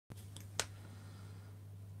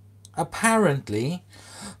Apparently,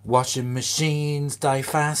 washing machines die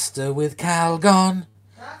faster with Calgon.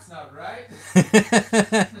 That's not right.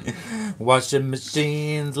 Washing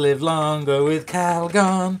machines live longer with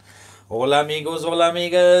Calgon. Hola amigos, hola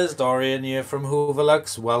amigas. Dorian here from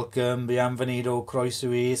Hooverlux. Welcome, bienvenido,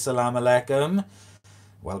 croeso, salam alaikum.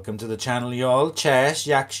 Welcome to the channel, y'all. Chesh,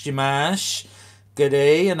 yakshimash. Good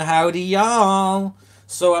day and howdy, y'all.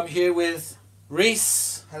 So I'm here with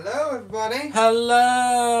Reese. Hello, everybody.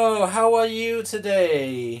 Hello. How are you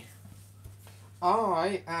today?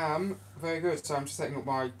 I am very good. So I'm just setting up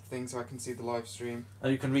my thing so I can see the live stream. Oh,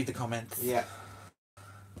 you can read the comments. Yeah.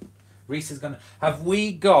 Reese is gonna. Have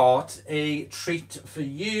we got a treat for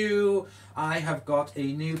you? I have got a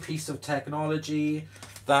new piece of technology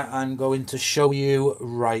that I'm going to show you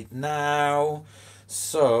right now.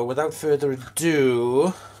 So, without further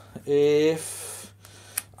ado, if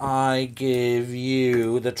I give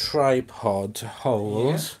you the tripod to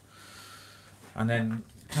hold, and then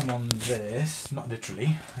come on this, not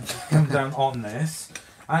literally, come down on this,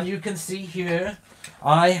 and you can see here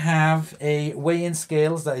I have a weighing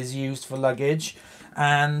scales that is used for luggage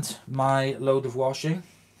and my load of washing.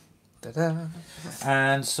 Ta-da.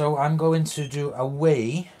 And so I'm going to do a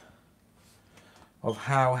weigh of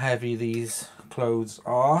how heavy these clothes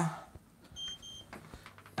are.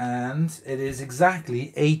 And it is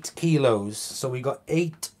exactly 8 kilos. So we got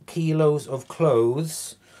 8 kilos of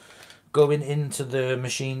clothes going into the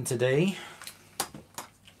machine today.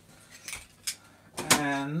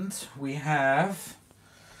 And we have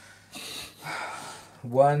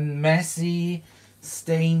one messy,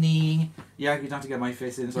 stainy, yeah, you don't have to get my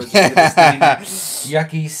face in, so I just get the stainy,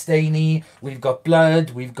 yucky, stainy. We've got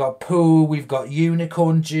blood, we've got poo, we've got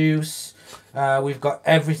unicorn juice, we've got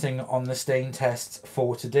everything on the stain test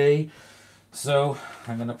for today. So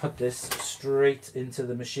I'm going to put this straight into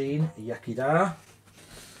the machine, yucky da.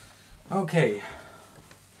 Okay,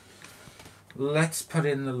 let's put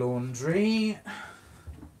in the laundry.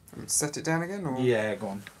 Set it down again, or? Yeah, go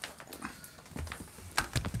on.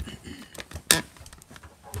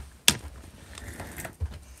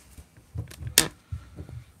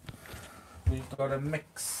 We've got a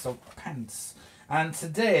mix of pants. And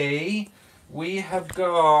today we have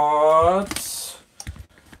got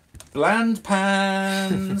bland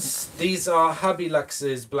pants. These are Hubby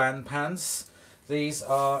Lux's bland pants. These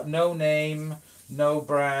are no name, no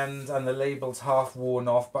brand, and the label's half worn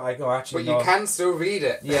off, but I go actually. But you can still read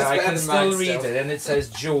it. Yeah, I can still read it, and it says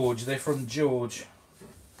George. They're from George.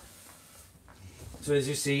 So as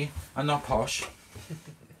you see, I'm not posh.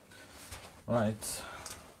 Right.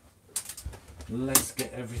 Let's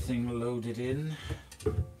get everything loaded in.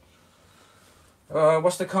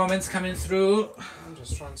 What's the comments coming through? I'm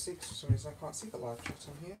just trying to see, because for some reason I can't see the live chat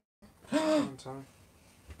on here. One time.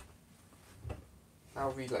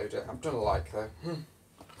 I'll reload it. I've done a like though.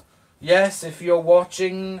 Yes, if you're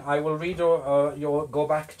watching, I will read your go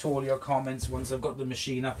back to all your comments once I've got the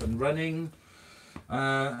machine up and running.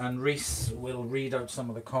 And Reese will read out some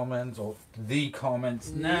of the comments, or the comments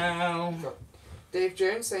now. Dave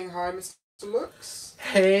Jones saying hi, Mr. Lux.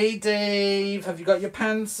 Hey Dave, have you got your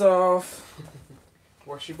pants off?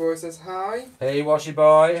 Washy Boy says hi. Hey Washy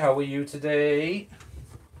Boy, how are you today?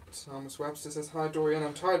 Thomas Webster says hi, Dorian.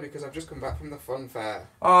 I'm tired because I've just come back from the fun fair.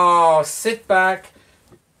 Oh, sit back,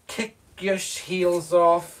 kick your heels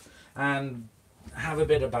off, and have a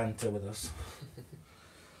bit of banter with us.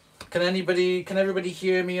 Can everybody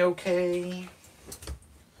hear me okay?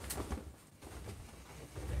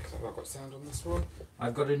 Have I got sound on this one?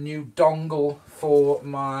 I've got a new dongle for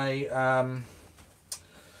my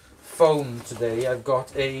phone today. I've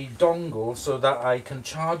got a dongle so that I can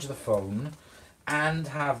charge the phone and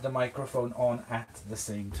have the microphone on at the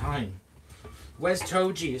same time. Where's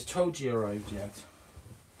Toji? Has Toji arrived yet?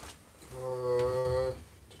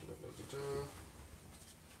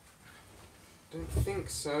 Don't think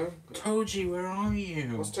so. Toji, where are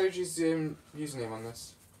you? What's Toji's username on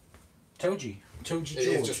this? Toji George. It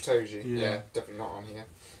is just Toji. Yeah. Yeah, definitely not on here.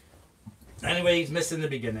 Anyway, he's missing the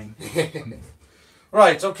beginning.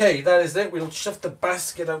 Right, okay, that is it. We'll shove the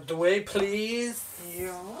basket out the way, please.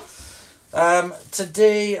 Yeah.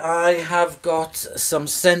 Today I have got some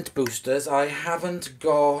scent boosters. I haven't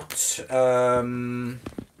got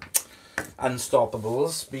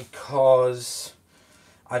Unstoppables because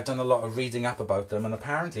I've done a lot of reading up about them, and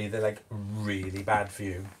apparently they're like really bad for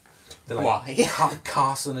you. They're like Why?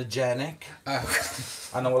 carcinogenic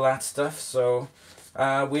and all that stuff. So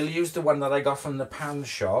we'll use the one that I got from the pound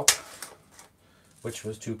shop, which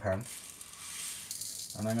was £2.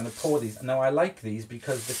 And I'm going to pour these. Now I like these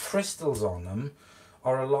because the crystals on them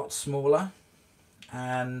are a lot smaller,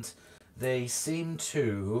 and they seem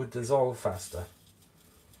to dissolve faster.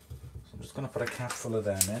 So I'm just going to put a cap full of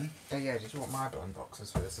them in. Oh yeah, did you want my blend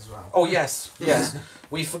boxes for this as well? Oh yes, yes.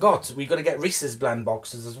 We forgot. We got to get Reese's blend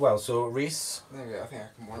boxes as well. So Reese. There we go. I think I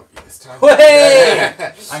can one up you this time.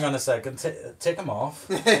 Hey! Hang on a second. Take them off.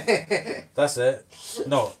 That's it.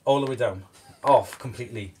 No, all the way down. Off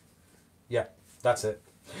completely. Yeah, that's it.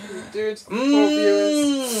 Dude, poor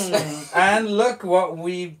viewers. And look what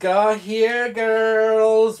we've got here,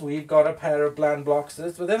 girls. We've got a pair of bland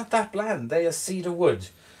boxes, but they're not that bland. They are cedar wood.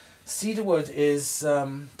 Cedar wood is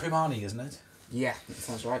Primani, isn't it? Yeah, that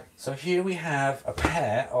sounds right. So here we have a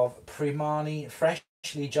pair of Primani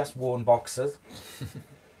freshly just worn boxers.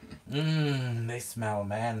 They smell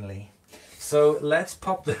manly. So let's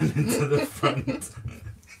pop them into the front.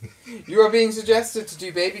 You are being suggested to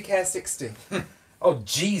do baby care 60. Oh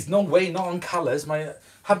geez, no way, not on colours. My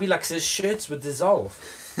hubby likes his shirts would dissolve.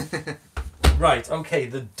 Right, okay,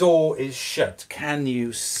 the door is shut. Can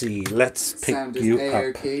you see? Let's pick Sound is you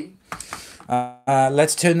A-OK. up.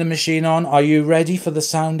 Let's turn the machine on. Are you ready for the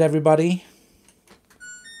sound, everybody?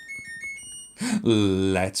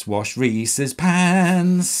 Let's wash Reese's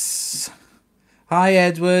pants. Hi,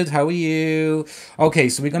 Edward. How are you? Okay,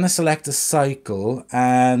 so we're going to select a cycle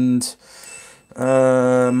and...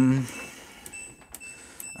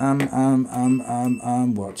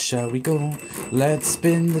 what shall we go? Let's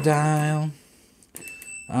spin the dial.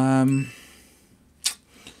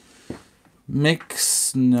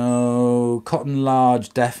 Mix, no. Cotton large,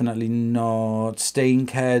 definitely not. Stain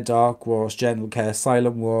care, dark wash, gentle care,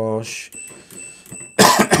 silent wash.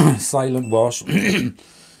 Silent wash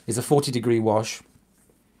is a 40-degree wash.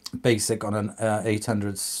 Basic on an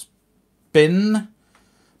 800 spin.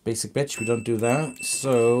 Basic bitch, we don't do that.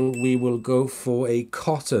 So we will go for a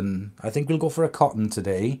cotton. I think we'll go for a cotton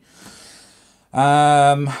today.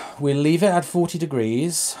 We'll leave it at 40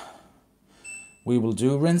 degrees. We will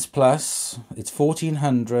do rinse plus. It's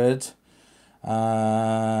 1400.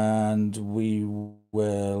 And we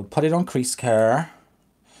will put it on crease care.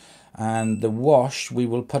 And the wash, we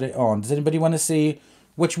will put it on. Does anybody want to see?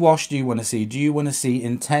 Which wash do you want to see? Do you want to see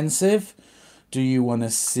intensive? Do you want to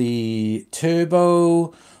see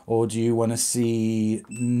turbo? Or do you want to see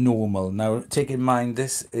normal? Now, take in mind,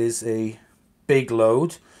 this is a big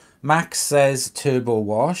load. Max says turbo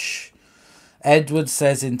wash. Edward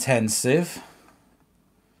says intensive.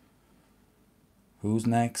 Who's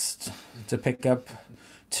next to pick up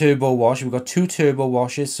turbo wash? We've got 2 turbo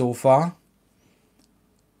washes so far.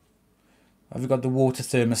 Have you got the water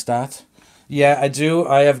thermostat? Yeah, I do.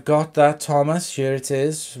 I have got that, Thomas. Here it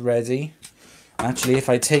is, ready. Actually, if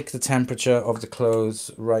I take the temperature of the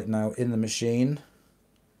clothes right now in the machine.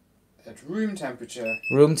 At room temperature.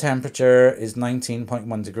 Room temperature is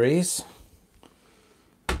 19.1 degrees.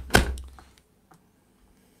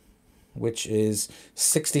 Which is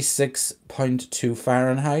 66.2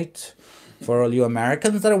 Fahrenheit for all you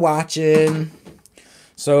Americans that are watching.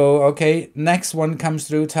 So, okay, next one comes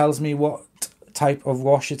through, tells me what type of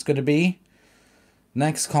wash it's going to be.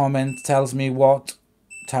 Next comment tells me what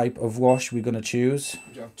type of wash we're going to choose.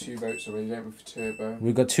 You have 2 votes already, don't we, for turbo?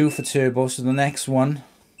 We've got 2 for turbo, so the next one.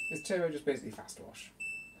 Is turbo just basically fast wash?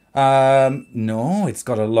 No, it's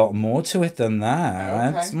got a lot more to it than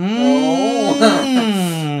that. Okay.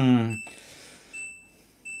 Oh.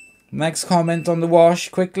 Next comment on the wash,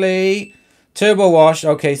 quickly. Turbo wash.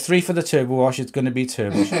 Okay, 3 for the turbo wash. It's going to be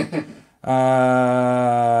turbo.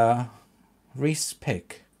 Reese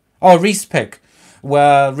pick. Oh, Reese pick.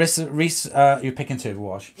 Well, Reese, you're picking turbo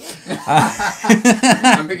wash.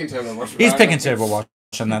 I'm picking turbo wash. He's picking turbo wash,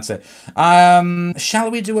 and that's it.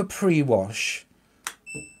 Shall we do a pre-wash?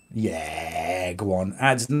 Yeah, go on.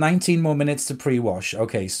 Adds 19 more minutes to pre-wash.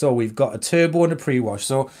 Okay, so we've got a turbo and a pre-wash.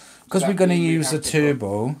 So, because we're going to use a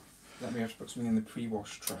turbo... Let me have to put something in the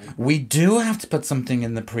pre-wash tray. We do have to put something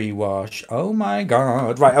in the pre-wash. Oh my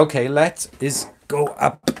god. Right, okay, let's go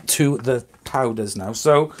up to the powders now.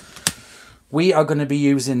 So, we are going to be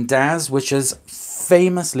using Daz, which has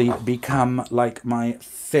famously become like my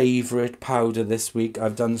favourite powder this week.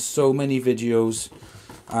 I've done so many videos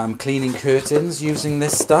cleaning curtains using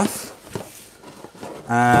this stuff.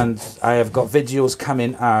 And I have got videos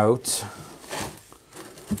coming out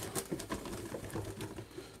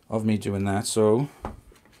of me doing that. So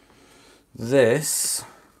this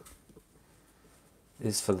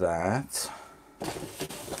is for that.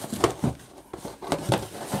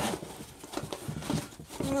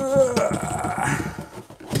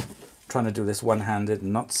 Trying to do this one-handed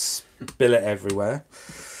and not spill it everywhere.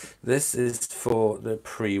 This is for the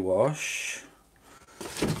pre-wash.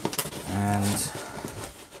 And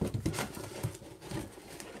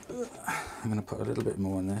I'm going to put a little bit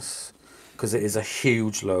more in this. because it is a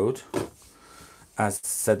huge load, as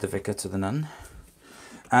said the vicar to the nun.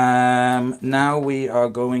 Now we are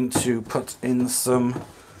going to put in some,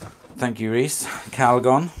 thank you Reese,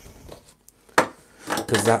 Calgon,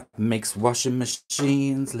 because that makes washing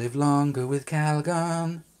machines live longer with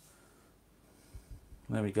Calgon.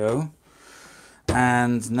 There we go.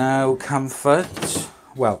 And now comfort,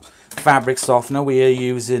 well, fabric softener. We are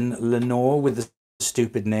using Lenore with the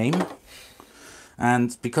stupid name.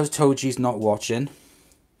 And because Toji's not watching,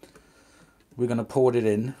 we're going to pour it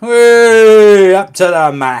in. Hey, up to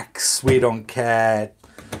the max. We don't care.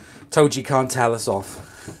 Toji can't tell us off.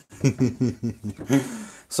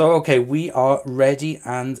 So, okay, we are ready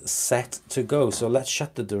and set to go. So let's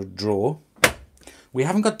shut the drawer. We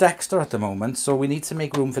haven't got Dexter at the moment, so we need to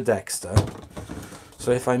make room for Dexter.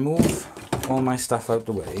 So if I move all my stuff out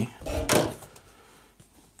the way,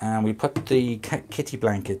 and we put the kitty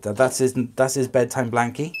blanket, that's his bedtime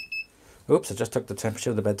blankie. Oops, I just took the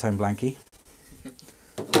temperature of the bedtime blankie.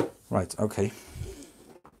 Right, okay.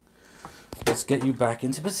 Let's get you back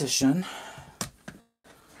into position.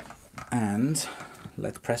 And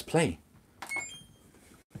let's press play.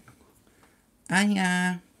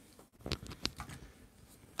 Hiya.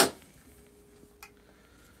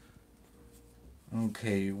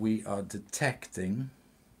 Okay, we are detecting.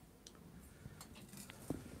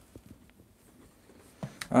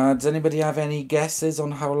 Does anybody have any guesses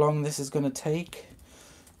on how long this is going to take?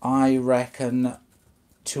 I reckon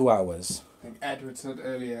 2 hours. I think Edward said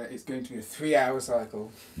earlier it's going to be a 3-hour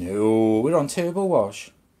cycle. No, we're on turbo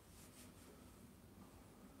wash.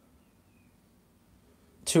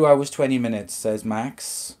 2 hours 20 minutes, says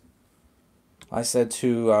Max. I said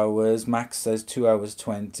 2 hours. Max says 2 hours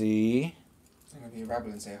 20. I'm going to be a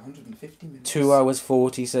rabble and say 150 minutes. 2 hours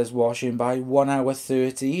 40 says washing by. 1 hour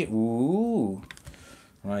 30. Ooh.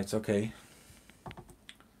 Right, okay.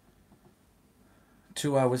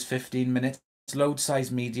 2 hours 15 minutes. Load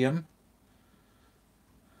size medium.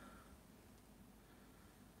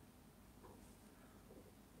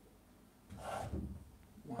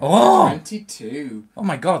 Oh! 22. Oh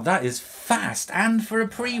my god, that is fast. And for a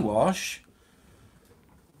pre-wash.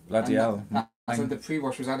 Bloody hell. So the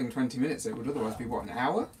pre-wash was adding 20 minutes. It would otherwise be, what, an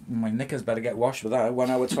hour? My knickers better get washed with that. 1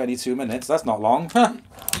 hour 22 minutes. That's not long.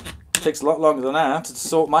 Takes a lot longer than that to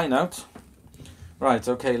sort mine out. Right,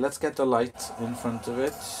 okay, let's get the light in front of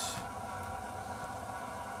it.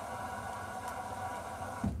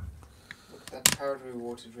 Let that powdery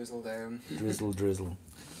water drizzle down. Drizzle, drizzle.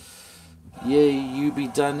 Yay, you be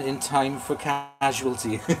done in time for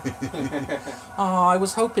casualty. Oh, I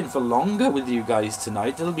was hoping for longer with you guys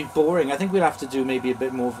tonight. It'll be boring. I think we'll have to do maybe a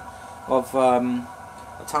bit more of a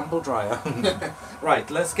tumble dryer. Right,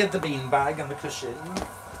 let's get the bean bag and the cushion.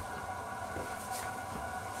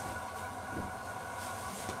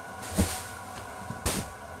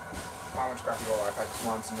 How much grab your iPad? Because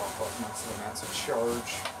mine's not got massive amounts of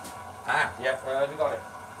charge. Ah, yeah, we got it.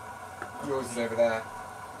 Yours is over there.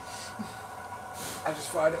 I just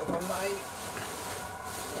fired it up on mine.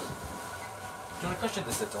 Do you want a cushion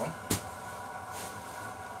to sit on?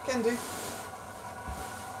 Can do.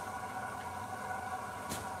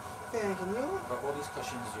 Thank you. Got all these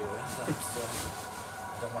cushions here. That's,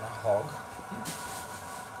 don't want to hog.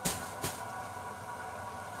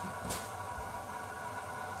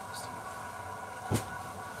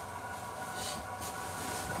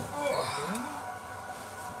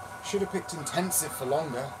 Should have picked intensive for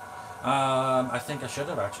longer. I think I should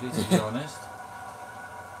have actually, to be honest.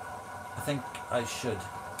 I think I should.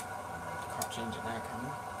 Can't change it now, can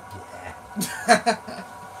you? Yeah.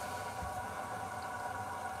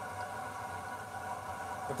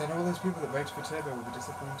 But then all those people that voted for Turbo will be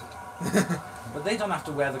disappointed. But they don't have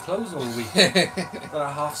to wear the clothes all week. They're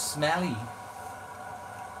half smelly.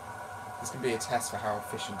 This can be a test for how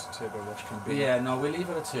efficient a turbo wash can be. Yeah, no, we'll leave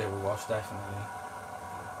it a turbo wash, definitely.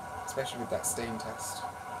 Especially with that stain test.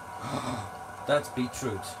 That's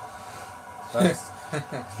beetroot. That's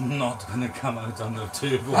not going to come out on the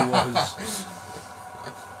turbo wash.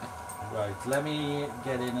 Right, let me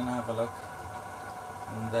get in and have a look.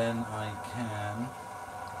 And then I can...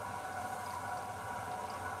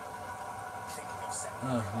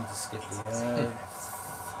 Oh, I need to skip the air.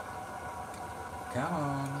 Come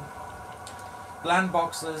on. Bland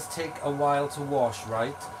boxers take a while to wash,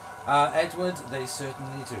 right? Edward, they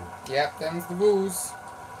certainly do. Yep, them's the rules.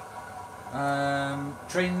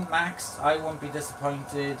 Train Max, I won't be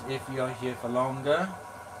disappointed if you're here for longer.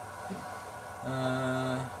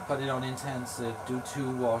 Put it on intensive, do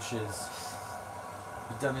 2 washes.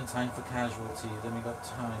 Be done in time for casualty. Then we got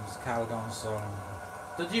times, Calagon song.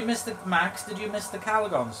 Did you miss the Max? Did you miss the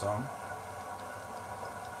Calagon song?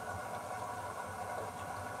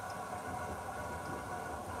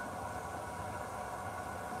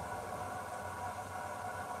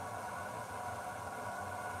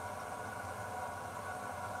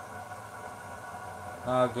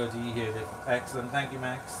 Ah, good, he heard it. Excellent, thank you,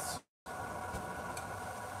 Max.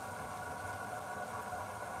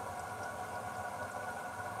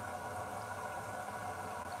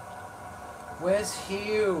 Where's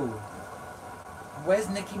Hugh? Where's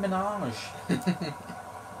Nicki Minaj?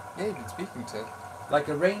 Yeah, you've been speaking to. Like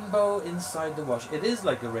a rainbow inside the wash. It is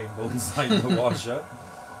like a rainbow inside the washer.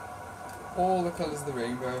 All the colours of the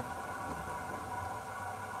rainbow.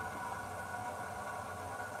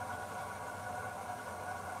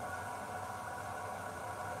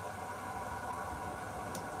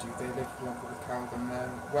 Do they live longer with Calvin then?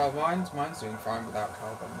 Well, mine's doing fine without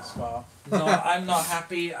Calvin as well. No, I'm not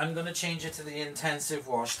happy. I'm going to change it to the intensive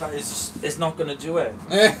wash. That is, it's not going to do it.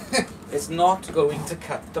 It's not going to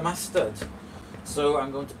cut the mustard. So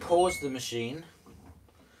I'm going to pause the machine.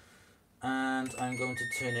 And I'm going to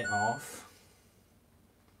turn it off.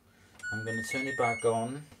 I'm going to turn it back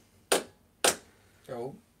on.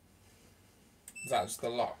 Oh. Is that just the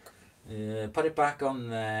lock? Put it back on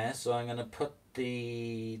there. So I'm going to put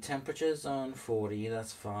the temperatures on 40.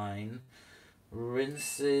 That's fine.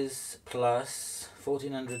 Rinses plus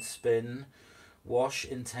 1400 spin. Wash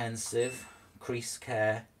intensive. Crease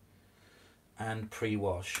care. And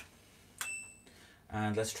pre-wash.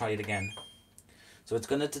 And let's try it again. So it's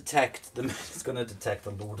going to detect the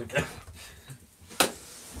load again.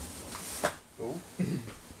 Oh.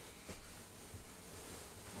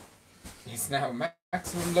 It's now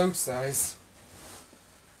maximum load size.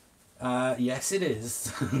 Yes, it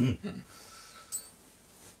is.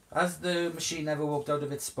 Has the machine ever walked out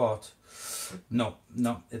of its spot? No,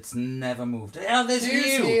 it's never moved. Oh, there's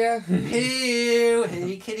Hugh! Here. Hugh!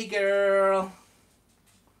 Hey, kitty girl!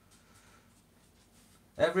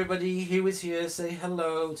 Everybody who is here, say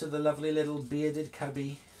hello to the lovely little bearded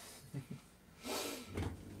cubby.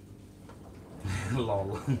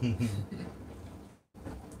 Lol.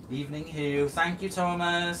 Evening, Hugh. Thank you,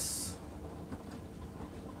 Thomas.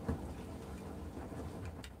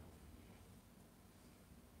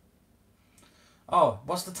 Oh,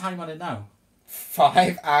 what's the time on it now?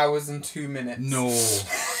 5 hours and 2 minutes. No.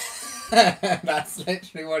 That's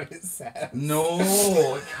literally what it says. No,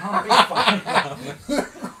 it can't be 5 hours.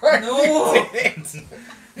 No. You did.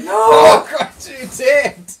 No. Oh God, you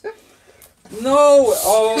did. No.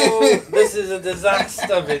 Oh, this is a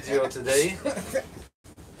disaster video today.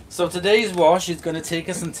 So today's wash is going to take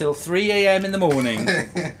us until 3 a.m. in the morning.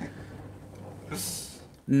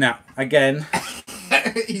 No, again.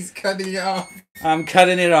 He's cutting it off. I'm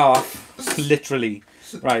cutting it off. Literally.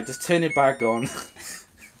 Right, just turn it back on.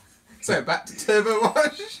 So back to turbo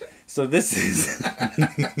wash. So this is...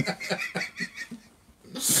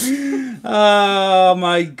 Oh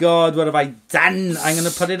my god, what have I done? I'm going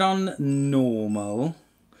to put it on normal.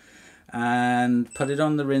 And put it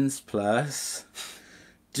on the rinse plus.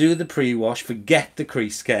 Do the pre-wash, forget the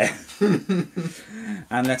crease care.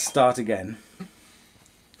 And let's start again.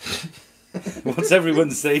 What's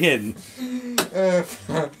everyone saying?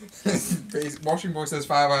 Washing boy says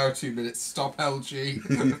 5 hours 2 minutes. Stop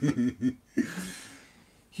LG.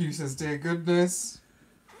 Hugh says dear goodness.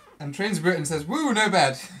 And Trains Britain says woo, no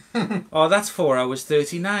bed. Oh, that's 4 hours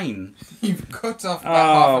 39. You've cut off about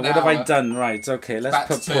half an what have I hour. done? Right, okay, let's Back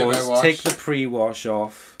to put turbo pause. wash. Take the pre-wash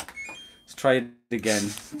off. Let's try it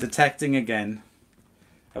again. Detecting again.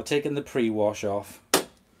 I've taken the pre-wash off.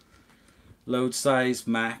 Load size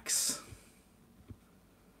max.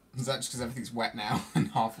 Is that just because everything's wet now and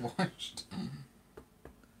half washed?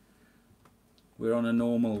 We're on a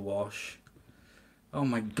normal wash. Oh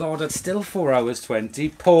my god, it's still 4 hours 20.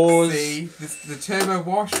 Pause. See, the turbo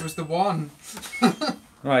wash was the one.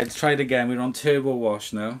 Right, let's try it again. We're on turbo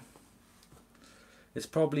wash now. It's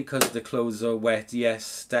probably because the clothes are wet.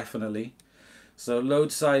 Yes, definitely. So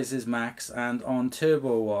load size is max, and on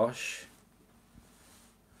turbo wash...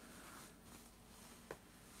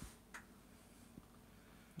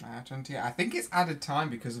 Nah, 20. I think it's added time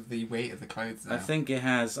because of the weight of the clothes now. I think it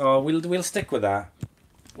has. Oh, we'll stick with that.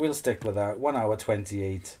 We'll stick with that. 1 hour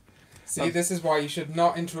 28. See, this is why you should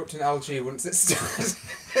not interrupt an LG once it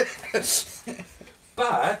starts.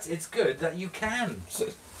 But it's good that you can.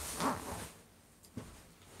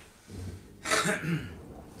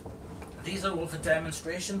 These are all for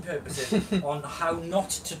demonstration purposes on how not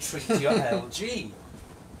to treat your LG.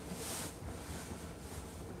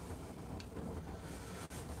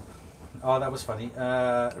 Oh, that was funny.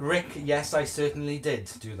 Rick, yes, I certainly did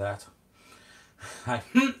do that. I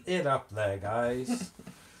it up there, guys.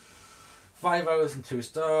 5 hours and 2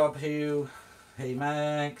 stop. Hugh. Hey,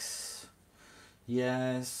 Max.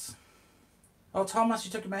 Yes. Oh, Thomas,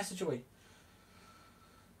 you took your message away.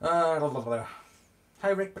 Blah, blah, blah. Hi,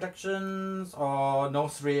 Rick Productions. Oh, no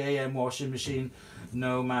 3 a.m. washing machine.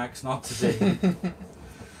 No, Max, not today.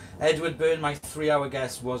 Edward Byrne, my 3-hour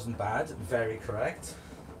guess wasn't bad. Very correct.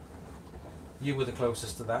 You were the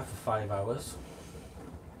closest to that for 5 hours.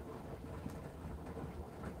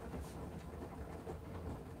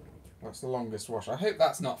 What's the longest wash? I hope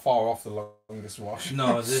that's not far off the longest wash.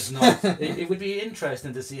 No, there's not. It would be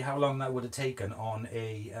interesting to see how long that would have taken on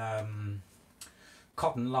a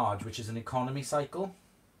cotton large, which is an economy cycle.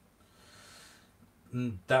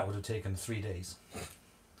 That would have taken 3 days.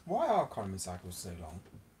 Why are economy cycles so long?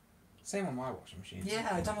 Same on my washing machine. Yeah,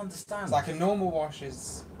 I don't understand. It's like a normal wash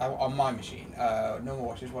is on my machine. Normal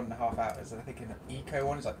wash is 1.5 hours, and I think an eco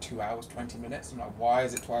one is like 2 hours 20 minutes. I'm like, why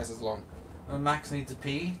is it twice as long? Max needs to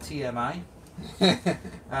pee. TMI.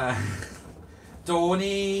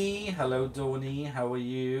 Dawny, hello Dawny. How are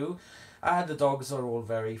you? The dogs are all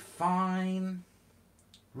very fine.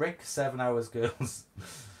 Rick, 7 hours, girls.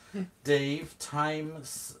 Dave,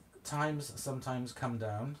 times sometimes come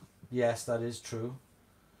down. Yes, that is true.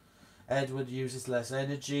 Edward uses less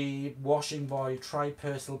energy. Washing Boy, try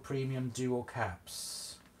Persil Premium Duo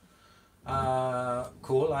Caps.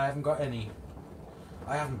 Cool, I haven't got any.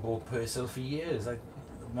 I haven't bought Persil for years.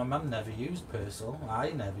 My mum never used Persil.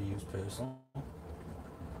 I never used Persil.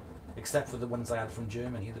 Except for the ones I had from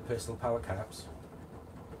Germany, the Persil Power Caps.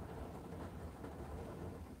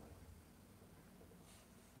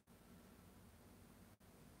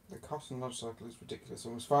 The cotton lodge cycle is ridiculous.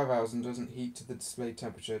 Almost 5 hours and doesn't heat to the displayed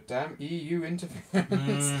temperature. Damn EU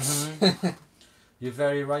interference. You're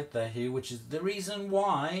very right there, Hugh, which is the reason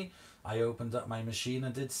why I opened up my machine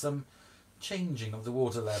and did some changing of the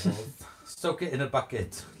water level. Soak it in a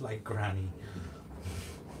bucket, like Granny.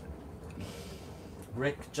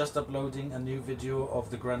 Rick, just uploading a new video of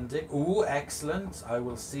the Grundig. Ooh, excellent. I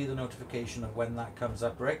will see the notification of when that comes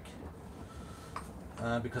up, Rick.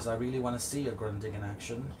 Because I really want to see a Grundig in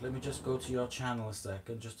action. Let me just go to your channel a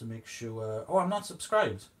second just to make sure. Oh, I'm not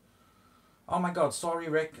subscribed. Oh my god, sorry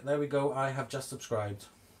Rick. There we go. I have just subscribed.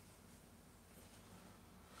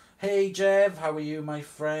 Hey Jev, how are you, my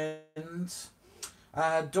friend?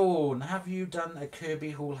 Dawn, have you done a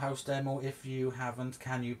Kirby Whole House demo? If you haven't,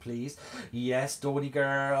 can you please? Yes, Dawny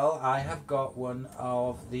girl, I have got one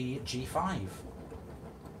of the G5.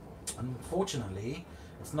 Unfortunately,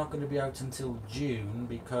 it's not going to be out until June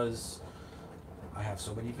because I have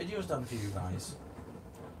so many videos done for you guys.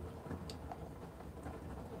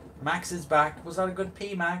 Max is back. Was that a good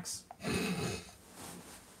pee, Max?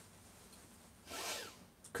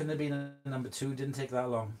 Couldn't have been a number 2. Didn't take that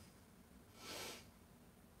long.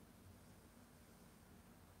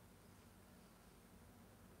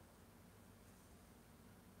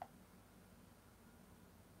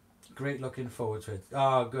 Great, looking forward to it.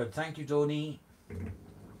 Oh, good. Thank you, Donny.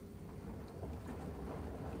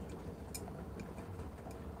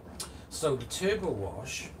 So the turbo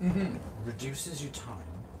wash reduces your time,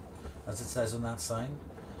 as it says on that sign.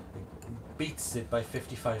 It beats it by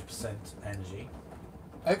 55% energy.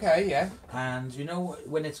 Okay, yeah. And you know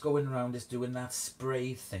when it's going around, it's doing that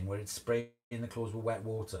spray thing where it's spraying the clothes with wet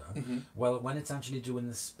water. Well, when it's actually doing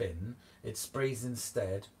the spin, it sprays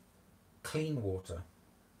instead clean water.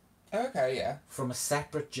 Okay, yeah. From a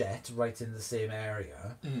separate jet right in the same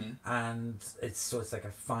area, and it's like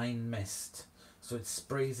a fine mist. So it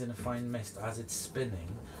sprays in a fine mist as it's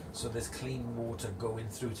spinning. So there's clean water going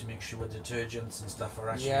through to make sure detergents and stuff are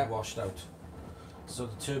actually washed out. So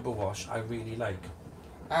the turbo wash I really like.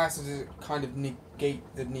 So does it kind of negate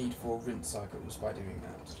the need for rinse cycles by doing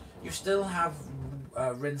that? You still have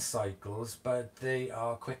rinse cycles, but they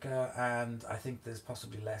are quicker, and I think there's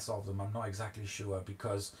possibly less of them. I'm not exactly sure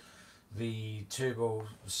because the turbo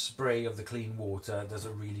spray of the clean water does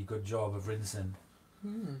a really good job of rinsing.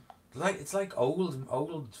 It's like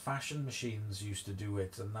old fashioned machines used to do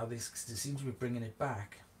it, and now they seem to be bringing it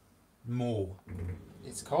back more.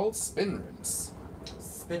 It's called spin rinse.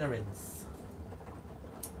 Spinner rinse.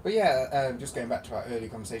 But yeah, just going back to our early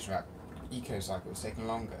conversation about eco cycles taking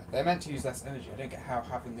longer. They're meant to use less energy. I don't get how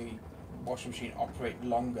having the washing machine operate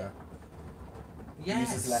longer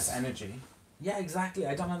uses less energy. Yeah, exactly.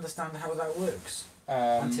 I don't understand how that works.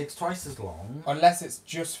 And takes twice as long. Unless it's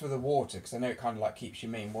just for the water, because I know it kind of like keeps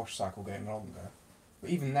your main wash cycle going longer.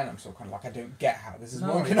 But even then, I'm still kind of like, I don't get how this is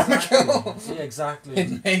more economical. Exactly. Yeah, exactly.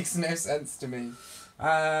 It makes no sense to me.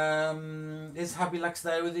 Is Happy Lux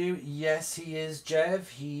there with you? Yes, he is, Jev.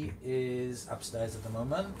 He is upstairs at the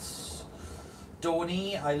moment.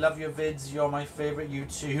 Dawny, I love your vids. You're my favourite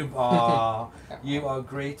YouTube. You are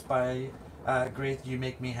great great, you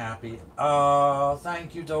make me happy. Oh,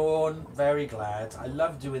 thank you, Dawn. Very glad. I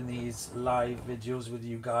love doing these live videos with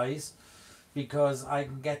you guys. because I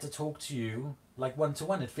can get to talk to you like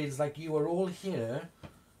one-to-one. It feels like you are all here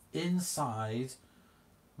inside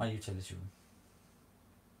my utility room.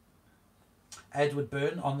 Edward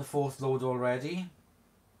Byrne on the fourth Lord already.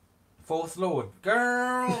 Fourth Lord.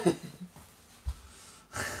 Girl!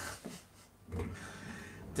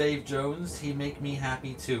 Dave Jones, he make me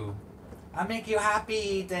happy too. I make you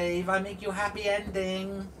happy, Dave. I make you happy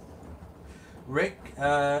ending. Rick,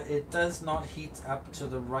 it does not heat up to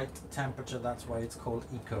the right temperature. That's why it's called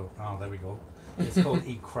eco. Oh, there we go. It's called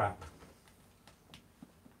e-crap.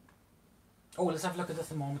 Oh, let's have a look at the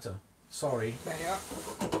thermometer. Sorry. There you are.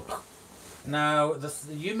 Now,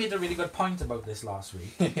 you made a really good point about this last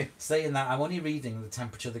week, saying that I'm only reading the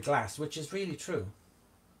temperature of the glass, which is really true.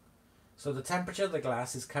 So the temperature of the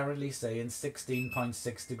glass is currently saying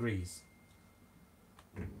 16.6 degrees.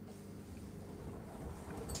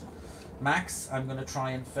 Max, I'm going to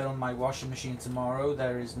try and film my washing machine tomorrow.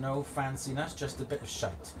 There is no fanciness, just a bit of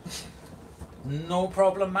shite. No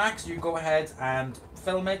problem, Max. You go ahead and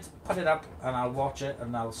film it, put it up, and I'll watch it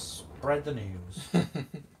and I'll spread the news.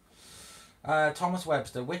 Thomas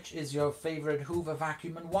Webster, which is your favourite Hoover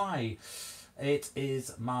vacuum and why? It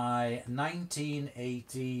is my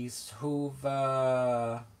 1980s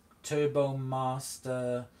Hoover Turbo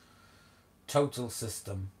Master Total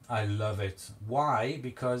System. I love it. Why?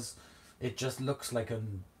 Because it just looks like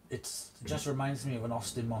it just reminds me of an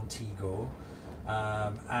Austin Montego,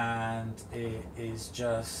 and it's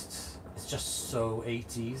just so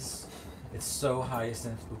 80s. It's so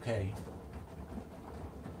Hyacinth Bouquet.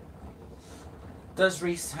 Does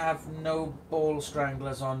Reese have no ball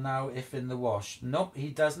stranglers on now if in the wash? Nope, he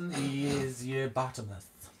doesn't. He is your bottomless.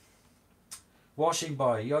 Washing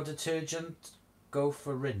boy, your detergent, go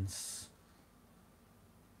for rinse.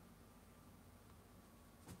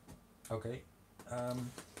 Okay.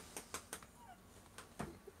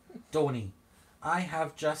 Donny, I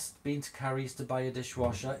have just been to Curry's to buy a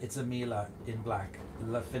dishwasher. It's a Miele in black.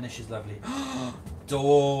 Finish is lovely.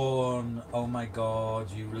 Dawn! Oh my god,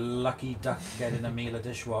 you lucky duck getting a Miele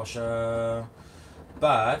dishwasher.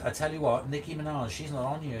 But, I tell you what, Nicki Minaj, she's not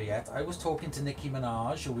on here yet. I was talking to Nicki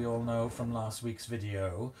Minaj, who we all know from last week's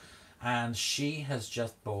video, and she has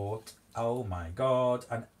just bought, oh my god,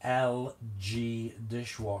 an LG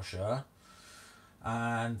dishwasher.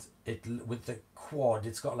 And it with the quad,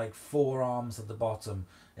 it's got like 4 arms at the bottom.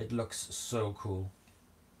 It looks so cool.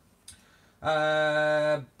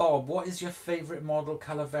 Bob, what is your favourite model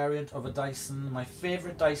colour variant of a Dyson? My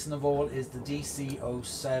favourite Dyson of all is the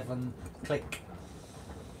DC07 Click,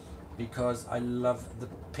 because I love the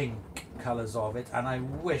pink colours of it, and I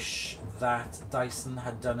wish that Dyson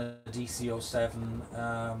had done a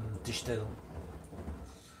DC07 Distill.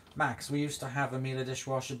 Max, we used to have a Miele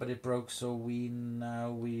dishwasher, but it broke, so we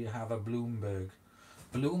have a Bloomberg.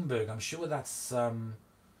 Bloomberg, I'm sure that's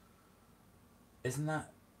isn't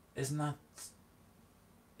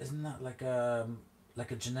that like a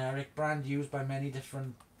generic brand used by many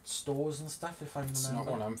different stores and stuff, if I remember? It's not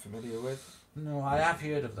one I'm familiar with. No, I have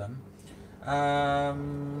heard of them.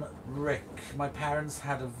 Rick, my parents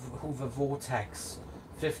had a Hoover Vortex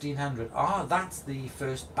 1500. Ah, that's the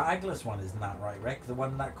first bagless one, isn't that right, Rick? The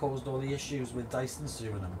one that caused all the issues with Dyson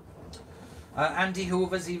suing them. Andy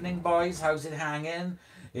Hoover's evening, boys. How's it hanging?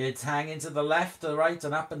 It's hanging to the left, the right,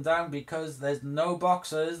 and up and down because there's no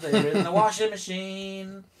boxers. They're in the washing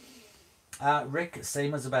machine. Rick,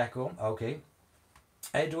 same as Rebecca. Okay.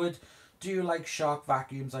 Edward, do you like shark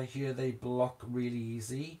vacuums? I hear they block really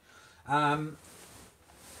easy. I've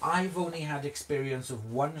only had experience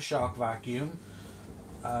of one shark vacuum,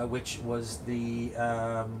 which was the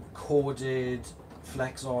corded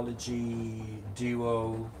Flexology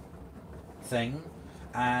Duo thing,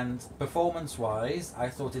 and performance wise I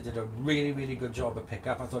thought it did a really good job of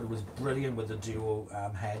pickup. I thought it was brilliant with the Duo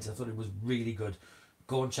heads. I thought it was really good.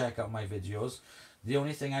 Go and check out my videos. The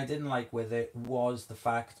only thing I didn't like with it was the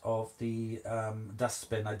fact of the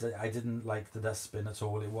dustbin. I didn't like the dustbin at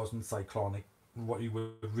all. It wasn't cyclonic, what you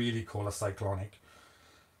would really call a cyclonic,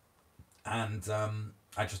 and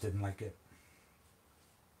I just didn't like it.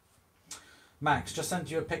 Max, just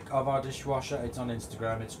sent you a pic of our dishwasher. It's on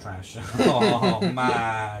Instagram. It's trash. Oh,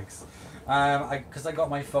 Max. Because I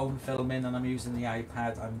got my phone filming and I'm using the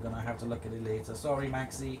iPad. I'm going to have to look at it later. Sorry,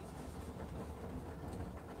 Maxie.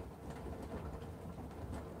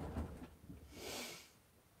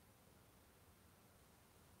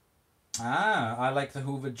 I like the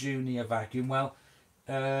Hoover Junior vacuum. Well,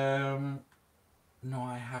 no,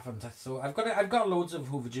 I haven't. I thought I've got loads of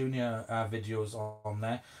Hoover Junior videos on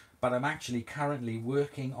there, but I'm actually currently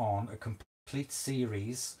working on a complete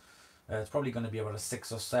series It's probably going to be about a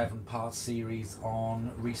 6 or 7 part series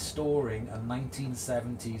on restoring a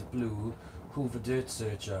 1970s blue Hoover Dirt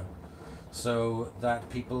Searcher. So that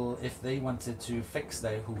people, if they wanted to fix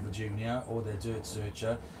their Hoover Junior or their Dirt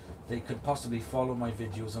Searcher, they could possibly follow my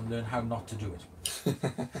videos and learn how not to do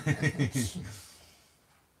it.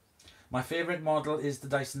 My favourite model is the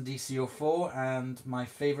Dyson DC04, and my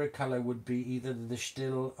favourite colour would be either the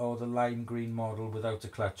Still or the lime green model without a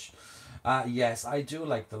clutch. Yes, I do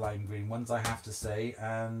like the lime green ones, I have to say,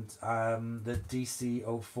 and the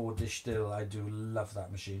DC04 Distill, I do love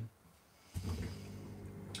that machine.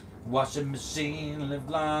 Washing machine lived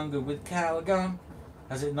longer with Calgon.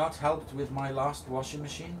 Has it not helped with my last washing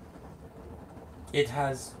machine? It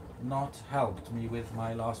has not helped me with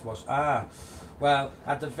my last wash. Well,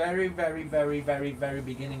 at the very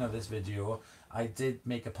beginning of this video, I did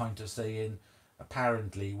make a point of saying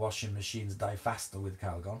apparently washing machines die faster with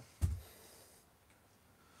Calgon.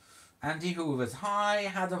 Andy Hoover's, hi,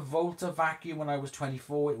 had a Volta vacuum when I was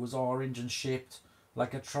 24. It was orange and shaped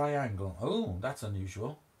like a triangle. Oh, that's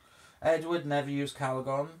unusual. Edward, never used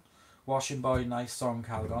Calgon. Washing boy, nice song,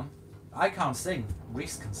 Calgon. I can't sing.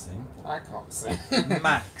 Reese can sing. I can't sing.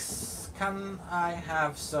 Max, can I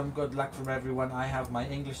have some good luck from everyone? I have my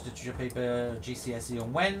English literature paper GCSE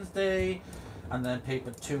on Wednesday, and then paper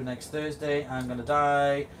 2 next Thursday. I'm gonna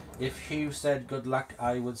die. If Hugh said good luck,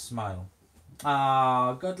 I would smile.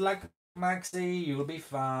 Good luck, Maxie. You'll be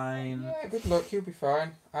fine. Yeah, good luck. You'll be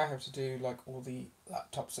fine. I have to do like all the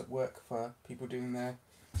laptops at work for people doing their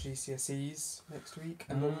GCSEs next week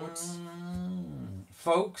and onwards.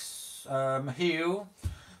 Folks, Hugh.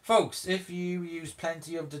 Folks, if you use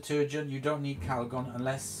plenty of detergent, you don't need Calgon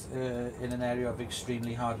unless in an area of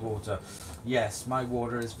extremely hard water. Yes, my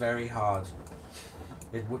water is very hard.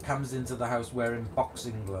 It comes into the house wearing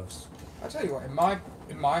boxing gloves. I tell you what, in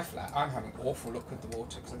my flat, I'm having awful luck with the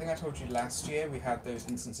water, because I think I told you last year we had those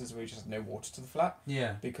instances where we just had no water to the flat.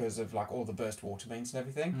 Yeah. Because of like all the burst water mains and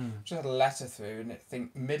everything. Just had a letter through, and I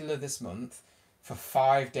think middle of this month, for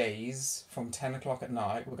 5 days from 10 o'clock at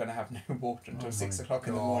night, we're going to have no water until 6 o'clock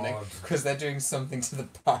in the morning, because they're doing something to the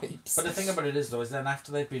pipes. But the thing about it is though, is then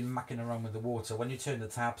after they've been mucking around with the water, when you turn the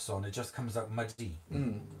taps on, it just comes out muddy.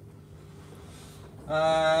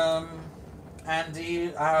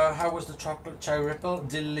 Andy, how was the chocolate cherry ripple?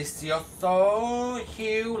 Delicioso.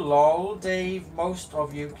 Hugh, lol. Dave, most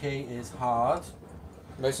of UK is hard.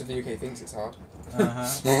 Most of the UK thinks it's hard.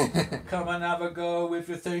 Come and have a go if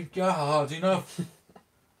you think you're hard enough.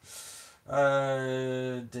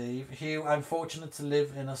 Dave, Hugh, I'm fortunate to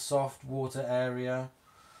live in a soft water area.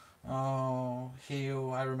 Oh,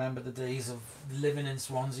 Hugh, I remember the days of living in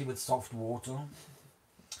Swansea with soft water.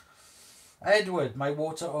 Edward, my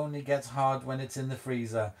water only gets hard when it's in the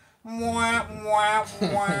freezer. Mwah, mwah,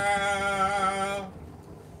 mwah.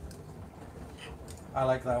 I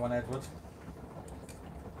like that one, Edward.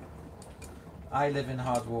 I live in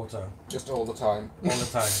hard water. Just all the time. All the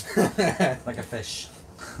time. Like a fish.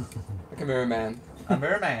 Like a mirror man. A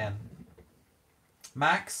mirror man.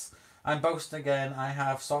 Max, I'm boasting again. I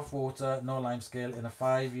have soft water, no lime scale, in a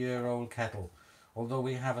 5-year-old kettle. Although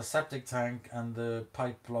we have a septic tank and the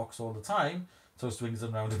pipe blocks all the time, so swings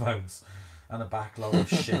and roundabouts, and a backlog of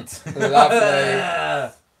shit.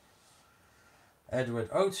 Lovely. Edward.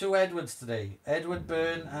 Oh, 2 Edwards today. Edward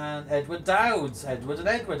Byrne and Edward Dowds. Edward and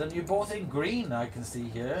Edward. And you're both in green, I can see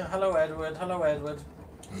here. Hello, Edward. Hello, Edward.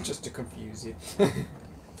 Just to confuse you.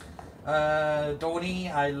 Donny,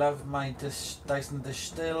 I love my Dyson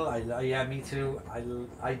Distill. Yeah, me too.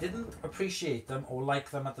 I didn't appreciate them or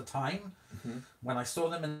like them at the time. When I saw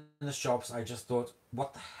them in the shops, I just thought,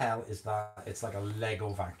 what the hell is that? It's like a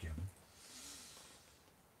Lego vacuum.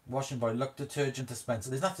 Washing boy, look, detergent dispenser.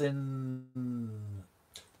 There's nothing.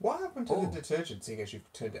 What happened to the detergent, seeing as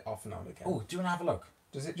you've turned it off and on again? Oh, do you want to have a look?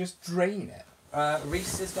 Does it just drain it?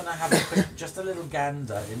 Reese is going to have a quick, just a little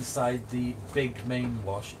gander inside the big main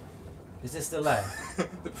wash. Is it still there?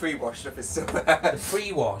 The pre-wash stuff is still there. The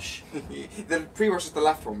pre-wash. The pre-wash is the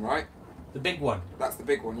left one, right? The big one. That's the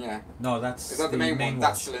big one, yeah. No, that's Is that the main one? wash.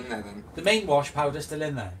 That's still in there then. The main wash powder's still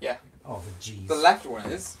in there? Yeah. Oh, the jeez. The left one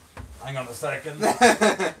is. Hang on a second.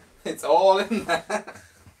 It's all in there.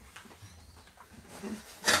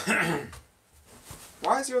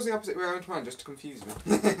 Why is yours the opposite way around to mine? Just to confuse me.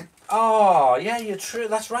 Oh, yeah, you're true.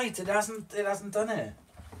 That's right. It hasn't done it.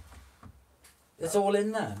 It's all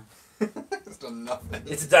in there. It's done nothing.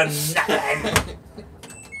 It's done nothing.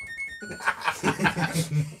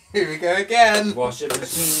 Here we go again. Washing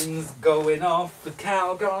machines going off with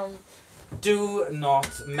Calgon. Do not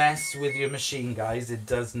mess with your machine, guys. It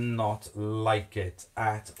does not like it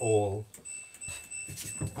at all.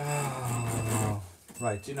 Oh.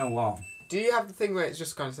 Right, do you know what? Do you have the thing where it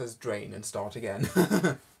just kind of says drain and start again?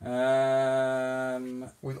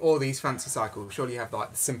 With all these fancy cycles, surely you have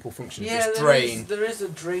like the simple function of just drain. There is a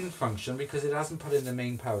drain function because it hasn't put in the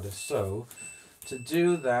main powder. So to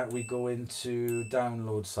do that, we go into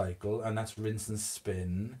download cycle, and that's rinse and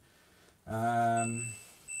spin. Hang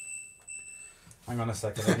on a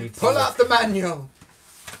second. I need to pull out the manual.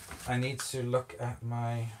 I need to look at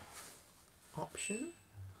my Option?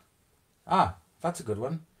 Ah, that's a good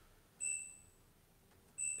one.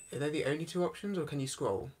 Are they the only two options, or can you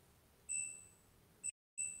scroll?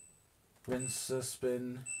 Rinse,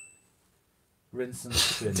 spin, rinse and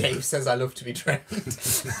spin. Dave says I love to be trained.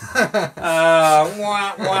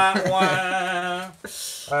 Wah, wah, wah.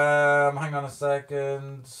 Hang on a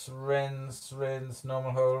second. Rinse,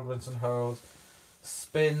 normal hold, rinse and hold.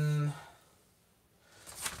 Spin.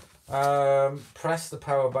 Press the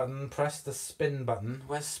power button, press the spin button.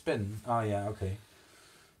 Where's spin? Oh yeah, okay.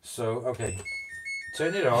 So, okay.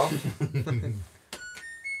 Turn it off.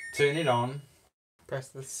 Turn it on. Press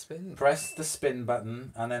the spin. Press the spin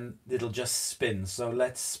button and then it'll just spin. So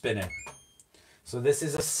let's spin it. So this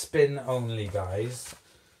is a spin only, guys.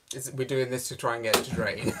 We're doing this to try and get it to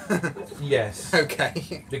drain. Yes.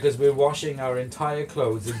 Okay. Because we're washing our entire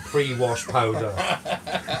clothes in pre-wash powder.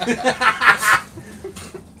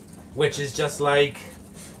 Which is just like...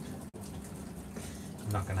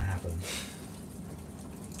 not going to happen.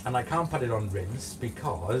 And I can't put it on rinse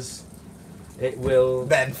because it will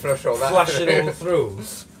then flush all that flush it all through.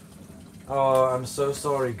 Oh, I'm so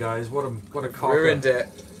sorry, guys. What a cocker. Ruined it.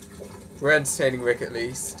 We're entertaining Rick at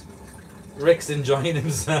least. Rick's enjoying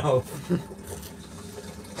himself.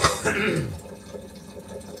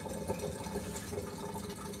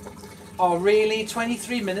 Oh, really?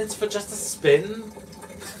 23 minutes for just a spin?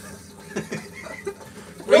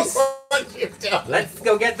 Reese, what you've done. Let's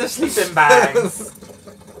go get the sleeping bags.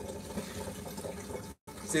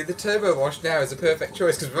 See, the turbo wash now is a perfect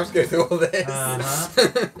choice because we must go through all this.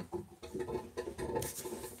 Uh-huh.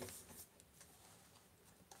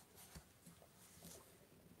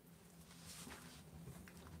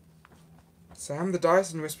 Sam, the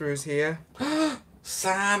Dyson Whisperer is here.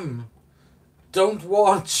 Sam, don't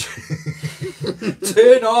watch.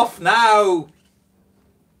 Turn off now.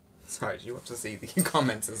 Sorry, do you want to see the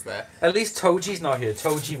commenters there? At least Toji's not here.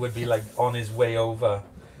 Toji would be like on his way over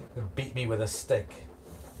and beat me with a stick.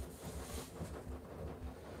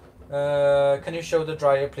 Can you show the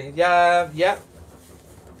dryer, please? Yeah.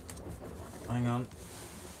 Hang on.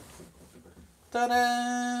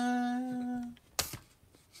 Ta-da!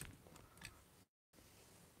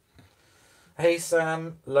 Hey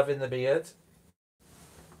Sam, loving the beard.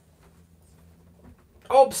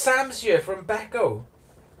 Oh, Sam's here from Becco.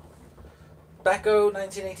 Becco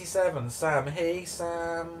 1987. Sam, hey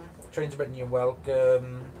Sam. Train to Britain, you're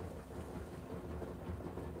welcome.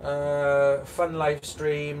 Fun live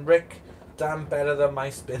stream. Rick, damn better than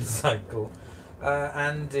my spin cycle.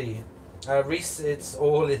 Andy, Reese, it's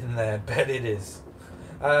all in there. Bet it is.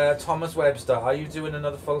 Thomas Webster, are you doing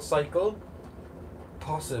another full cycle?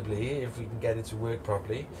 Possibly, if we can get it to work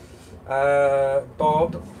properly.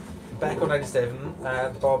 Bob, Becco 97.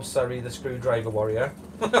 Bob Surrey, the screwdriver warrior.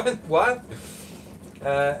 What?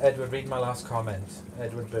 Edward, read my last comment.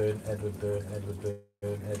 Edward Byrne, Edward Byrne, Edward Byrne,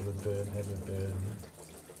 Edward Byrne, Edward Byrne.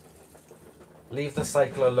 Leave the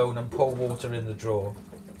cycle alone and pour water in the drawer.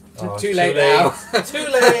 Oh, too late now. Too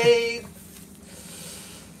late.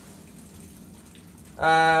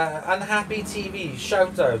 Unhappy TV,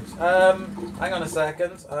 shout out. Hang on a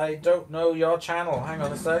second. I don't know your channel. Hang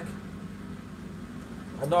on a sec.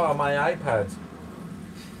 I'm not on my iPad.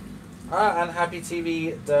 Unhappy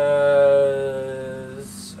TV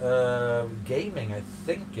does gaming, I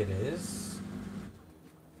think it is.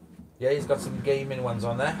 Yeah, he's got some gaming ones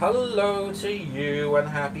on there. Hello to you,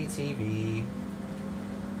 Unhappy TV.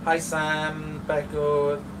 Hi Sam,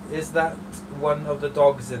 Becco. Is that one of the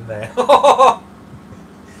dogs in there?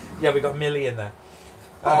 Yeah, we got Millie in there.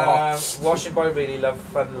 Washing Boy, really love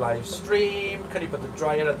fun live stream. Can you put the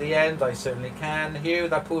dryer at the end? I certainly can. Hugh,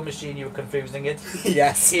 that poor machine, you were confusing it.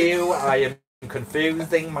 Yes. Hugh, I am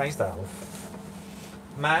confusing myself.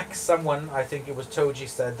 Max, someone, I think it was Toji,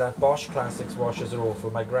 said that Bosch Classics washers are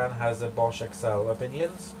awful. My gran has a Bosch XL.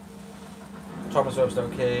 Opinions? Thomas Webster,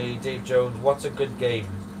 okay. Dave Jones, what's a good game?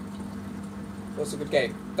 What's a good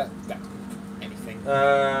game? That anything.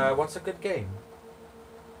 What's a good game?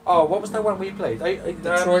 Oh, what was that one we played?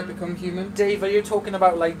 Detroit Become Human? Dave, are you talking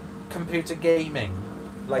about like computer gaming?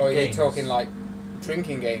 Like or are games? you talking like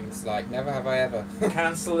drinking games? Like Never Have I Ever?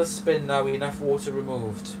 Cancel the spin now, enough water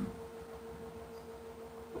removed.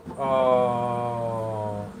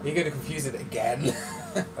 Oh, Are you going to confuse it again?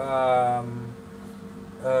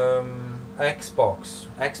 Xbox.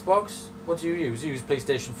 Xbox? What do you use? You use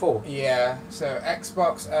PlayStation 4. Yeah, so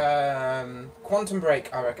Xbox, Quantum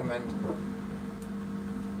Break I recommend.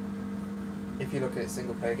 If you look at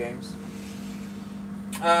single player games.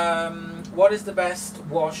 What is the best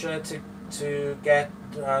washer to get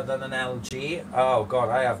than an LG? Oh god,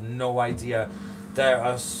 I have no idea. There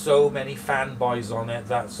are so many fanboys on it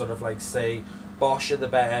that sort of like say Bosch are the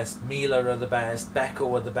best, Miele are the best,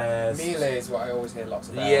 Beko are the best. Miele is what I always hear lots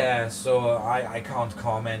about. Yeah, so I can't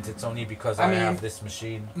comment. It's only because I have this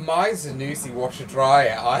machine. My Zanussi washer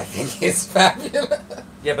dryer I think is fabulous.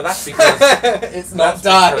 Yeah, but that's because it's not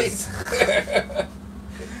died.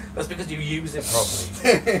 That's because you use it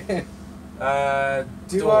properly.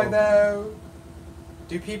 Do I though?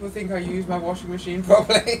 Do people think I use my washing machine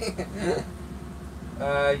properly?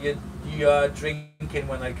 You are drinking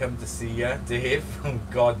when I come to see you, Dave. Oh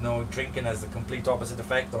God, no! Drinking has the complete opposite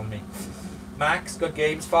effect on me. Max, good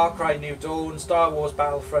games. Far Cry New Dawn, Star Wars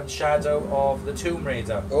Battlefront, Shadow of the Tomb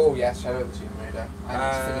Raider. Oh yes, Shadow of the Tomb Raider. I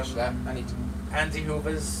need to finish that. I need to. Andy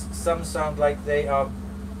Hoover's. Some sound like they are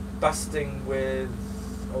busting with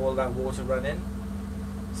all that water running.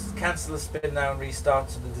 Cancel the spin now and restart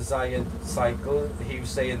to the desired cycle. He was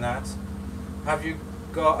saying that. Have you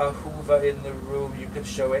got a Hoover in the room you can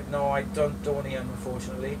show it? No, I don't, Ian,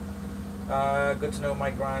 unfortunately. Good to know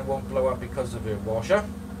my grind won't blow up because of her washer.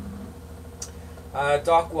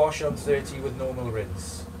 Dark wash on 30 with normal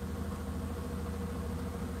rinse.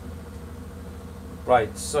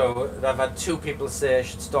 Right, so I've had 2 people say I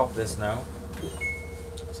should stop this now.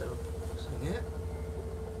 So yeah.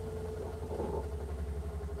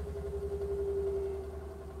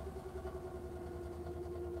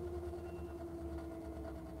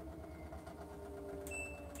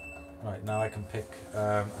 Right, now I can pick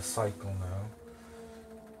a cycle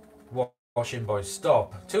now. Washing boys,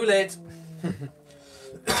 stop. Too late.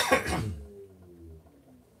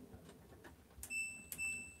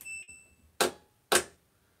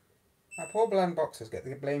 Our poor blend boxers get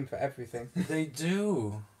the blame for everything. They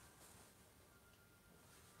do.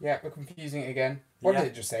 Yeah, we're confusing it again. What did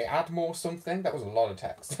it just say? Add more something? That was a lot of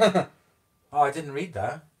text. Oh, I didn't read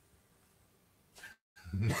that.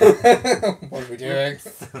 what are we doing?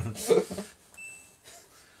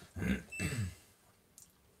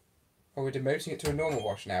 Oh, we're demoting it to a normal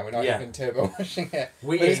wash now. We're not even turbo washing it.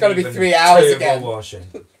 But it's got to be 3 hours again. Washing.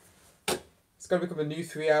 It's got to become a new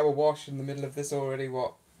 3-hour wash in the middle of this already,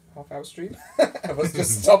 what, half-hour stream? I was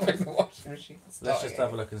just stopping the washing machine. Let's just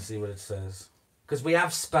have a look and see what it says. Because we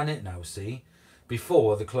have spun it now, see?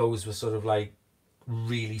 Before, the clothes were sort of like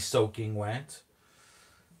really soaking wet.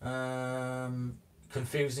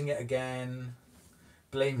 Confusing it again.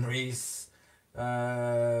 Blame Reese.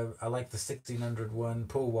 I like the 1600 one.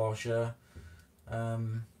 Pool washer.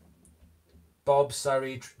 Bob,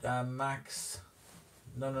 sorry. Max.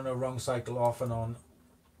 No, wrong cycle. Off and on.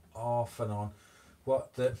 Off and on.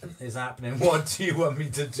 What the is happening? What do you want me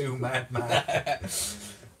to do, madman?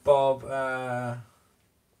 Bob,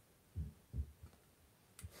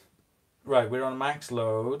 right, we're on max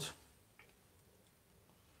load.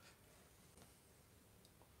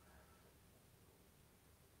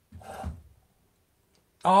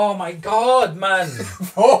 Oh my god, man!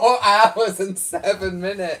 4 hours and 7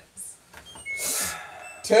 minutes.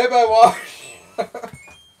 Turbo wash.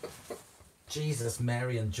 Jesus,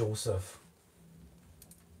 Mary and Joseph.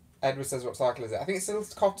 Edward says, what cycle is it? I think it's still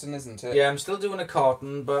cotton, isn't it? Yeah, I'm still doing a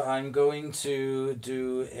cotton, but I'm going to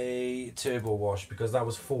do a turbo wash because that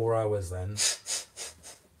was 4 hours then. It's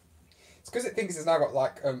because it thinks it's now got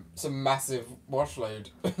like some massive wash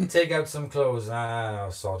load. Take out some clothes.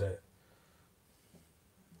 I'll sod it.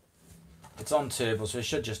 It's on turbo, so it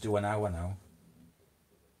should just do an hour now.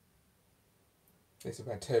 This is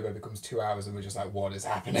where turbo becomes 2 hours and we're just like, what is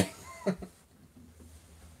happening?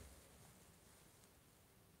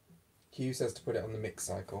 Hugh says to put it on the mix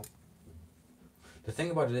cycle. The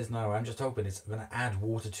thing about it is now, I'm just hoping it's going to add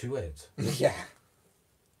water to it. Yeah.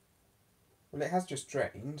 Well, it has just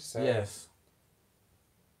drained, so... Yes.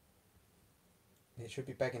 It should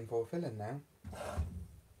be begging for filling now.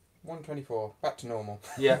 124, back to normal.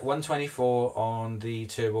 Yeah, 124 on the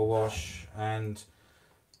turbo wash, and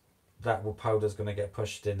that powder's going to get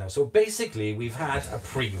pushed in now. So basically, we've had a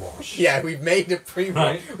pre-wash. Yeah, we've made a pre-wash.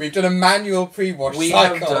 Right. We've done a manual pre-wash We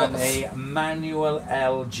cycle. have done a manual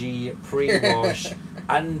LG pre-wash,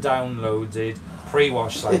 undownloaded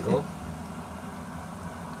pre-wash cycle.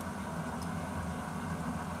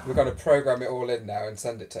 We're going to program it all in now and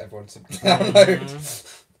send it to everyone to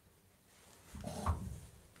download.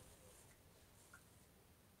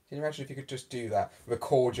 Can you imagine if you could just do that?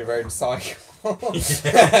 Record your own cycle. You just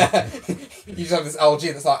have this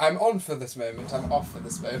LG that's like, I'm on for this moment, I'm off for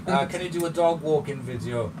this moment. Can you do a dog walking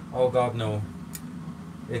video? Oh God, no.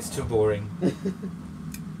 It's too boring.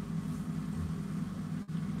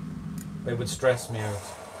 It would stress me out.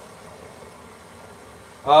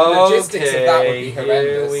 The logistics of that would be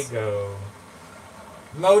horrendous. Here we go.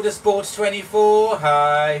 Motorsports 24.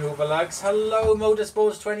 Hi, Hooverlugs. Hello,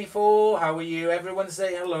 Motorsports 24. How are you? Everyone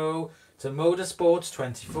say hello to Motorsports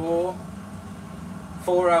 24.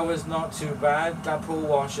 4 hours, not too bad. That poor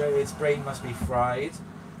washer, its brain must be fried.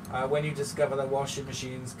 When you discover that washing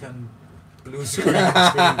machines can blue screen,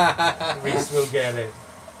 Reese will get it.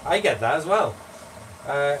 I get that as well.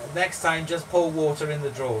 Next time, just pour water in the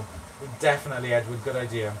drawer. Definitely, Edward. Good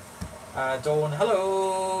idea. Dawn,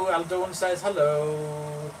 hello. Dawn says hello.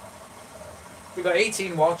 We've got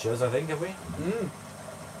 18 watchers, I think, have we? Mm.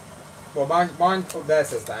 Well, mine up there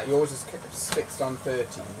says that. Yours is fixed on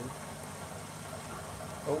 13.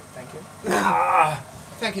 Oh, thank you.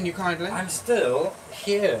 Thanking you kindly. I'm still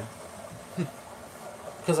here.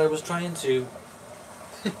 Because I was trying to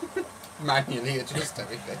manually adjust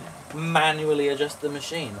everything. Manually adjust the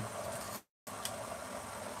machine.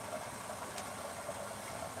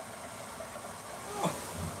 Oh.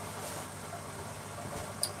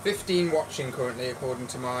 15 watching currently, according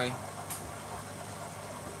to my...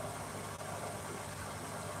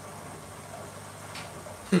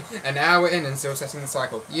 An hour in and still setting the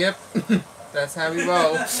cycle. Yep, that's how we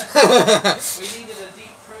roll. We needed a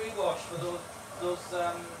deep pre-wash for those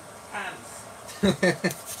pants.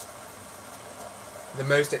 The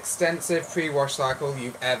most extensive pre-wash cycle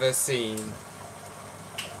you've ever seen.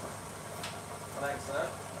 Alexa,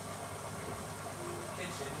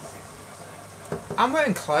 kitchen 60%. I'm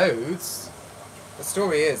wearing clothes. The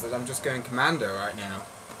story is that I'm just going commando right now.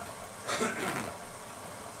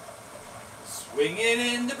 Swinging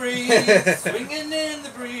in the breeze, swinging in the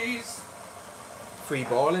breeze. Free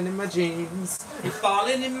balling in my jeans. Free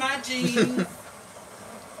balling in my jeans.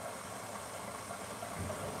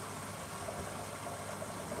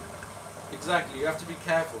 Exactly, you have to be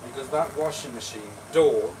careful because that washing machine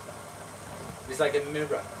door is like a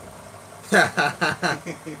mirror.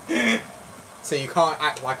 So you can't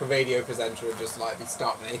act like a radio presenter and just like be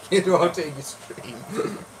stark naked while doing your stream.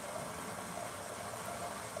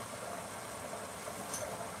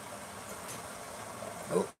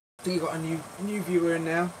 Oh, I think you got a new viewer in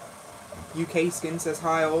now. UK Skin says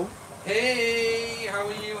hi all. Hey, how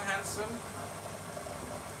are you, handsome?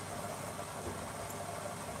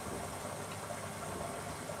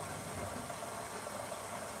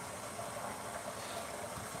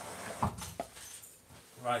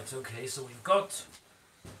 Right, okay, so we've got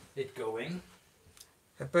it going.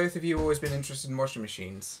 Have both of you always been interested in washing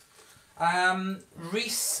machines?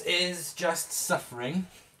 Reese is just suffering.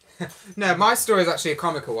 No, my story is actually a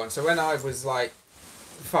comical one. So when I was like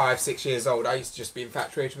 5, 6 years old, I used to just be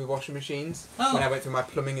infatuated with washing machines. Oh. When I went through my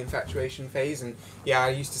plumbing infatuation phase, and yeah,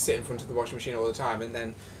 I used to sit in front of the washing machine all the time, and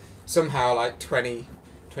then somehow like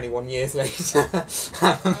 21 years later,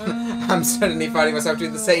 I'm suddenly finding myself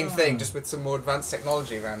doing the same thing, just with some more advanced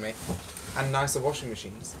technology around me, and nicer washing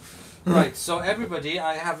machines. Right, so everybody,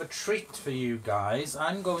 I have a treat for you guys.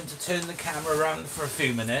 I'm going to turn the camera around for a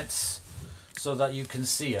few minutes so that you can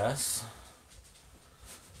see us.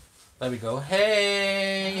 There we go.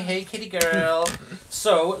 Hey, hey kitty girl.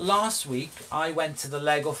 So, last week I went to the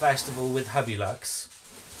Lego Festival with Hubby Lux.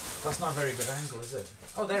 That's not a very good angle, is it?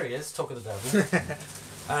 Oh, there he is, talk of the devil.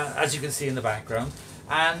 As you can see in the background.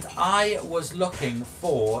 And I was looking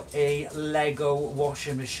for a Lego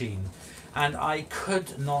washing machine. And I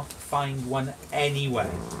could not find one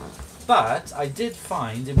anywhere. But I did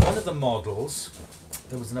find in one of the models,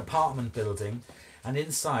 there was an apartment building, and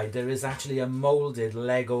inside there is actually a moulded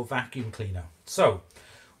Lego vacuum cleaner. So,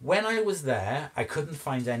 when I was there, I couldn't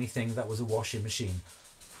find anything that was a washing machine.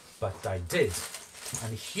 But I did.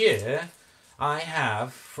 And here I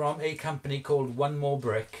have from a company called One More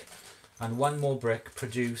Brick. And One More Brick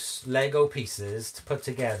produce Lego pieces to put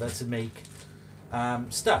together to make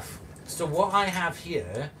stuff. So what I have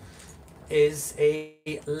here is a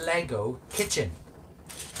Lego kitchen.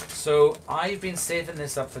 So I've been saving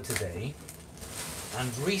this up for today.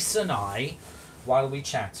 And Reese and I, while we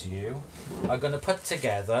chat to you, are going to put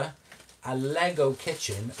together a Lego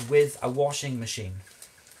kitchen with a washing machine.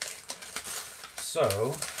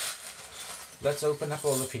 So let's open up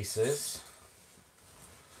all the pieces.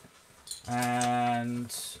 And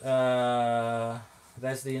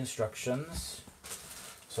there's the instructions.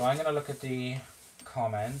 So I'm going to look at the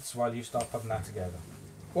comments while you start putting that together.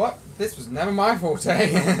 What? This was never my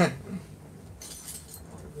forte.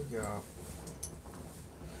 Yeah.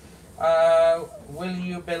 Will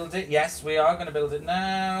you build it? Yes, we are going to build it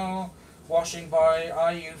now. Washing boy,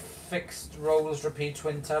 are you fixed? Rolls repeat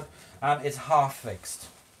twin tub. It's half fixed.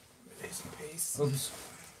 Piece and piece. Oops.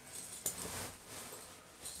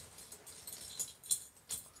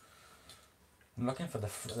 I'm looking for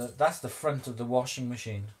that's the front of the washing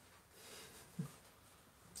machine.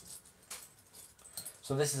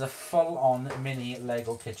 So this is a full-on mini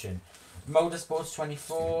Lego kitchen. Motorsports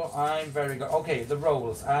 24, I'm very good. Okay, the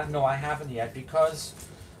rolls. No, I haven't yet because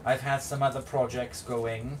I've had some other projects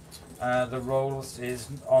going. The rolls is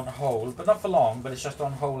on hold, but not for long, but it's just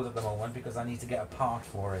on hold at the moment because I need to get a part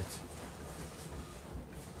for it.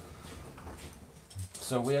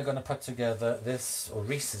 So we are going to put together this, or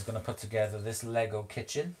Reese is going to put together this Lego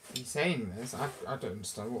kitchen. Are you saying this? I don't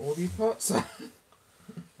understand what all these parts are.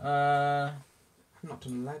 I've not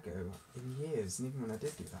done Lego in years, and even when I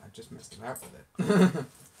did do that, I just messed about with it.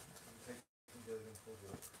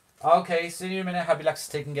 Okay, see you in a minute. Happy Lax is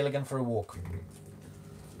taking Gilligan for a walk.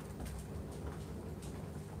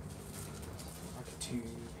 Like a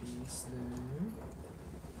 2-piece there.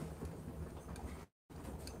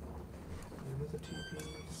 Another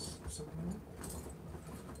 2-piece somewhere.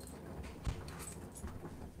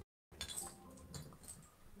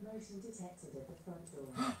 Motion detected at the front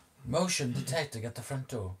door. Motion detected at the front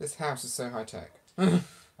door. This house is so high tech.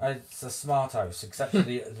 It's a smart house, except for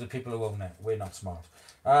the people who own it. We're not smart.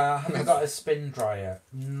 Have you got a spin dryer?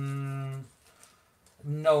 No,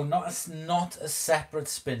 not a separate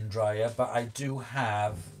spin dryer, but I do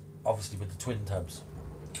have, obviously with the twin tubs.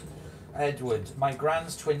 Edward, my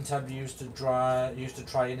grand's twin tub used to try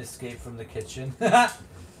and escape from the kitchen. Train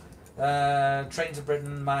to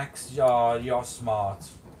Britain, Max. You're smart.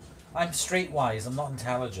 I'm streetwise. I'm not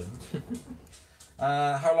intelligent.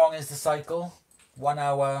 How long is the cycle? 1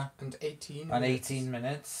 hour and 18 and minutes. 18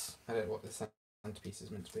 minutes. I don't know what the centerpiece is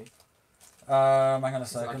meant to be. Hang on a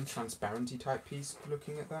Is it like second. a transparency type piece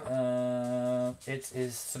looking at that? It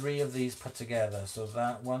is 3 of these put together. So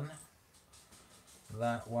that one,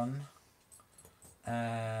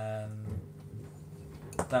 and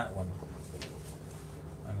that one.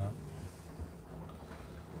 Hang on.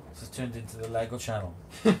 This has turned into the Lego channel.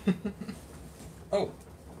 Oh.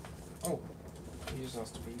 You just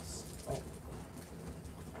lost a piece. Oh.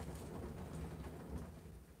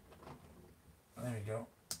 There we go.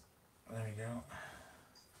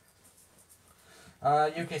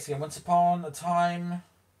 UK skin. Once upon a time.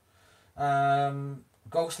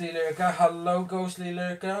 Ghostly Lurker. Hello, Ghostly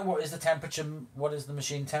Lurker. What is the temperature? What is the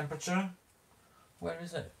machine temperature? Where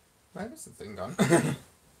is it? Where is the thing gone?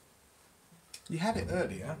 You had it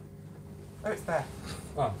earlier. Oh, it's there.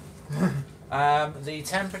 Oh. The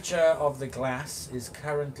temperature of the glass is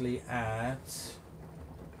currently at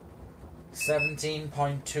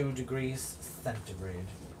 17.2 degrees centigrade.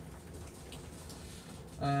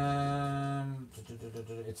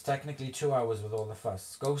 It's technically 2 hours with all the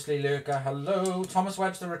fuss. Ghostly Lurker, hello. Thomas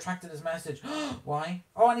Webster retracted his message. Why?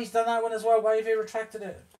 Oh, and he's done that one as well. Why have you retracted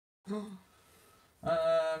it?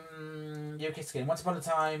 UK Skin. Once upon a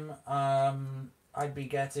time, I'd be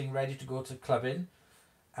getting ready to go to clubbing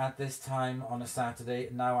at this time on a Saturday.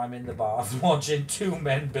 Now I'm in the bath watching 2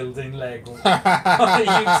 men building Lego on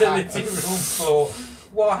a utility room floor.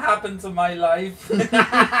 What happened to my life?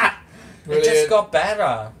 It just got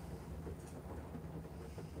better.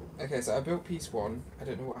 Okay, so I built piece 1. I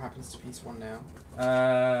don't know what happens to piece 1 now.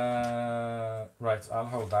 Right, I'll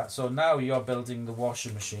hold that. So now you're building the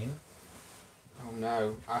washing machine. Oh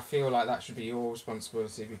no, I feel like that should be your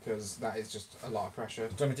responsibility because that is just a lot of pressure.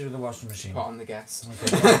 Do you want me to do the washing machine? Put on the guest.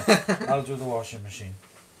 Okay, I'll do the washing machine.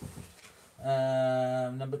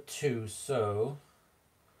 Number 2, so...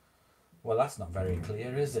 Well, that's not very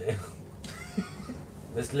clear, is it?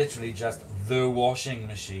 There's literally just the washing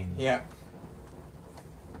machine. Yeah.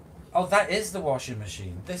 Oh, that is the washing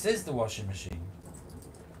machine. This is the washing machine.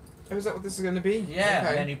 Oh, is that what this is going to be? Yeah, Okay.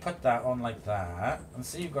 and then you put that on like that, and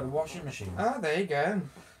see you've got a washing machine. Ah, there you go.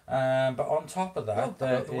 But on top of that, Oh,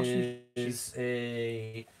 there the washing is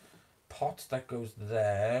a pot that goes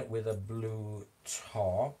there with a blue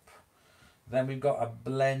top. Then we've got a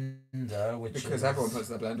blender, which Because is... everyone puts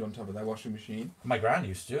their blender on top of their washing machine. My gran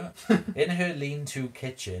used to. In her lean-to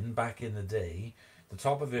kitchen back in the day, the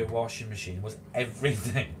top of her washing machine was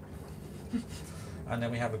everything. And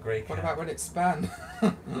then we have a grey cat. What about when it span?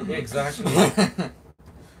 Exactly.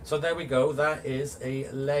 So there we go. That is a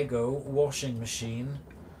Lego washing machine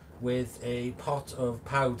with a pot of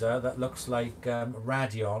powder that looks like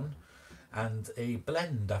Radion and a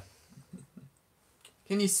blender.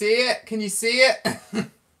 Can you see it? Can you see it?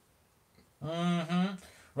 Mm-hmm.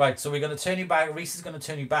 Right, so we're going to turn you back. Reese is going to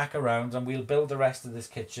turn you back around, and we'll build the rest of this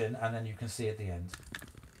kitchen, and then you can see at the end.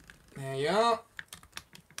 There you are.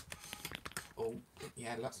 Oh,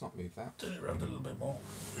 yeah, let's not move that. Turn it around a little bit more.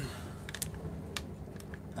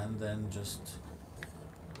 And then just...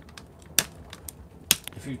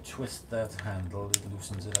 If you twist that handle, it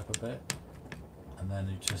loosens it up a bit. And then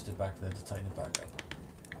you twist it back there to tighten it back up.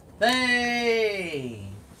 Hey!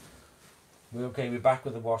 We're okay, we're back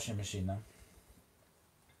with the washing machine now.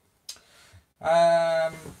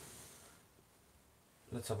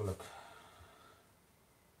 Let's have a look.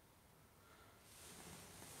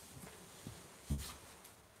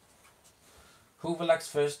 Hoover likes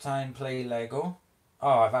first time play Lego.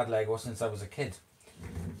 Oh, I've had Lego since I was a kid.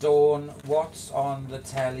 Dawn, what's on the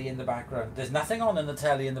telly in the background? There's nothing on in the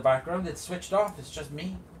telly in the background. It's switched off. It's just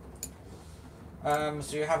me. So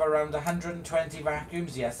you have around 120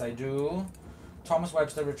 vacuums. Yes, I do. Thomas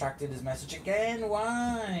Webster retracted his message again.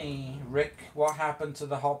 Why? Rick, what happened to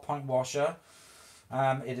the hot point washer?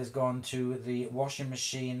 It has gone to the washing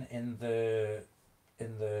machine in the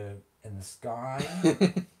sky,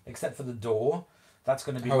 except for the door. That's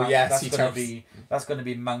going to be that's going to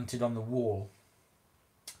be mounted on the wall.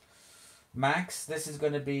 Max, this is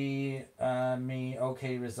going to be me.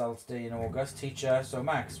 Okay, results day in August. Teacher, so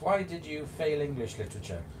Max, why did you fail English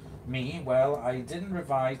literature? Me, well, I didn't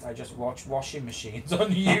revise. I just watched washing machines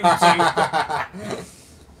on YouTube.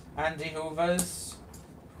 Andy Hoover's,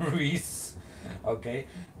 Reese, okay.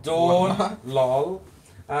 Dawn, What? lol.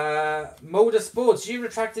 Motorsports, you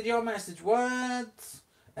retracted your message. What?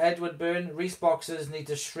 Edward Byrne, Reese boxes need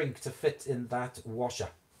to shrink to fit in that washer.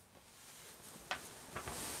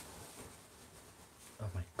 Oh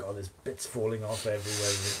my god, there's bits falling off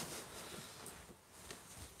everywhere.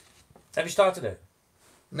 Have you started it?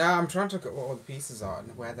 No, I'm trying to look at what all the pieces are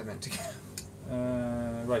and where they're meant to go.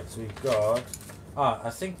 Right, so we've got... I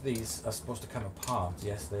think these are supposed to come apart.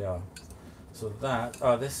 Yes, they are. So that...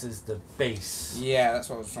 this is the base. Yeah, that's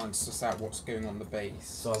what I was trying to suss out what's going on the base.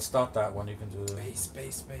 So I'll start that one. You can do... Base.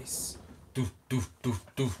 Doof, doof, doof,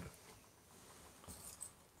 doof.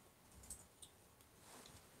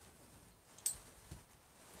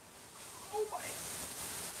 Oh my...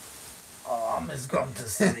 Arm has gone to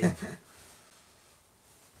sleep.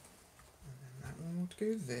 That one will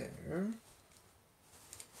go there.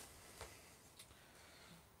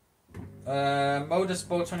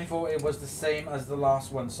 Motorsport 24, it was the same as the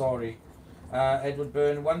last one, sorry. Edward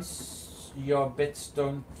Byrne, once your bits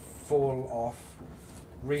don't fall off,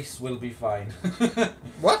 Reese will be fine.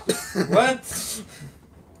 What? What?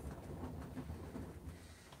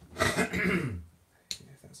 If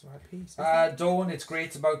that's the right piece. Dawn, it's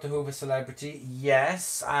great about the Hoover celebrity.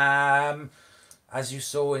 Yes. As you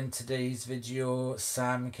saw in today's video,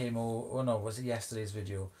 Sam came over. Oh no, was it yesterday's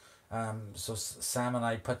video? So Sam and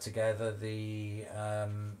I put together the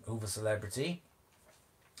Hoover celebrity.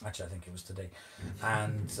 Actually, I think it was today.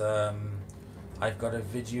 And I've got a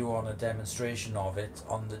video on a demonstration of it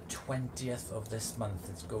on the 20th of this month.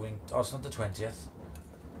 It's going... Oh, it's not the 20th.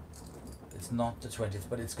 It's not the 20th,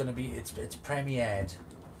 but it's going to be... It's premiered.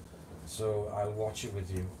 So I'll watch it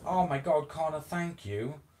with you. Oh my god, Connor, thank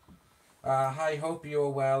you. Hi, hope you're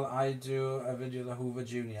well. I do a video of the Hoover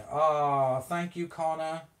Jr. Oh, thank you,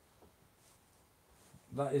 Connor.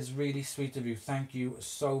 That is really sweet of you. Thank you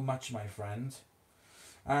so much, my friend.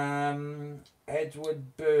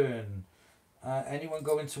 Edward Byrne. Anyone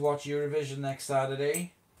going to watch Eurovision next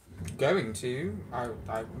Saturday? Going to.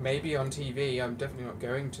 I maybe on TV. I'm definitely not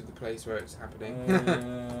going to the place where it's happening.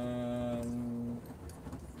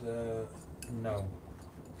 No.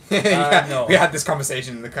 Yeah, no. We had this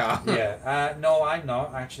conversation in the car. Yeah. No, I'm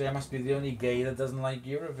not. Actually, I must be the only gay that doesn't like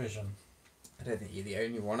Eurovision. I don't think you're the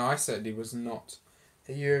only one. I certainly was not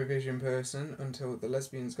a Eurovision person until the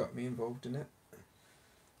lesbians got me involved in it.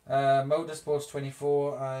 Motorsports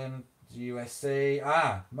 24, I'm USA.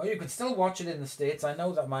 You can still watch it in the States. I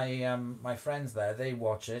know that my friends there, they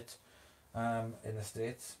watch it in the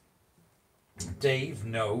States. Dave,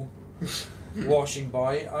 no. Washing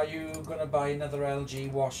boy, are you going to buy another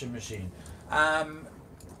LG washing machine? For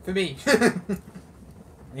me.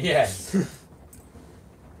 Yes.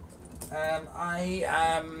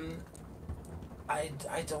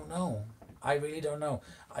 I don't know. I really don't know.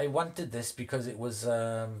 I wanted this because it was,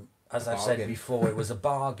 as I've said before, it was a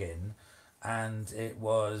bargain, and it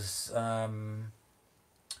was a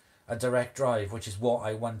direct drive, which is what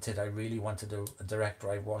I wanted. I really wanted a direct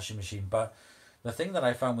drive washing machine. But the thing that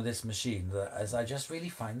I found with this machine is I just really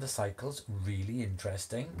find the cycles really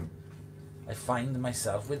interesting. I find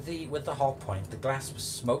myself with the hot point, the glass was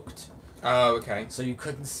smoked. Oh, okay. So you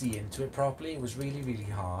couldn't see into it properly. It was really, really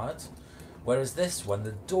hard. Whereas this one,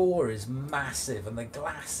 the door is massive and the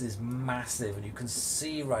glass is massive and you can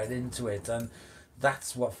see right into it, and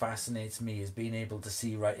that's what fascinates me, is being able to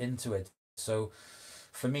see right into it. So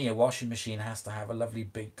for me, a washing machine has to have a lovely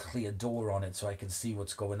big clear door on it so I can see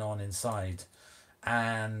what's going on inside.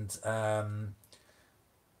 And I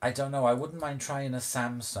don't know, I wouldn't mind trying a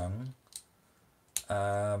Samsung,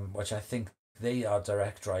 which I think they are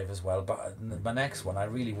direct drive as well, but my next one, I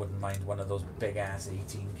really wouldn't mind one of those big ass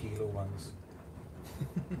 18 kilo ones.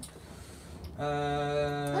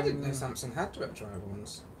 I didn't know Samsung had direct drive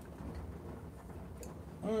ones.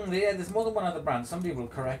 Yeah, there's more than one other brand. Somebody will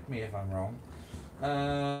correct me if I'm wrong.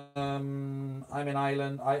 I'm in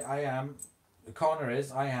Ireland. I am. Connor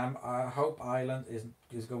is. I am. I hope Ireland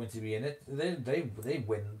is going to be in it. They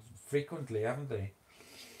win frequently, haven't they?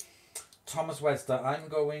 Thomas Webster, I'm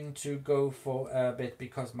going to go for a bit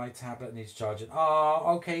because my tablet needs charging. Oh,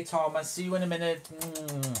 okay, Thomas. See you in a minute.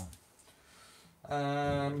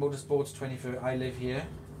 Motorsports 24. I live here.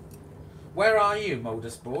 Where are you,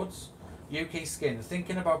 Motorsports? UK Skin.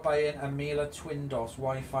 Thinking about buying a Miele Twin DOS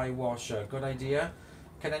Wi-Fi washer. Good idea.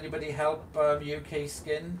 Can anybody help UK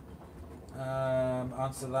Skin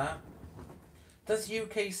answer that? Does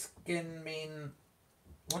UK Skin mean...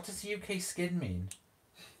 What does UK Skin mean?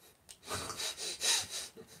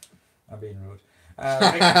 I'm being rude.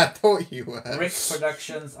 Rick, I thought you were. Rick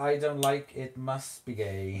Productions, I don't like it, must be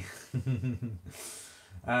gay.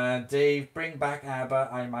 Dave, bring back ABBA,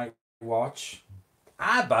 I might watch.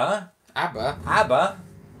 ABBA? ABBA? ABBA?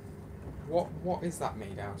 What is that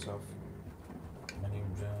made out of? When you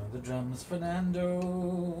the drums,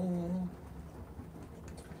 Fernando.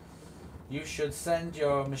 You should send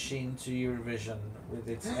your machine to Eurovision with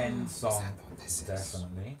its end song. Is that what this is?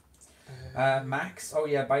 Definitely. Max, oh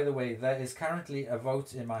yeah, by the way, there is currently a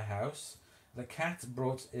vote in my house. The cat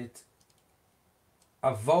brought it...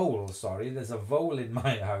 A vole, sorry. There's a vole in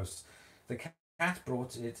my house. The cat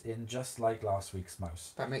brought it in just like last week's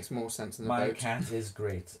mouse. That makes more sense than the My boat. cat is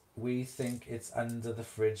great. We think it's under the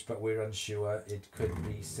fridge, but we're unsure. It could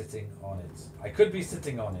be sitting on it. I could be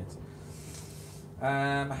sitting on it.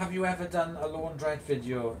 Have you ever done a laundrette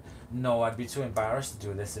video? No, I'd be too embarrassed to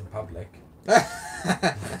do this in public.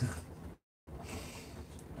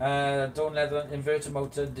 Don't let an inverter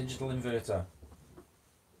motor, digital inverter.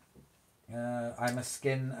 I'm a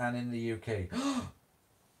skin and in the UK.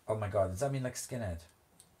 Oh my god, does that mean like skinhead?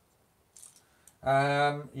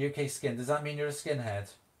 UK skin, does that mean you're a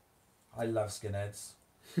skinhead? I love skinheads.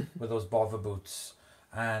 With those bother boots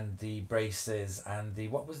and the braces and the...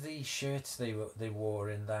 What was the shirts they wore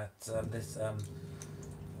in that...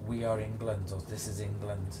 We Are England, or This Is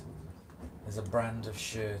England. There's a brand of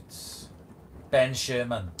shirts. Ben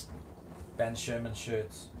Sherman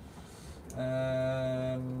shirts.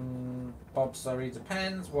 Bob, sorry,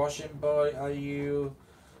 depends. Washing boy, are you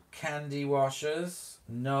candy washers?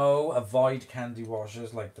 No, avoid candy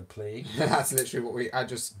washers like the plague. That's literally what I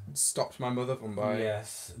just stopped my mother from buying.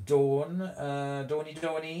 Yes. Dawn,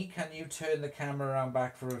 Dawny, can you turn the camera around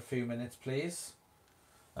back for a few minutes, please?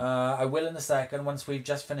 I will in a second, once we've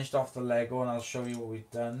just finished off the Lego, and I'll show you what we've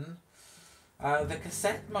done. The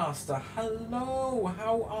Cassette Master, hello,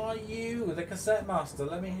 how are you? The Cassette Master,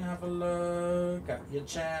 let me have a look at your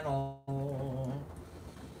channel.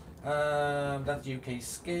 That's UK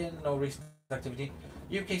Skin, no recent activity.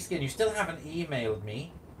 UK Skin, you still haven't emailed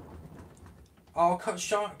me. Oh,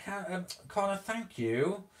 Connor, thank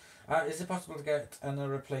you. Is it possible to get a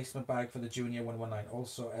replacement bag for the Junior 119?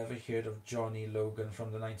 Also, ever heard of Johnny Logan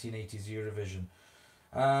from the 1980s Eurovision?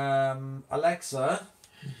 Alexa,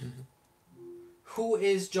 who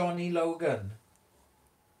is Johnny Logan?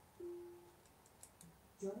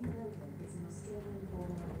 Johnny Logan is an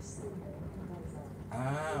Australian-born Irish singer and composer.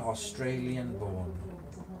 Ah, Australian-born.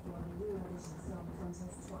 To have won the Eurovision Song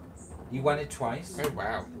Contest twice. He won it twice. Oh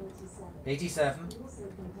wow. 87. He also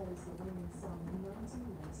composed the winning song in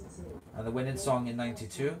 1992. And the winning song in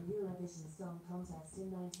 92. Eurovision Song Contest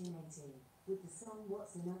in 1980 with the song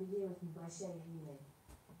What's Another Year written by Shay Healy.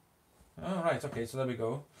 Oh, right, okay, so there we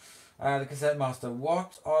go. The Cassette Master.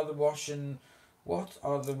 What are the washing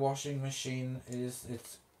machine is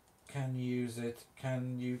it? Can use it?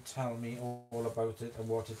 Can you tell me all about it and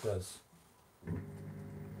what it does?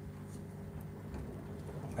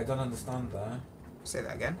 I don't understand that. Say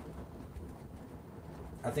that again.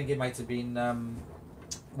 I think it might have been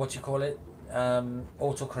what you call it?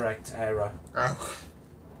 Autocorrect error. Oh.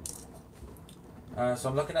 So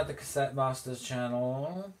I'm looking at the Cassette Master's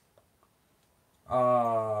channel.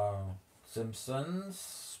 Simpsons,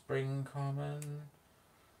 Spring Common,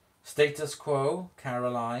 Status Quo,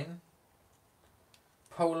 Caroline,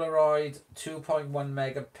 Polaroid 2.1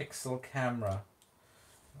 megapixel camera.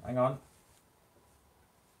 Hang on.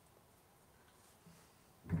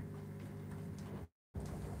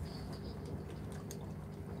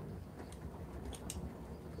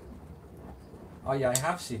 Oh yeah, I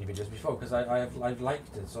have seen your videos before because I've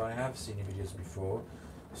liked it, so I have seen your videos before.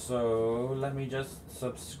 So let me just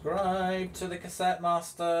subscribe to the Cassette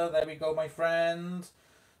Master. There we go, my friend.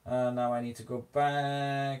 Now I need to go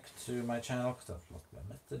back to my channel because I've lost my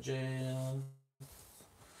messages.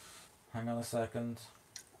 Hang on a second.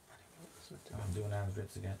 I'm doing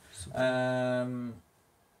Androids again.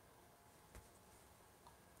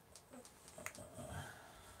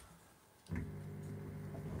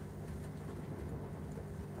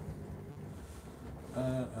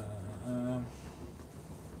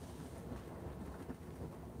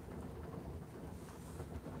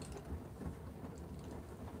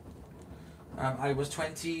 I was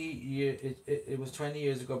 20 year. It was 20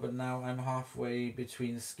 years ago, but now I'm halfway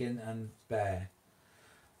between skin and bear.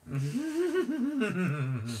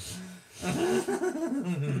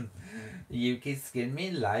 You can skin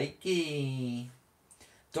me likey.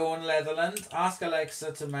 Dawn Leatherland, ask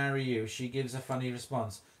Alexa to marry you. She gives a funny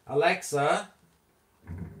response. Alexa,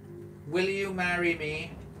 will you marry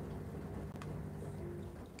me?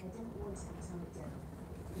 I don't want to be tied down.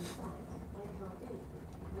 In fact, I can't be.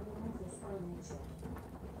 I'm a ruthless by nature.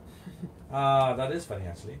 Ah, that is funny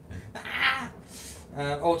actually.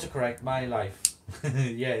 Autocorrect, my life.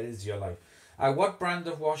 Yeah, it is your life. What brand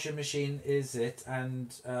of washing machine is it,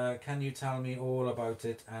 and can you tell me all about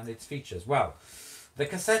it and its features? Well, the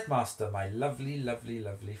Cassette Master, my lovely, lovely,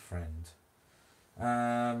 lovely friend.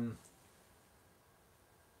 The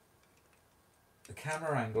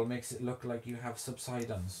camera angle makes it look like you have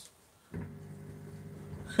subsidence.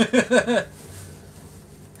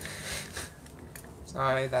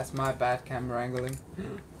 Sorry, that's my bad camera angling.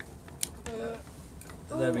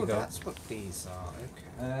 There we go. That's what these are. Okay.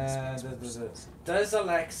 Does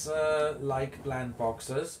Alexa like bland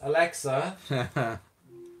boxers? Alexa,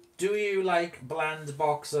 do you like bland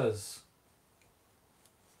boxers?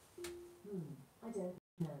 I don't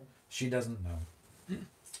know. She doesn't know.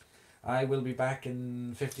 I will be back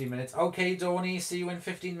in 15 minutes. Okay, Donny, see you in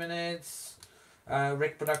 15 minutes.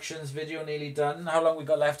 Rick Productions video nearly done. How long we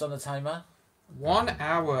got left on the timer? 1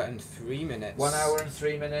 hour and 3 minutes. 1 hour and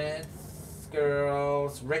 3 minutes.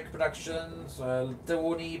 Girls, Rick Productions,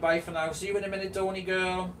 Donny, bye for now. See you in a minute, Donny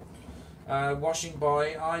girl. Washing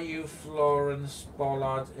boy, are you Florence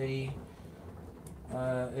Bollard a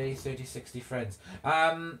 3060 friends?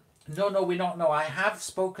 No, we're not. No, I have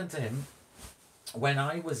spoken to him when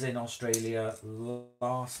I was in Australia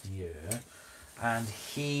last year, and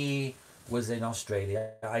he was in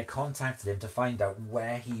Australia. I contacted him to find out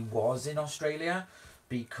where he was in Australia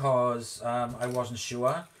because I wasn't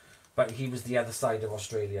sure. But he was the other side of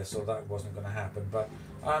Australia, so that wasn't going to happen. But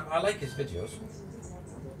I like his videos.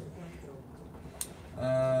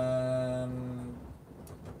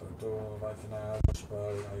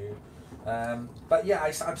 But yeah,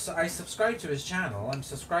 I subscribe to his channel. I'm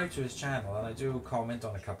subscribed to his channel, and I do comment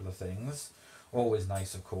on a couple of things. Always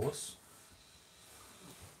nice, of course.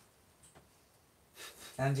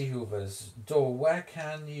 Andy Hoover's door. Where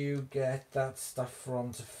can you get that stuff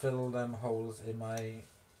from to fill them holes in my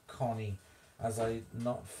Connie, as I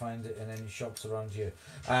not find it in any shops around here?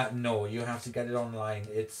 No, you have to get it online.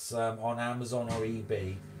 It's on Amazon or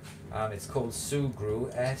eBay. It's called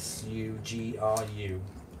Sugru, S-U-G-R-U.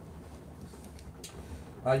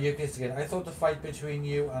 You kiss again. I thought the fight between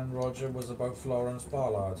you and Roger was about Florence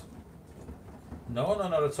Ballard. No,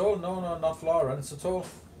 not at all. No, not Florence at all.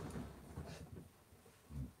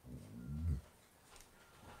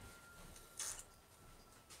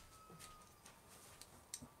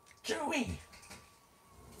 Joey!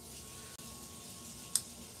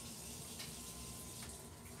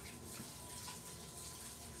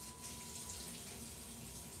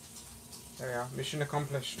 There we are. Mission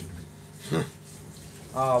accomplished.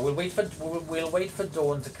 We'll wait for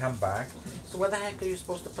Dawn to come back. So where the heck are you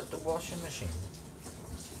supposed to put the washing machine?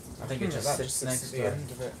 I think it just sits next at to the it.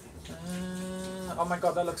 end of it. Oh my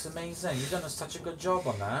god, that looks amazing! You've done such a good job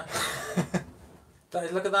on that.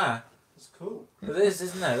 Look at that. It's cool. It is,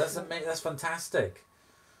 isn't it? That's fantastic.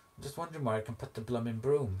 I'm just wondering where I can put the blooming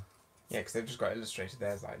broom. Yeah, because they've just got illustrated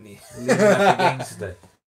there as like Leaning up against it.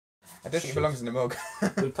 I don't think it belongs in the mug.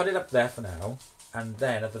 We'll put it up there for now, and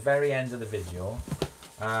then at the very end of the video,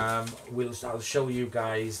 I'll show you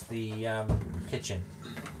guys the kitchen,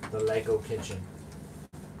 the Lego kitchen.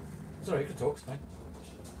 Sorry, you can talk. It's fine.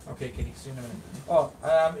 Okay, Kitty, see you in a minute. Oh,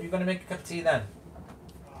 you're gonna make a cup of tea then?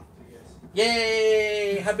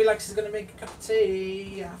 Yay! Hubby likes is going to make a cup of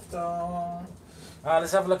tea after.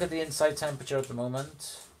 Let's have a look at the inside temperature at the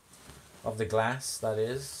moment. Of the glass, that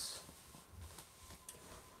is.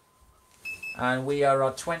 And we are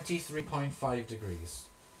at 23.5 degrees.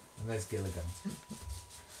 And there's Gilligan.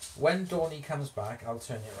 When Dawny comes back, I'll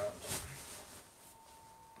turn you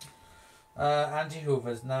around.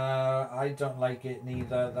 Anti-hoovers. No, I don't like it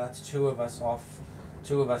neither. That's two of us off.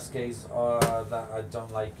 Two of us gays that I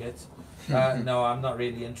don't like it. No, I'm not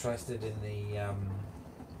really interested in the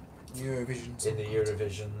Eurovision. in the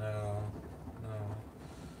Eurovision. No.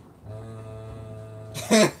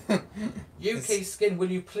 UK Skin, will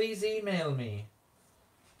you please email me?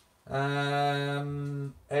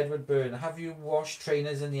 Edward Byrne, have you washed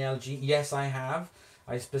trainers in the LG? Yes, I have.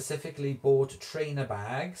 I specifically bought trainer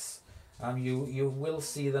bags. You will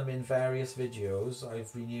see them in various videos.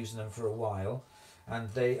 I've been using them for a while, and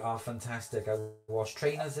they are fantastic. I wash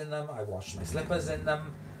trainers in them. I wash my slippers in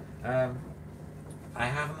them. I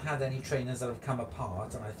haven't had any trainers that have come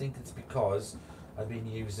apart, and I think it's because I've been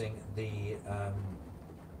using the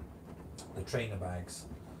trainer bags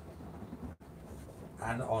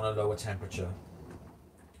and on a lower temperature.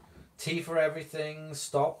 Tea for everything,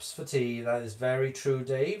 stops for tea. That is very true,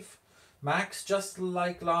 Dave. Max, just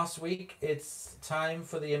like last week, it's time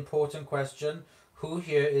for the important question. Who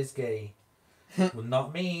here is gay? Well,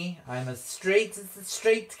 not me. I'm as straight as the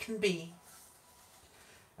straight can be.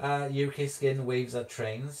 UK Skin waves at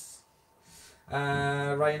trains.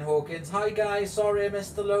 Ryan Hawkins, hi guys, sorry I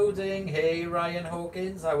missed the loading. Hey Ryan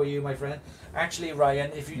Hawkins, how are you, my friend? Actually, Ryan,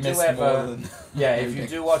 if you do ever, yeah, if you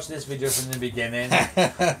do watch this video from the beginning,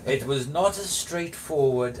 it was not as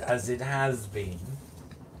straightforward as it has been.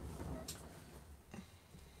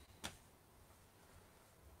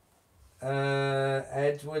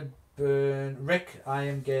 Edward Byrne, Rick, I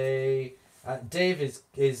am gay. Dave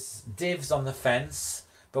is Dave's on the fence.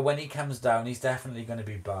 But when he comes down, he's definitely going to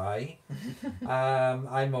be bi.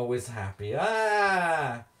 I'm always happy.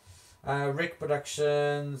 Rick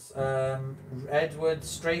Productions. Edward,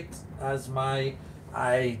 straight as my...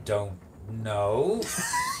 I don't know.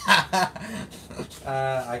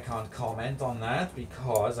 I can't comment on that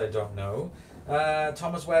because I don't know.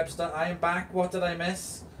 Thomas Webster, I am back. What did I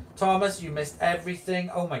miss? Thomas, you missed everything.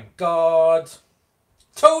 Oh my god.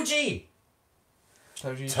 Toji!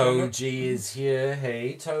 Toji is here.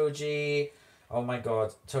 Hey, Toji. Oh my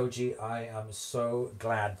god, Toji, I am so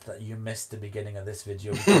glad that you missed the beginning of this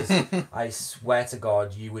video because I swear to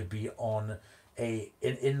God you would be on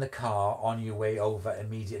in the car on your way over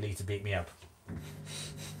immediately to beat me up.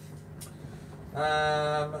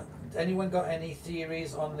 Anyone got any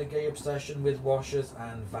theories on the gay obsession with washers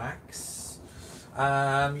and vax?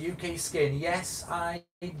 UK Skin, yes I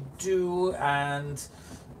do, and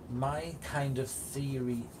my kind of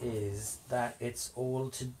theory is that it's all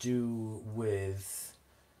to do with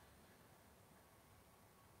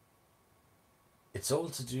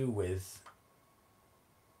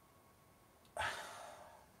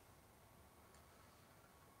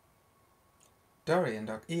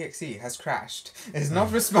Dorian.exe has crashed. Is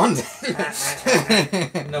not responding.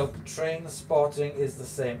 No, train spotting is the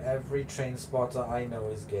same. Every train spotter I know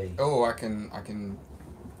is gay. Oh, I can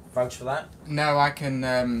Vouch for that? No, I can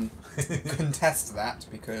contest that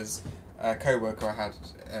because a co-worker I had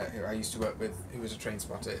who I used to work with who was a train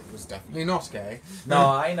spotter was definitely not gay. No,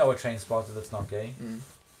 I know a train spotter that's not gay. Mm.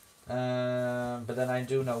 But then I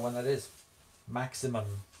do know one that is maximum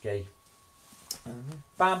gay.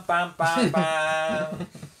 Bam, bam, bam,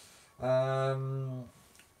 bam.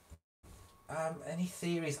 Any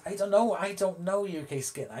theories? I don't know, UK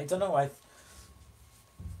Skin. I don't know.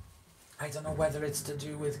 I don't know whether it's to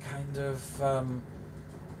do with kind of, I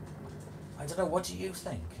don't know, what do you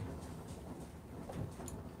think?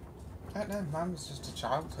 I don't know, mine was just a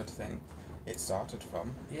childhood thing it started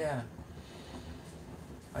from. Yeah.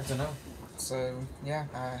 I don't know. So, yeah.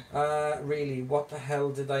 Really, what the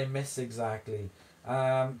hell did I miss exactly?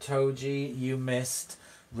 Toji, you missed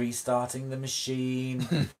restarting the machine,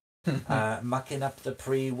 mucking up the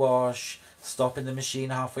pre-wash, stopping the machine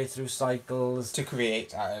halfway through cycles To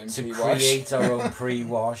create our own to pre-wash. create our own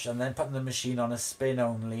pre-wash, and then putting the machine on a spin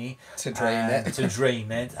only To drain it. to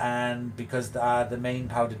drain it, and because the main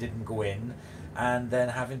powder didn't go in, and then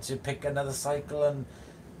having to pick another cycle, and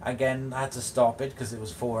again I had to stop it because it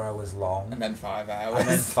was 4 hours long, And then 5 hours. and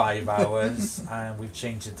then 5 hours, and we've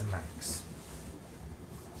changed it to max.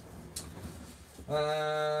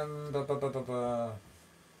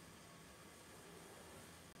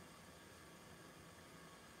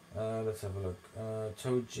 Let's have a look.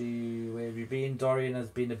 Toji, where have you been? Dorian has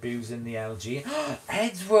been abusing the LG.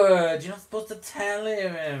 Edward, you're not supposed to tell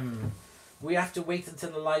him. We have to wait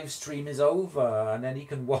until the live stream is over and then he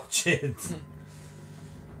can watch it.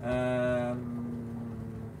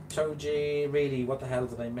 Toji, really, what the hell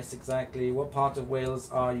did I miss exactly? What part of Wales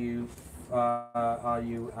are you?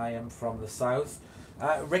 I am from the south.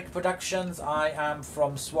 Rick Productions, I am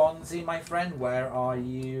from Swansea, my friend. Where are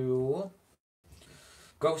you?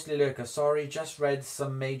 Ghostly Lurker, sorry, just read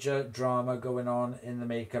some major drama going on in the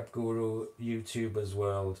Makeup Guru YouTubers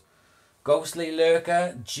world. Ghostly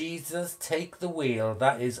Lurker, Jesus take the wheel.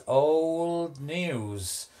 That is old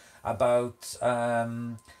news about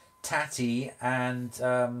Tatty and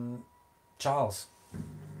Charles.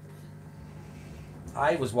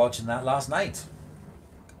 I was watching that last night.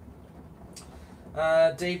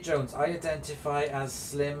 Dave Jones, I identify as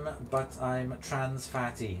slim, but I'm trans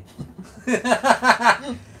fatty.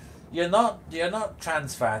 You're not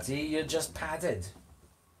trans fatty, you're just padded.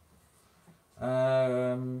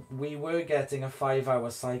 We were getting a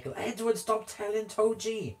 5-hour cycle. Edward, stop telling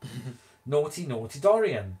Toji. Naughty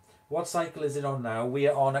Dorian. What cycle is it on now? We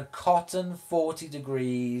are on a cotton 40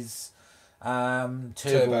 degrees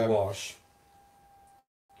turbo wash.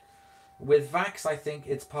 With Vax, I think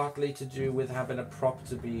it's partly to do with having a prop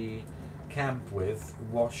to be camp with.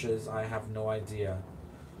 Washers, I have no idea.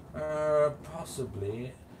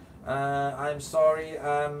 Possibly. I'm sorry,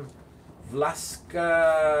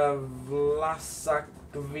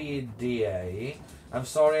 Vlasakvidie. I'm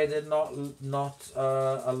sorry I did not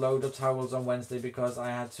a load of towels on Wednesday because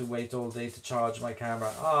I had to wait all day to charge my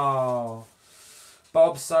camera. Oh.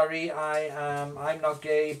 Bob, sorry, I'm not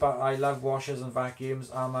gay, but I love washers and vacuums.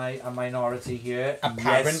 Am I a minority here?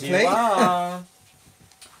 Apparently. Yes, you are.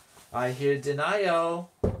 I hear denial.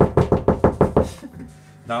 No,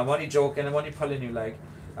 I'm only joking. I'm only pulling you leg.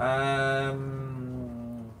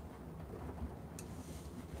 And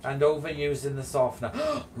overusing the softener.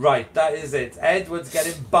 Right, that is it. Edward's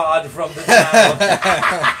getting barred from the channel.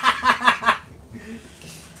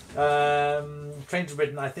 Train to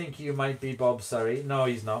Britain, I think you might be Bob Surrey. No,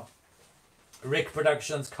 he's not. Rick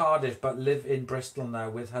Productions, Cardiff, but live in Bristol now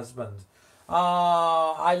with husband.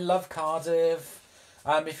 Ah, I love Cardiff.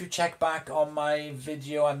 If you check back on my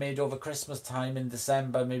video I made over Christmas time in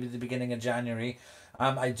December, maybe the beginning of January,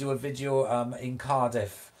 I do a video in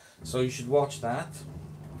Cardiff. So you should watch that.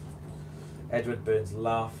 Edward Burns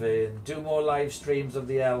laughing. Do more live streams of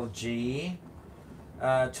the LG.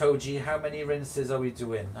 Toji, how many rinses are we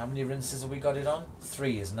doing? How many rinses have we got it on?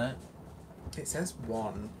 3, isn't it? It says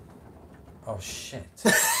 1. Oh shit.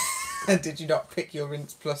 Did you not pick your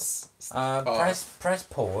rinse plus? Press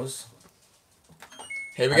pause.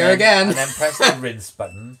 Here we go again. And then press the rinse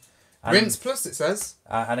button. And, Rinse plus, it says.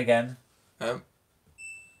 And again. Now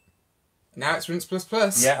it's rinse plus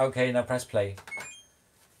plus. Yeah, okay, now press play.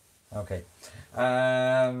 Okay.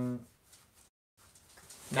 Now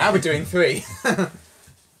we're doing 3.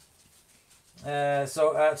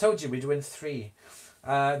 Told you we're doing 3.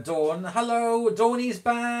 Dawn, hello, Dawny's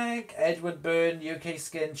back. Edward Byrne, UK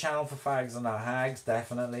Skin channel for fags and our hags,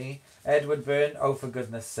 definitely. Edward Byrne, oh for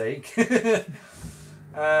goodness sake.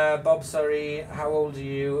 Bob Surrey, how old are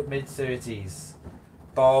you? Mid-30s.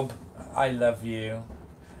 Bob, I love you.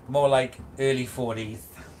 More like early 40s.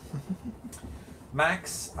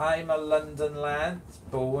 Max, I'm a London lad,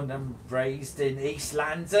 born and raised in East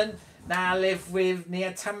London. Now I live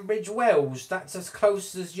near Tunbridge Wells. That's as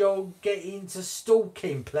close as you'll get into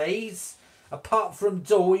stalking, please. Apart from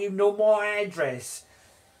door, you know my address.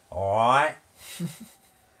 Alright.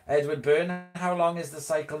 Edward Byrne, how long is the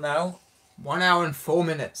cycle now? 1 hour and 4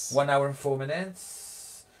 minutes. 1 hour and 4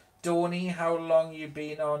 minutes. Dawny, how long you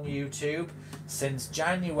been on YouTube? Since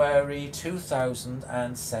January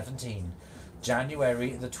 2017.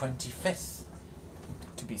 January the 25th.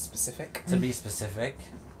 To be specific. To be specific.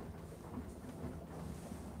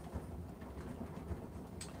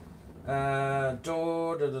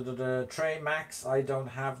 Trey Max, I don't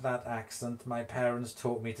have that accent. My parents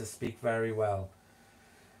taught me to speak very well.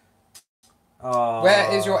 Oh.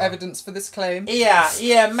 Where is your evidence for this claim?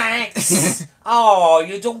 Yeah, Max. Oh,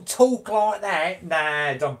 you don't talk like that.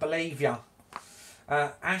 Nah, don't believe you.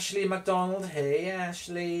 Ashley McDonald, hey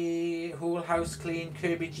Ashley. Whole house clean,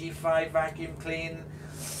 Kirby G5 vacuum clean.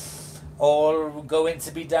 All going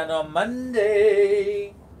to be done on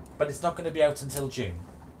Monday. But it's not going to be out until June.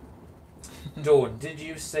 Dawn, did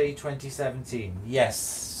you say 2017?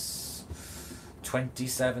 Yes.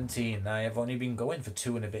 2017. I have only been going for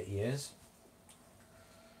 2 and a bit years.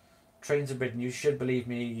 Trains of Britain, you should believe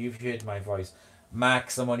me, you've heard my voice.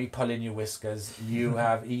 Max, I'm only pulling your whiskers. He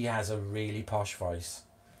has a really posh voice.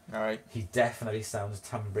 Alright. He definitely sounds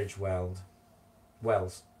Tunbridge Wells.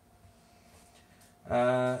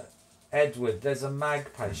 Edward, there's a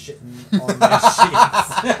magpie shitting on my sheets.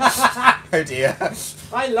 Oh dear.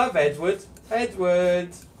 I love Edward.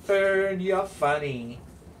 Edward, Fern, you're funny.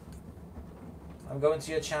 I'm going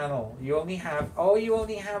to your channel. You only have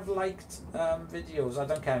liked videos. I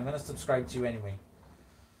don't care. I'm going to subscribe to you anyway.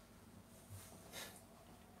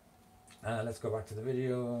 Let's go back to the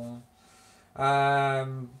video.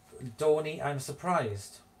 Donny, I'm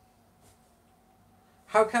surprised.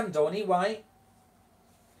 How come, Donny? Why?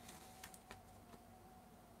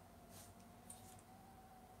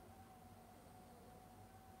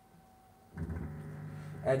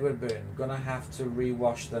 Edward Byrne, gonna have to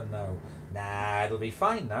rewash them now. Nah, it'll be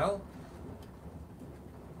fine now.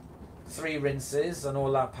 3 rinses and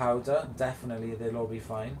all that powder, definitely they'll all be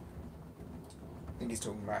fine. I think he's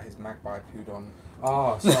talking about his magpie pooed on.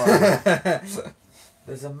 Oh, sorry.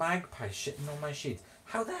 There's a magpie shitting on my sheets.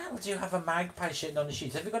 How the hell do you have a magpie shitting on the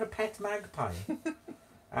sheets? Have you got a pet magpie?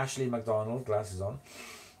 Ashley McDonald, glasses on.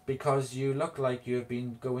 Because you look like you've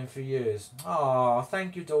been going for years. Oh,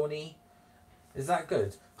 thank you, Donny. Is that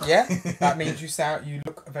good? Yeah, that means you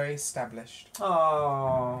look very established.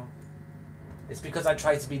 Oh, it's because I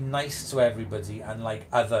try to be nice to everybody and like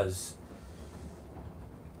others.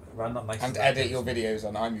 Well, I'm not nice. And to edit your videos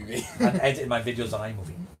on iMovie. And edit my videos on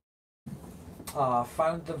iMovie. Ah,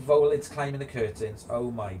 found the volids climbing the curtains. Oh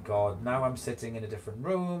my god! Now I'm sitting in a different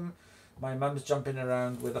room. My mum's jumping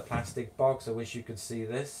around with a plastic box. I wish you could see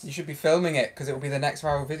this. You should be filming it because it will be the next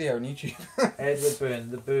viral video on YouTube. Edward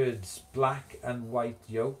Byrne, the birds, black and white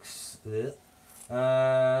yolks. Ugh.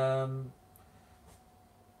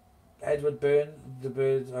 Edward Byrne, the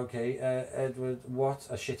bird. Okay, Edward. What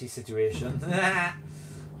a shitty situation.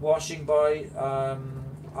 Washing boy.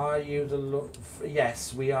 Are you the?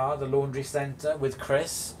 Yes, we are the laundry centre with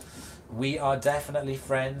Chris. We are definitely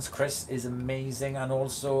friends. Chris is amazing, and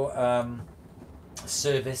also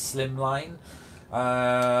Service Slimline.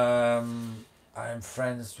 I'm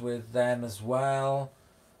friends with them as well.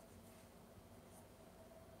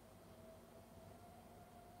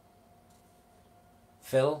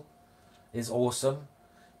 Phil is awesome.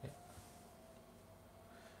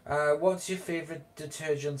 What's your favourite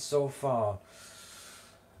detergent so far?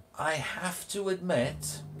 I have to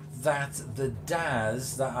admit that the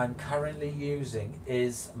Daz that I'm currently using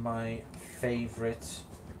is my favourite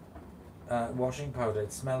washing powder.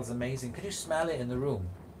 It smells amazing. Can you smell it in the room?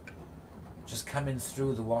 Just coming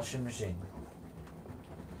through the washing machine.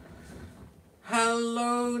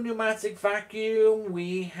 Hello, Pneumatic Vacuum.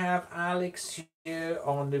 We have Alex here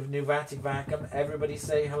on the Pneumatic Vacuum. Everybody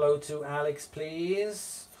say hello to Alex,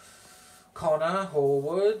 please. Connor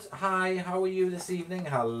Horwood, hi, how are you this evening?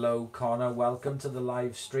 Hello, Connor, welcome to the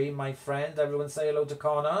live stream, my friend. Everyone say hello to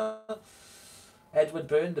Connor. Edward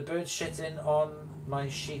Byrne, the bird shitting on my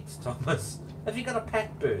sheets, Thomas. Have you got a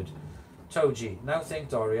pet bird? Toji, now think,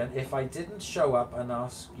 Dorian, if I didn't show up and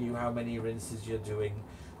ask you how many rinses you're doing,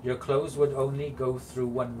 your clothes would only go through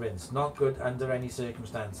 1 rinse. Not good under any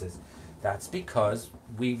circumstances. That's because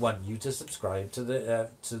we want you to subscribe to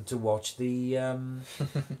the to watch the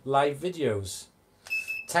live videos.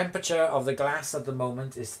 Temperature of the glass at the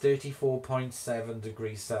moment is 34.7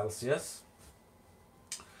 degrees Celsius.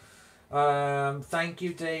 Thank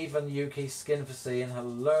you, Dave and UK Skin, for saying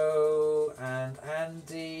hello. And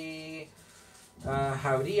Andy,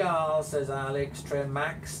 howdy y'all, says Alex. Trim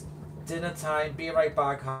Max, dinner time. Be right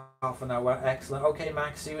back. Half an hour. Excellent. Okay,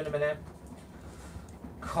 Max. See you in a minute.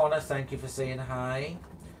 Connor, thank you for saying hi.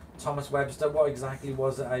 Thomas Webster, what exactly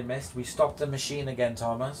was it I missed? We stopped the machine again,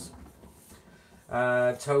 Thomas.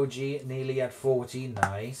 Toji, nearly at 40,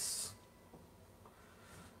 nice.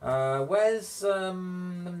 Where's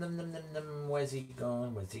where's he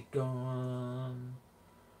gone? Where's he gone?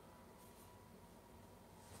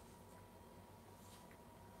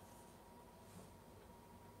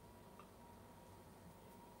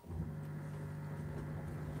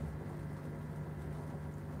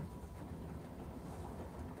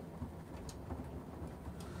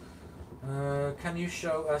 Can you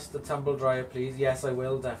show us the tumble dryer, please? Yes, I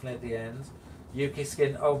will, definitely at the end. UK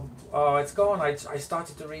Skin, oh, it's gone. I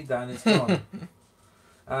started to read that and it's gone.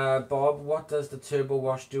 Bob, what does the turbo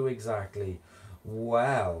wash do exactly?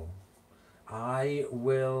 Well, I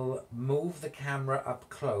will move the camera up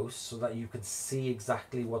close so that you can see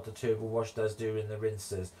exactly what the turbo wash does during the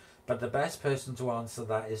rinses. But the best person to answer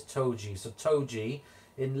that is Toji. So Toji,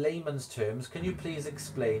 in layman's terms, can you please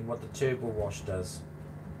explain what the turbo wash does?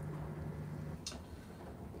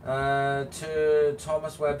 To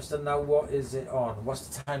Thomas Webster, now what is it on? What's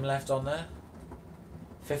the time left on there?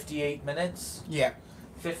 58 minutes? Yeah.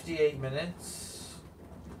 58 minutes.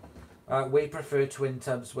 We prefer twin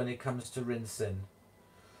tubs when it comes to rinsing.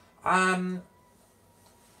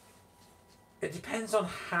 It depends on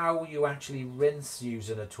how you actually rinse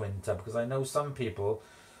using a twin tub, because I know some people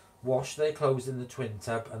wash their clothes in the twin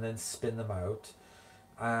tub and then spin them out,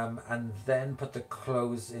 and then put the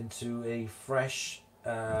clothes into a fresh.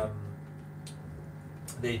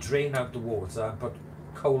 They drain out the water and put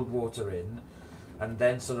cold water in, and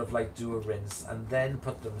then sort of like do a rinse, and then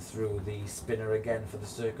put them through the spinner again for the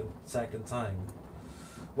second time.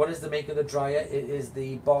 What is the make of the dryer? It is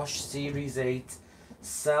the Bosch Series 8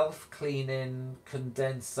 self-cleaning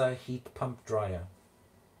condenser heat pump dryer.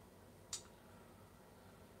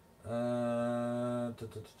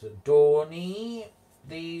 Dawny,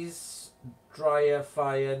 these dryer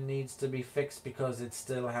fire needs to be fixed because it's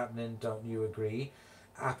still happening, don't you agree?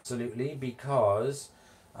 Absolutely, because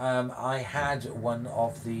I had one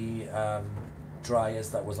of the dryers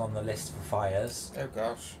that was on the list for fires. Oh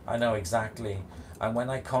gosh. I know exactly. And when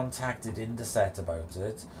I contacted Indeset about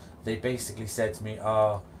it, they basically said to me,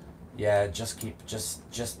 "Oh, yeah, just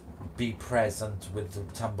be present with the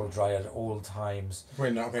tumble dryer at all times.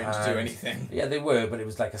 We're not going to do anything." Yeah, they were, but it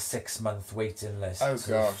was like a 6-month waiting list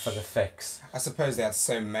for the fix. I suppose they had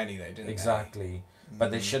so many though, didn't Exactly. they?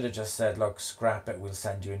 But they should have just said, "Look, scrap it, we'll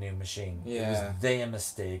send you a new machine." Yeah. It was their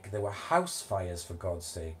mistake. There were house fires, for God's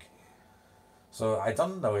sake. So I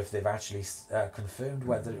don't know if they've actually confirmed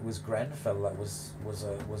whether it was Grenfell that was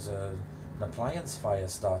an appliance fire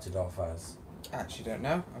started off as. I actually don't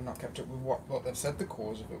know. I've not kept up with what they've said the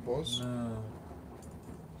cause of it was. No.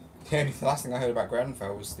 The last thing I heard about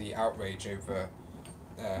Grenfell was the outrage over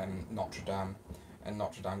Notre Dame, and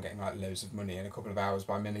Notre Dame getting like loads of money in a couple of hours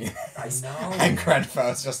by millions. I know. And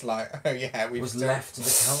Grenfell's just like, oh yeah, It was left to the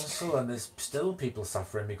council, and there's still people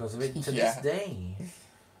suffering because of it to this day.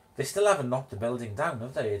 They still haven't knocked the building down,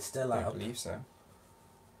 have they? It's still I up. believe so.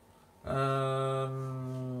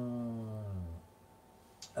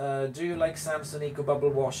 Do you like Samsung Eco Bubble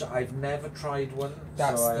washer? I've never tried one.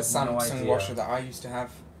 That's so I the have no Samsung idea. washer that I used to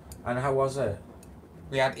have. And how was it?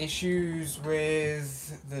 We had issues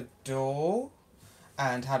with the door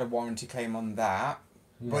and had a warranty claim on that.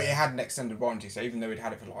 Yeah. But it had an extended warranty, so even though we'd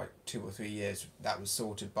had it for like 2 or 3 years, that was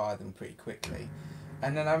sorted by them pretty quickly.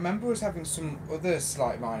 And then I remember us having some other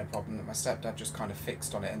slight minor problem that my stepdad just kind of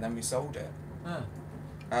fixed on it, and then we sold it. Huh.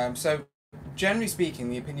 So, generally speaking,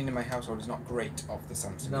 the opinion in my household is not great of the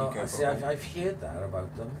Samsung No, Eco see, Bubble. I've heard that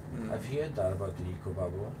about them. I've heard that about the Eco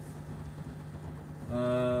Bubble.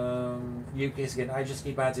 UK Skin, I just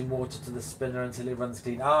keep adding water to the spinner until it runs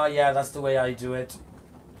clean. Ah, yeah, that's the way I do it.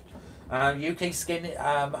 UK Skin,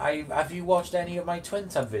 have you watched any of my Twin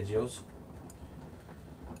Tub videos?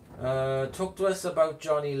 Talk to us about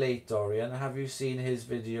Johnny Late, Dorian. Have you seen his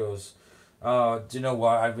videos? Do you know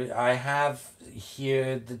what? I have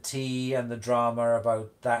heard the tea and the drama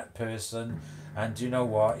about that person, and do you know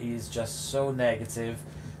what? He's just so negative.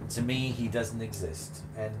 To me, he doesn't exist.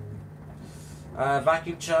 And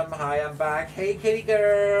Vacuum Chum, hi, I'm back. Hey, kitty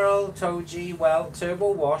girl, Toji. Well,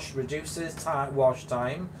 turbo wash reduces wash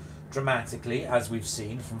time dramatically, as we've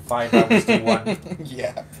seen, from 5 hours to 1.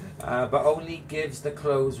 Yeah. But only gives the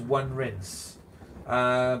clothes 1 rinse.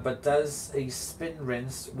 But does a spin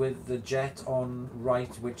rinse with the jet on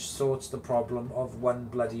right, which sorts the problem of 1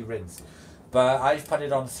 bloody rinse. But I've put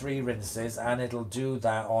it on 3 rinses, and it'll do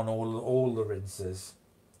that on all the rinses.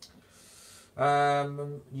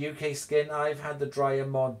 UK Skin, I've had the dryer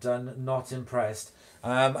mod done, not impressed.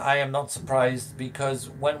 I am not surprised, because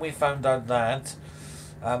when we found out that,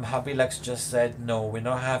 Hubby Lex just said, no, we're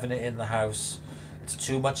not having it in the house. It's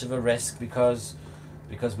too much of a risk because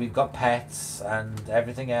we've got pets and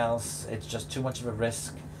everything else. It's just too much of a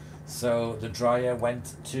risk. So the dryer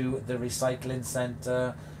went to the recycling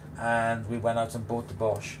centre, and we went out and bought the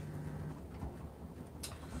Bosch.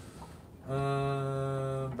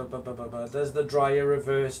 Does the dryer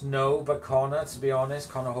reverse? No, but Connor, to be honest,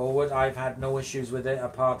 Connor Horwood, I've had no issues with it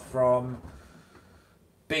apart from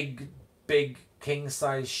big king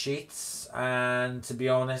size sheets, and to be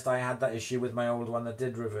honest, I had that issue with my old one that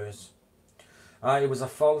did reverse. It was a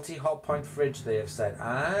faulty hot point fridge, they have said.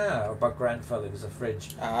 About Grenfell, it was a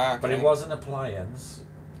fridge. Okay. But it was an appliance.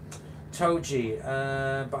 Toji,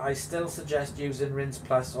 but I still suggest using Rinse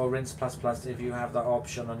Plus or Rinse Plus Plus if you have that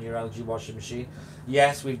option on your LG washing machine.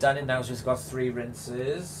 Yes, we've done it now, so it's got 3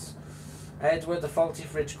 rinses. Edward, the faulty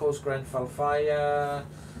fridge caused Grenfell fire.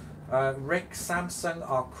 Rick, Samsung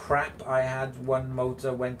are crap. I had 1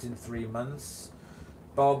 motor, went in 3 months.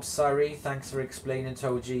 Bob Surrey, thanks for explaining,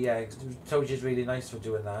 Toji. Yeah, Toji's really nice for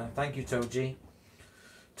doing that. Thank you, Toji.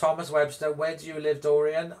 Thomas Webster, where do you live,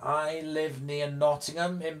 Dorian? I live near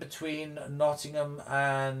Nottingham, in between Nottingham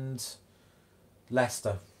and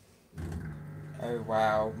Leicester. Oh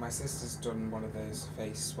wow, my sister's done one of those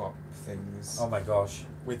face swap things Oh my gosh.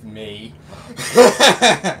 with me.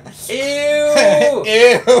 Ew! Ew!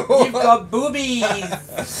 You've got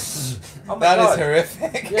boobies! Oh my That god. is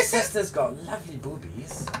horrific. Your sister's got lovely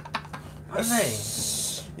boobies. Haven't they?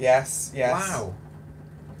 Yes, yes. Wow.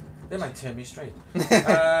 They might turn me straight.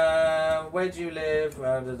 Where do you live?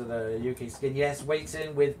 UK skin. Yes,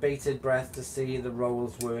 waiting with bated breath to see the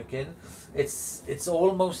rolls working. It's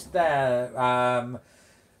almost there.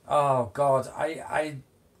 Oh God, I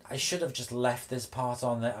should have just left this part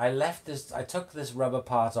on there. I took this rubber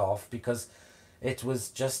part off because it was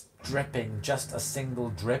just dripping, just a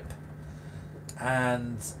single drip,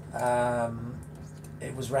 and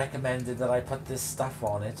it was recommended that I put this stuff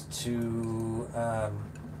on it to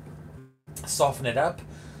soften it up,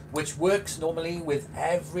 which works normally with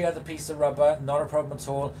every other piece of rubber, not a problem at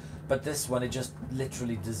all, but this one, it just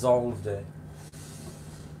literally dissolved it.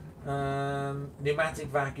 Pneumatic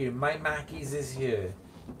vacuum. My Mackey's is here.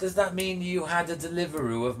 Does that mean you had a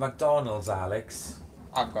Deliveroo of McDonald's, Alex?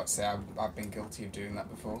 I've got to say, I've been guilty of doing that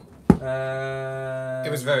before.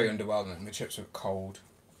 It It was very underwhelming. The chips were cold.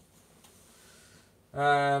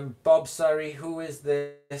 Bob Surrey, who is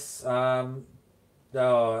this? I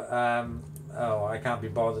can't be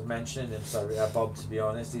bothered mentioning him. Sorry, Bob. To be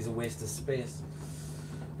honest, he's a waste of space.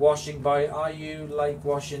 Washing by. Are you like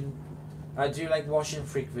washing? Do you like washing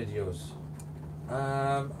freak videos?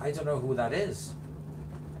 I don't know who that is.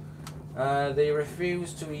 They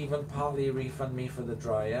refuse to even partly refund me for the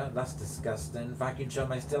dryer. That's disgusting. Vacuum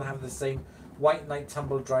chum. I still have the same White Knight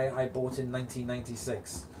tumble dryer I bought in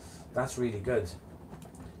 1996. That's really good.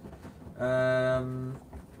 Abir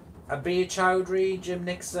Chowdhury, Jim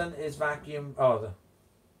Nixon is vacuum.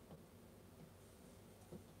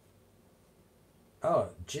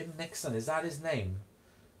 Jim Nixon, is that his name?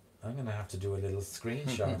 I'm gonna have to do a little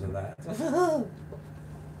screenshot of that.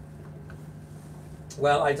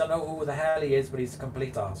 Well, I don't know who the hell he is, but he's a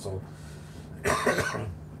complete arsehole.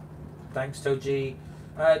 Thanks, Toji.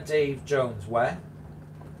 Dave Jones, where?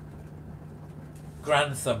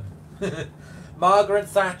 Grantham. Margaret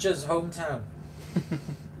Thatcher's hometown.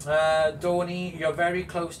 Dawny, you're very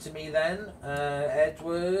close to me then.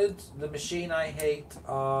 Edward, the machine I hate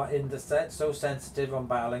are in the set, so sensitive on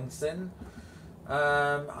balancing.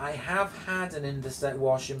 I have had an Indeset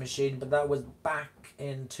washing machine, but that was back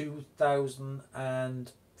in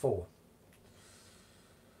 2004.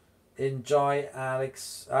 Enjoy,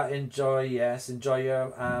 Alex. Enjoy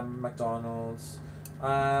your McDonald's.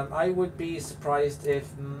 I would be surprised if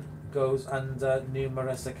goes under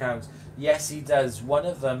numerous accounts. Yes, he does. One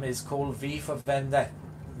of them is called V for Vendetta.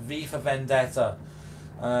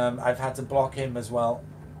 I've had to block him as well.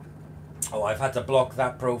 Oh, I've had to block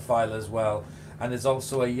that profile as well. And there's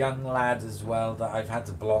also a young lad as well that I've had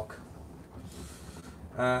to block.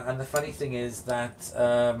 And the funny thing is that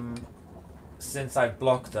since I've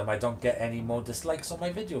blocked them, I don't get any more dislikes on my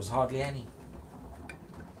videos. Hardly any.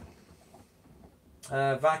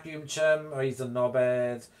 Vacuum chum, he's a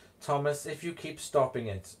knobhead. Thomas, if you keep stopping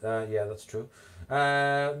it. Yeah, that's true.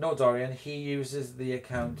 No, Dorian, he uses the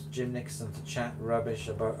account Jim Nixon to chat rubbish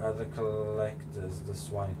about other collectors, the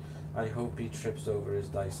swine. I hope he trips over his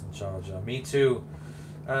Dyson charger. Me too.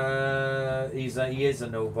 He is a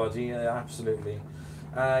nobody, absolutely.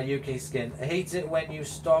 UK Skin. I hate it when you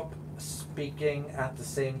stop speaking at the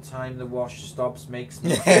same time the wash stops. Makes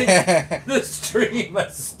me think the streamer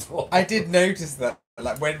stopped. I did notice that.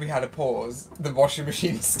 Like when we had a pause, the washing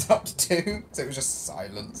machine stopped too, so it was just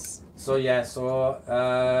silence. So yeah,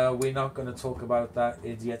 we're not going to talk about that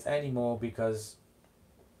idiot anymore because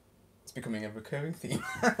it's becoming a recurring theme.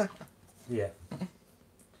 Yeah.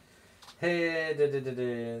 Hey,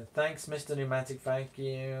 thanks, Mr. Pneumatic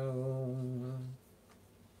Vacuum.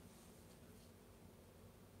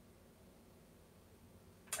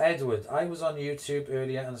 Edward, I was on YouTube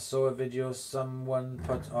earlier and saw a video someone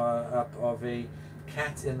put up of a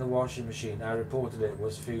cat in the washing machine. I reported it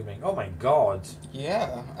was fuming. Oh my god.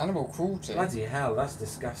 Yeah, animal cruelty. Bloody hell, that's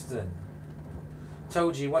disgusting.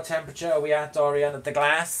 Toji, what temperature are we at, Dorian? At the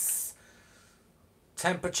glass?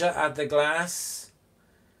 Temperature at the glass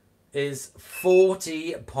is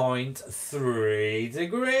 40.3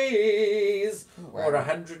 degrees. Wow. Or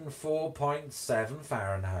 104.7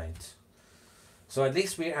 Fahrenheit. So at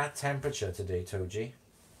least we're at temperature today, Toji.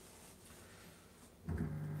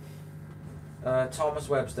 Thomas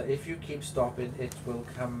Webster, if you keep stopping, it will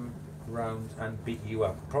come round and beat you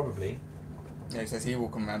up. Probably. Yeah, he says he will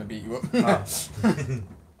come round and beat you up.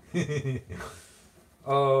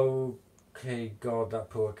 Okay, God,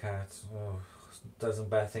 that poor cat. Oh,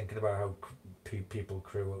 doesn't bear thinking about how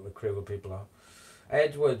cruel people are.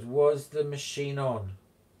 Edward, was the machine on?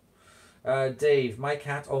 Dave, my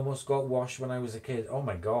cat almost got washed when I was a kid. Oh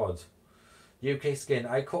my god. UK Skin,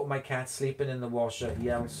 I caught my cat sleeping in the washer. He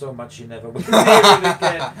yelled so much he never went near it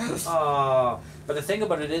again. Ah, but the thing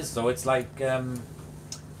about it is though, it's like in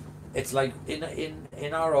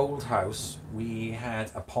our old house we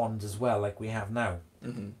had a pond as well, like we have now.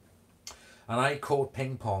 Mm-hmm. And I caught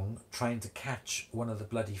Ping Pong trying to catch one of the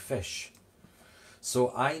bloody fish.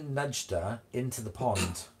 So I nudged her into the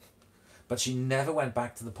pond, but she never went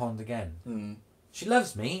back to the pond again. Mm. She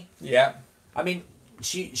loves me. Yeah. I mean,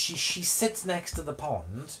 she sits next to the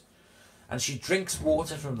pond and she drinks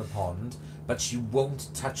water from the pond, but she won't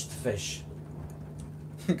touch the fish.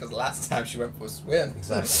 Because last time she went for a swim.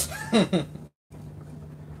 Exactly.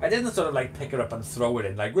 I didn't sort of like pick her up and throw her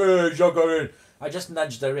in, like, "Hey, shove her in." I just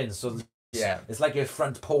nudged her in, so Yeah. it's like her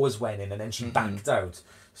front paws went in and then she backed out.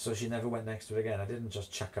 So she never went next to it again. I didn't just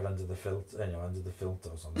chuck her under the filter, under the filter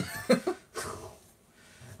or something.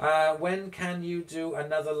 When can you do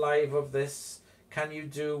another live of this? Can you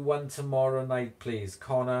do one tomorrow night, please,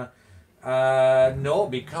 Connor? No,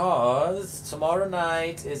 because tomorrow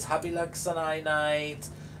night is Hubby Lux and I night,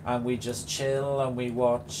 and we just chill and we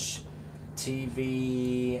watch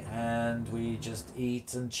TV and we just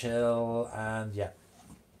eat and chill and yeah.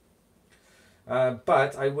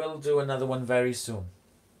 But I will do another one very soon.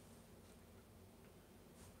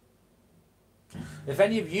 If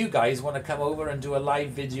any of you guys want to come over and do a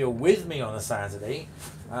live video with me on a Saturday,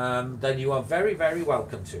 then you are very, very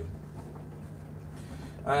welcome to.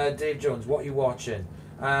 Dave Jones, what are you watching?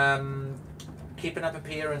 Keeping Up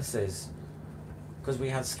Appearances, because we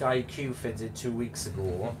had Sky Q fitted 2 weeks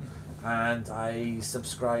ago, and I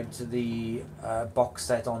subscribed to the box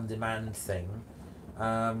set on demand thing.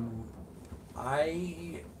 I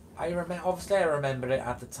remember, obviously I remember it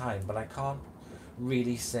at the time, but I can't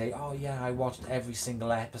really say, oh yeah, I watched every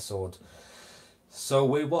single episode. So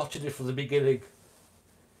we're watching it from the beginning.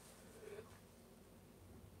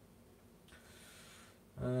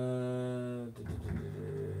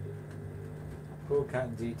 Poor cat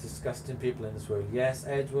indeed, disgusting people in this world. Yes,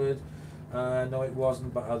 Edward. No, it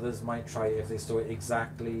wasn't, but others might try it if they saw it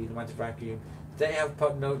exactly. No matter vacuum. They have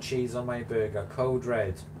put no cheese on my burger. Code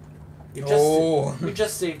red. You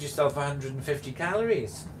just saved yourself 150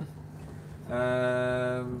 calories.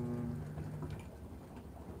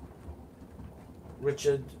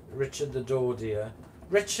 Richard the Dordier.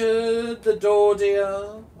 Richard the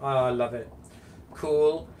Dordier. Oh, I love it.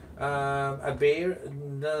 Cool. A beer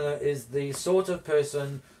is the sort of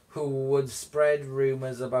person who would spread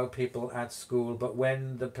rumours about people at school, but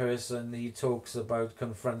when the person he talks about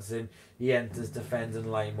confronts him, he enters defend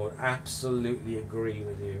and lie mode. Absolutely agree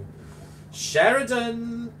with you.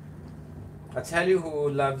 Sheridan! I tell you who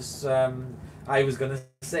loves, I was going to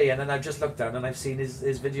say, and then I've just looked down and I've seen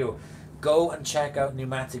his video. Go and check out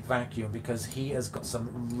Pneumatic Vacuum, because he has got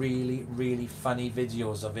some really, really funny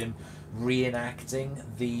videos of him reenacting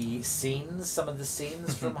the scenes, some of the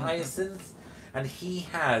scenes from Hyacinth, and he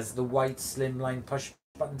has the white slimline push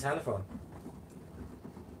button telephone.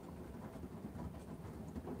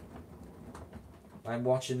 I'm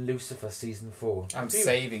watching Lucifer season 4. I'm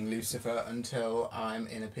saving Lucifer until I'm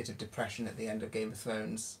in a pit of depression at the end of Game of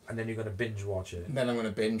Thrones. And then you're going to binge watch it. And then I'm going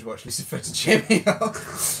to binge watch Lucifer to cheer me up.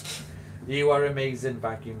 You are amazing,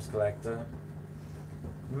 Vacuums Collector.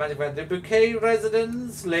 The Bouquet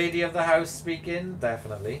Residence, Lady of the House speaking,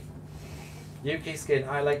 definitely. UK Skin,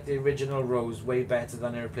 I like the original Rose way better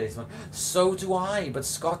than a replacement. So do I, but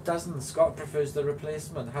Scott doesn't. Scott prefers the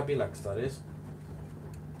replacement. Hubby Lux, that is.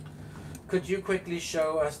 Could you quickly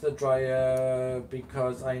show us the dryer,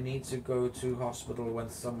 because I need to go to hospital when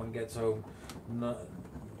someone gets home. No,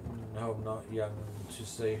 not young to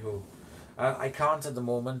say who. I can't at the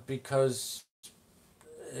moment because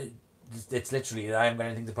it's literally, I haven't got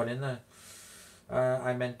anything to put in there.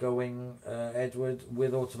 I meant going, Edward,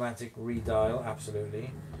 with automatic redial,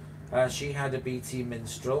 absolutely. She had a BT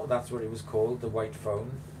Minstrel, that's what it was called, the white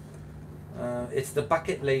phone. It's the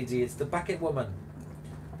bucket lady, it's the bucket woman.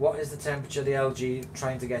 What is the temperature of the LG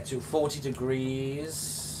trying to get to? 40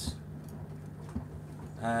 degrees.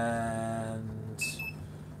 And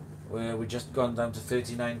we've just gone down to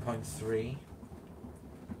 39.3.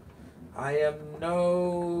 I am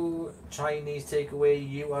no Chinese takeaway.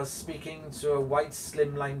 You are speaking to a white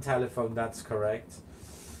slimline telephone. That's correct.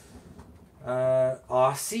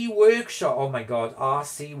 RC Workshop. Oh my god.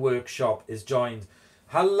 RC Workshop is joined.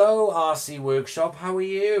 Hello, RC Workshop. How are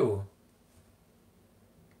you?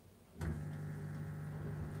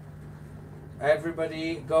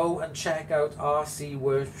 Everybody go and check out RC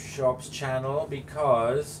Workshop's channel,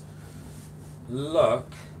 because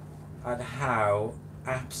look and how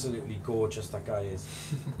absolutely gorgeous that guy is.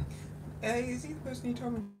 Is he the person you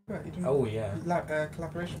told me about? You doing Oh yeah.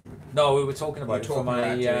 collaboration? No, we were talking about You're it for talking my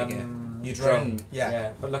about doing it. Your drone,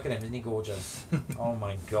 yeah. But look at him, isn't he gorgeous? Oh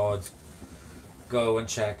my god. Go and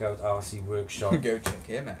check out RC Workshop. Go check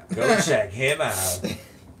him out. Go check him out.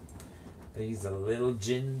 He's a little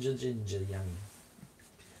ginger young.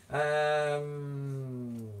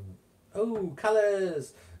 Oh,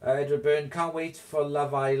 colours. Edward Byrne, can't wait for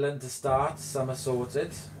Love Island to start. Summer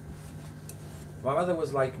sorted. My mother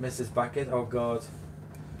was like Mrs. Bucket. Oh God.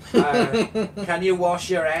 Can you wash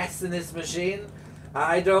your ass in this machine?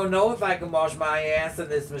 I don't know if I can wash my ass in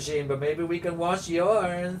this machine, but maybe we can wash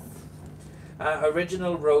yours.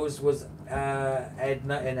 Original Rose was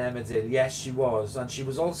Edna in Emmerdale. Yes, she was. And she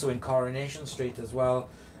was also in Coronation Street as well.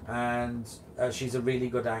 And she's a really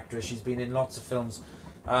good actress. She's been in lots of films.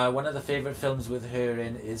 One of the favourite films with her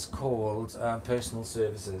in is called Personal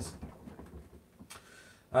Services.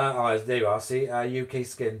 There you are. See, UK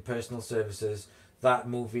Skin, Personal Services. That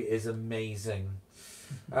movie is amazing.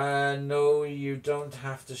 No, you don't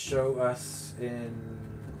have to show us in.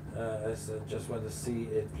 Just want to see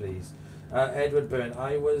it, please. Edward Byrne,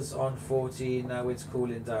 I was on 40, now it's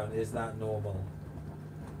cooling down. Is that normal?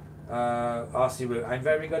 RC Root, I'm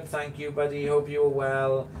very good, thank you, buddy. Hope you're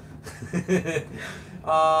well.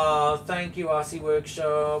 Thank you, RC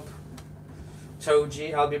Workshop.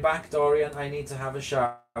 Toji, I'll be back, Dorian. I need to have a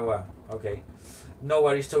shower. Okay. No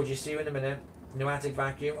worries, Toji. See you in a minute. Pneumatic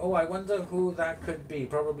vacuum. Oh, I wonder who that could be.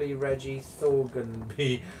 Probably Reggie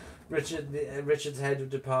Thorganby. Richard's head of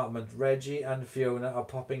department. Reggie and Fiona are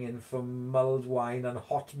popping in for mulled wine and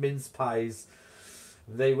hot mince pies.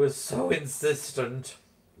 They were so insistent.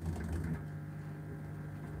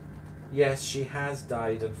 Yes, she has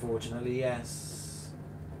died, unfortunately, yes.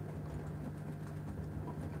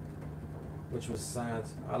 Which was sad.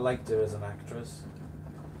 I liked her as an actress.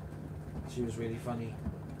 She was really funny.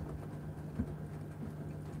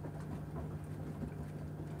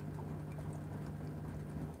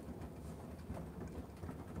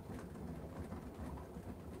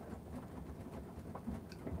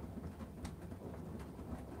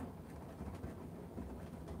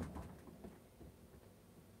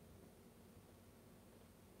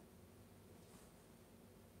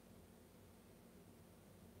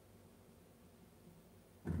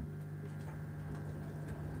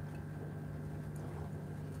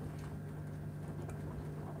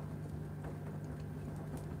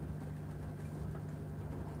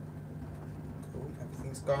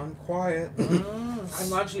 Everything's gone quiet.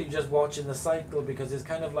 I'm actually just watching the cycle because it's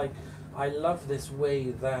kind of like, I love this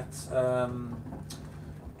way that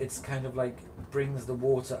it's kind of like brings the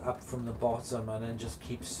water up from the bottom and then just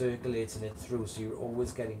keeps circulating it through, so you're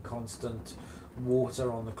always getting constant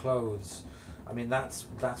water on the clothes. I mean, that's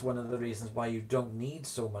one of the reasons why you don't need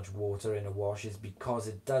so much water in a wash, is because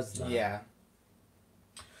it does that. Yeah.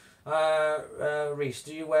 Reese,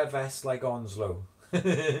 do you wear vests like Onslow?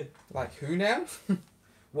 Like who now?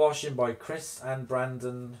 Washing by Chris and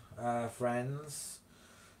Brandon, friends.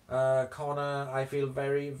 Connor, I feel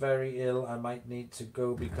very, very ill. I might need to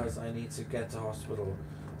go because I need to get to hospital.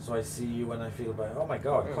 So I see you when I feel better. Oh my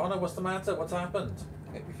God, Oh. Connor, what's the matter? What's happened?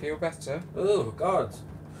 Make me feel better. Oh God.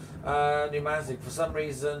 Pneumatic, for some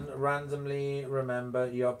reason, randomly remember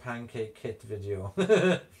your pancake kit video.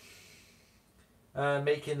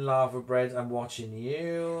 Making lava bread and watching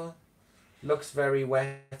you. Looks very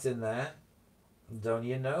wet in there. Don't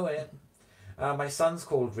you know it? My son's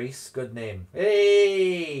called Reese. Good name.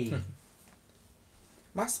 Hey!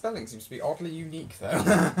 My spelling seems to be oddly unique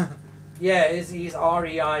though. Yeah, he's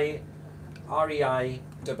R-E-I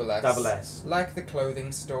Double S. double S. Like the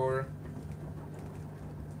clothing store.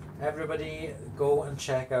 Everybody go and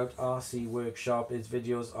check out RC Workshop. His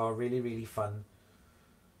videos are really, really fun.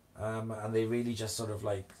 And they really just sort of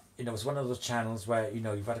like, you know, it's one of those channels where, you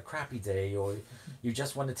know, you've had a crappy day or you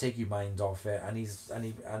just want to take your mind off it, and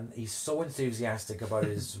he's so enthusiastic about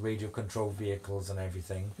his radio controlled vehicles and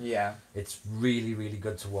everything. Yeah. It's really, really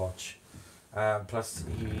good to watch. Plus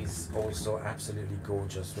he's also absolutely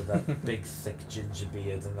gorgeous with that big thick ginger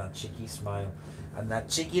beard and that cheeky smile and that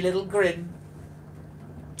cheeky little grin.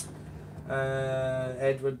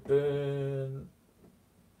 Edward Byrne.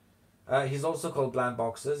 He's also called Bland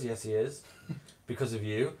Boxers. Yes, he is. Because of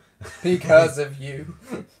you. Because of you.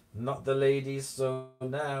 Not the ladies, so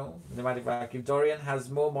now. Pneumatic vacuum. Dorian has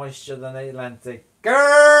more moisture than Atlantic.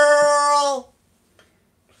 Girl!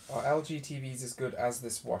 Are LG TVs as good as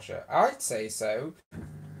this washer? I'd say so.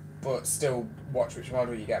 But still watch which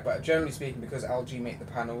model you get. But generally speaking, because LG make the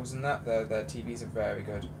panels and that, their TVs are very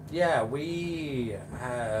good. Yeah, we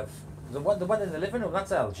have... The one in the living room,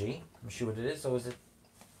 that's LG. I'm sure what it is, or is it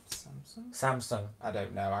Samsung? Samsung? I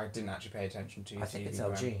don't know. I didn't actually pay attention to your I think TV it's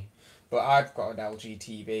brand. LG. But I've got an LG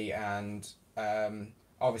TV, and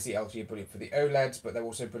obviously LG are brilliant for the OLEDs, but they're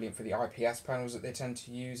also brilliant for the IPS panels that they tend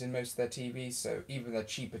to use in most of their TVs. So even their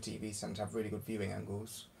cheaper TVs tend to have really good viewing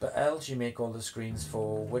angles. But LG make all the screens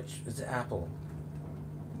for which is it Apple?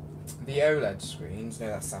 The OLED screens, no,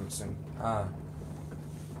 that's Samsung. Ah.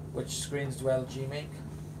 Which screens do LG make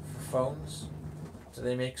for phones? Do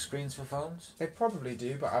they make screens for phones? They probably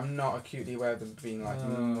do, but I'm not acutely aware of them being like a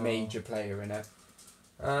major player in it.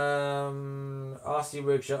 RC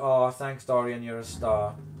Workshop. Oh, thanks, Dorian. You're a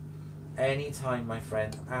star. Anytime, my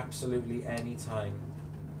friend. Absolutely anytime.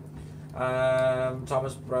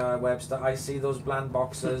 Thomas Webster. I see those bland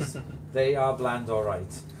boxes. They are bland, all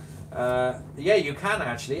right. Yeah, you can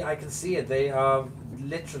actually. I can see it. They are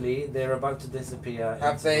literally. They're about to disappear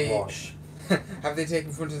into the wash. Have they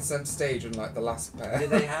taken front and centre stage on like the last pair? Yeah,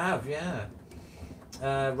 they have. Yeah.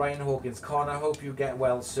 Ryan Hawkins. Connor, hope you get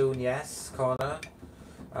well soon. Yes, Connor.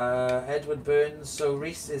 Edward Burns. So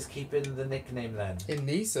Reese is keeping the nickname then. In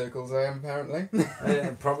these circles, I am apparently.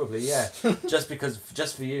 Probably, yeah. Just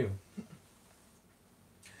for you.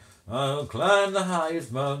 I'll climb the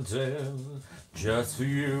highest mountain just for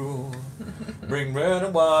you. Bring bread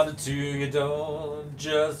and water to your door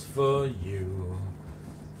just for you.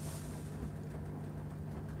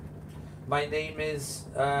 My name is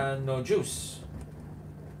No Juice.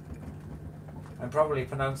 I'm probably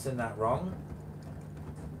pronouncing that wrong.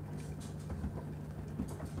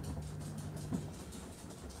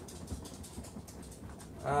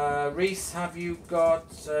 Reese, have you got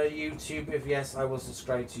YouTube? If yes, I will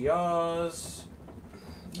subscribe to yours.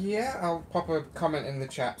 Yeah, I'll pop a comment in the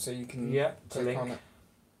chat so you can click link. on it.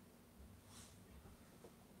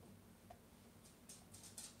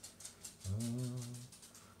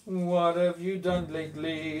 What have you done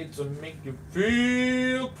lately to make you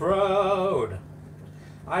feel proud?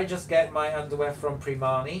 I just get my underwear from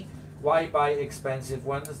Primani. Why buy expensive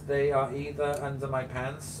ones? They are either under my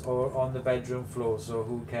pants or on the bedroom floor, so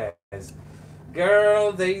who cares?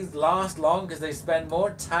 Girl, they last long because they spend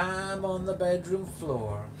more time on the bedroom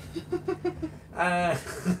floor.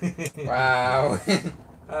 Wow.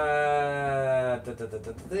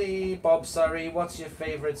 Bob Surrey, what's your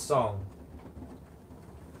favourite song?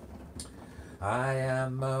 I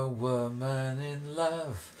am a woman in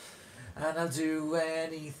love, and I'll do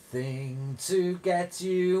anything to get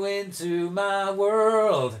you into my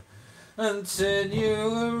world and turn you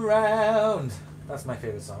around. That's my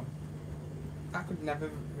favourite song. I could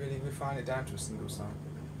never really refine it down to a single song.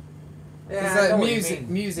 Yeah, Because I know what you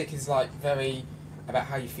mean. music is like very about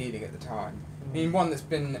how you're feeling at the time. I mean, one that's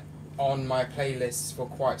been on my playlist for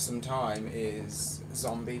quite some time is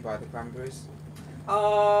Zombie by the Cranberries.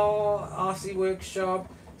 Oh, RC Workshop.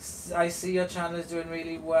 I see your channel is doing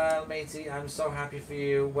really well, matey. I'm so happy for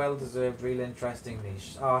you. Well deserved, real interesting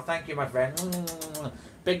niche. Oh, thank you, my friend.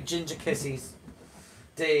 Big ginger kisses.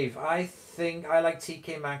 Dave, I think I like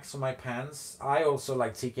TK Maxx for my pants. I also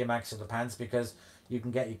like TK Maxx for the pants because you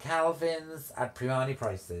can get your Calvins at Primani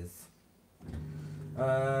prices.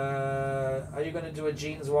 Are you going to do a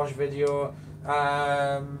jeans wash video?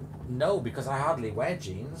 No, because I hardly wear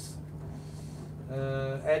jeans.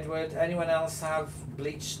 Edward, anyone else have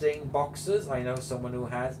bleach stain boxers? I know someone who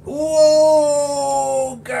has.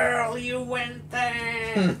 Ooh, girl, you went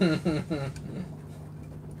there.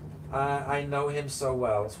 I know him so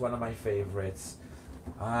well. It's one of my favorites.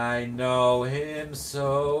 I know him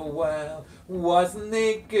so well. Wasn't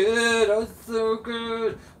it good? Oh, so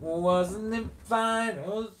good. Wasn't it fine?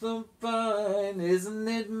 Oh, so fine. Isn't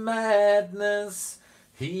it madness?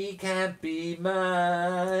 He can't be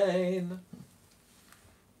mine.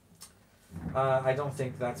 I don't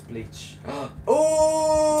think that's bleach.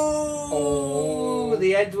 Oh!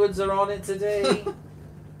 The Edwards are on it today.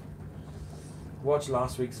 Watch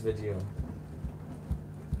last week's video.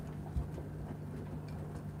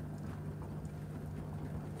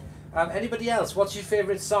 Anybody else? What's your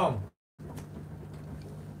favourite song?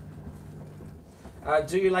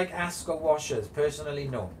 Do you like Ascot washers? Personally,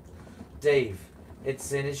 no. Dave,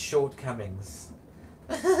 it's in its shortcomings.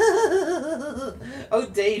 Oh,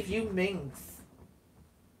 Dave, you minx.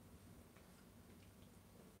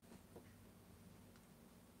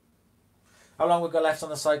 How long we got left on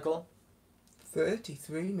the cycle?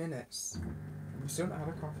 33 minutes. We still not had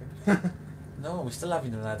a coffee. No, we still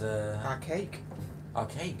haven't even had Our cake. our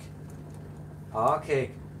cake. Our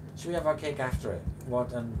cake. Should we have our cake after it?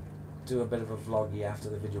 What, and do a bit of a vloggy after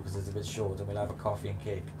the video because it's a bit short, and we'll have a coffee and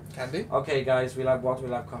cake. Can do. Okay, guys, we'll have what?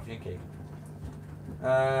 We'll have coffee and cake.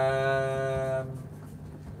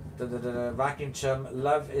 Vacuum Chum,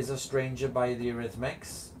 Love is a Stranger by the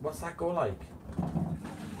Eurythmics. What's that go like?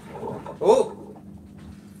 Oh!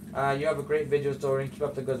 You have a great video story. Keep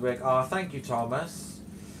up the good work. Oh, thank you, Thomas.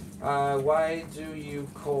 Why do you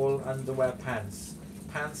call underwear pants?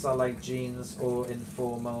 Pants are like jeans or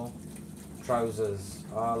informal trousers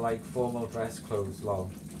are like formal dress clothes,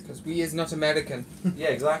 lol. Because we is not American. Yeah,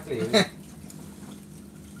 exactly.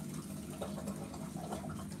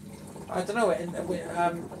 I don't know.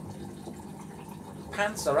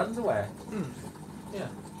 Pants are underwear. Yeah.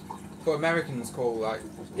 But Americans call like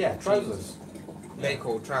Yeah, trousers. they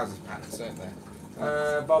call trousers pants, don't they?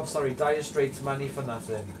 Bob, sorry, Dire Straits money for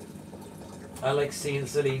nothing. I like seeing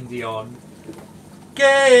Celine Dion.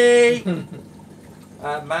 Gay!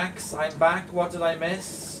 Max, I'm back. What did I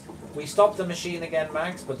miss? We stopped the machine again,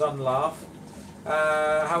 Max, but don't laugh.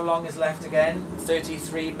 How long is left again?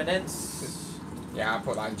 33 minutes. Yeah, I'll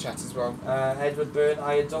put that in chat as well. Edward Byrne,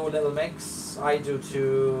 I adore Little Mix. I do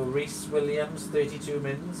too. Reese Williams, 32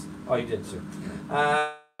 mins. Oh, you did too.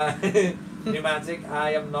 Pneumatic,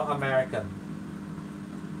 I am not American.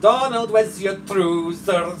 Donald, where's your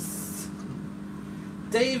trousers?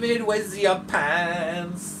 David, where's your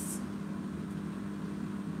pants?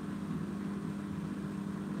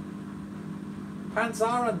 Pants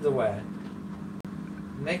are underwear.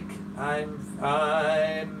 Nick, I'm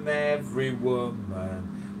every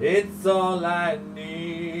woman. It's all I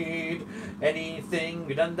need. Anything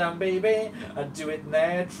you done, baby, I do it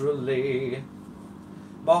naturally.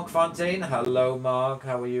 Mark Fontaine, hello Mark,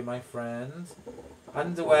 how are you, my friend?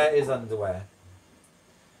 Underwear is underwear.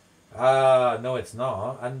 No, it's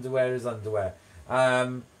not. Underwear is underwear.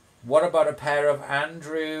 What about a pair of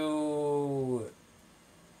Andrew?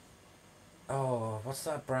 Oh, what's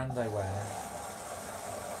that brand I wear?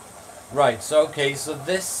 Right, so okay, so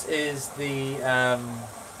this is the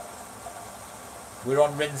we're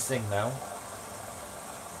on rinsing now.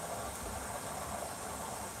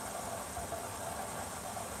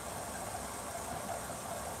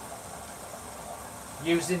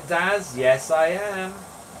 Using Daz? Yes, I am.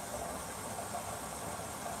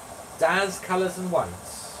 Daz colours and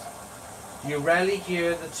whites. You rarely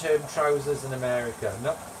hear the term trousers in America.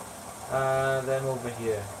 Nope. Then over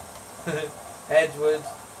here. Edward,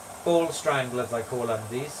 ball stranglers I call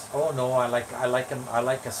undies. Oh no, I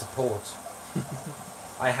like a support.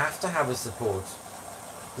 I have to have a support.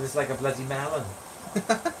 It's like a bloody melon.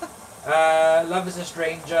 Love is a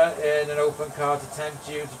stranger in an open car to tempt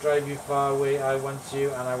you, to drive you far away. I want you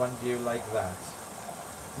and I want you like that.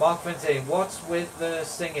 Mark Fontaine, what's with the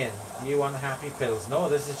singing? You unhappy pills? No,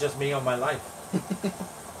 this is just me on my life.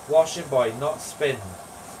 Washing boy, not spin.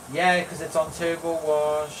 Yeah, because it's on turbo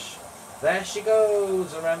wash. There she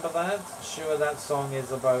goes, remember that? Sure, that song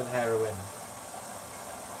is about heroin.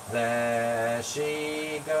 There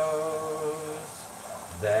she goes.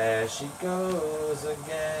 There she goes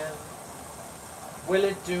again. Will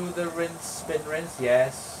it do the rinse, spin, rinse?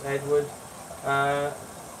 Yes, Edward.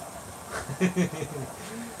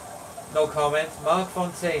 No comment. Mark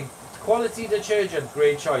Fontaine. Quality detergent,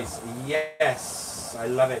 great choice. Yes, I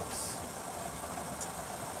love it.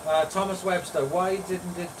 Thomas Webster, why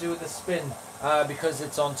didn't it do the spin? Because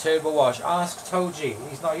it's on turbo wash. Ask Toji.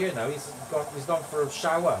 He's not here now. He's gone for a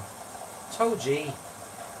shower. Toji.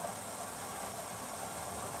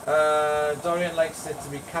 Dorian likes it to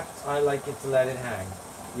be cupped. I like it to let it hang.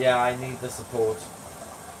 Yeah, I need the support.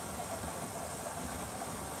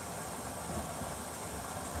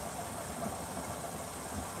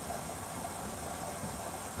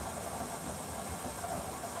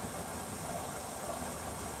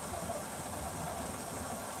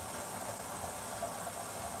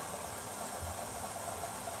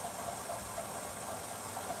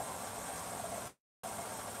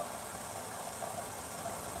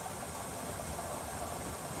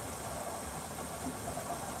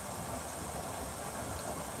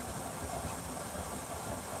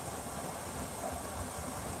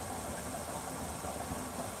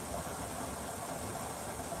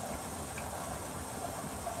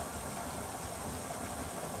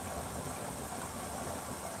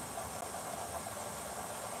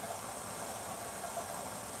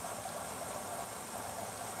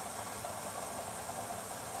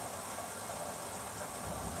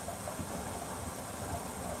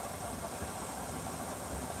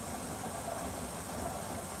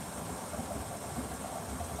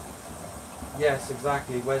 Yes,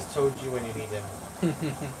 exactly. Where's Toji when you need him?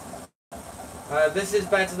 This is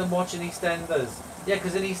better than watching EastEnders. Yeah,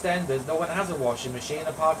 because in EastEnders, no one has a washing machine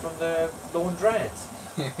apart from the laundrette.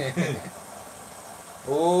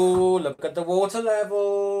 Oh, look at the water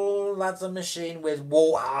level. That's a machine with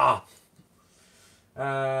water.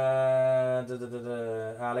 Alex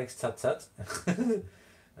Tut Tut.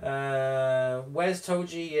 Where's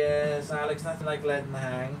Toji? Yes, Alex. Nothing like letting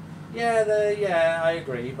hang. Yeah, I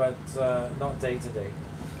agree, but not day to day.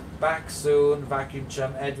 Back soon. Vacuum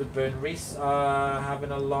Chum. Edward Byrne. Reese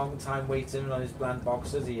having a long time waiting on his bland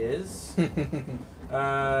boxes. He is.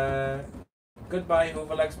 Goodbye,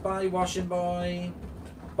 Hooverlegs. Bye, Washing Boy.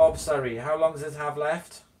 Bob Surrey. How long does it have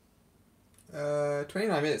left?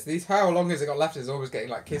 29 minutes. These, how long has it got left? Is always getting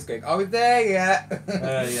like kids going, "Are we there yet?"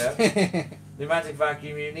 Yeah. Pneumatic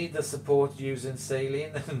vacuum. You need the support using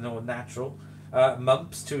saline, no natural.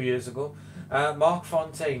 Mumps 2 years ago. Mark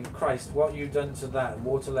Fontaine. Christ, what you done to that?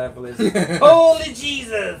 Water level is holy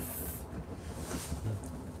Jesus.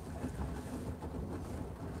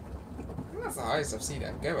 That's the highest I've seen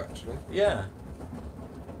it go, actually. Yeah.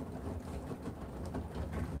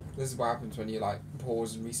 This is what happens when you like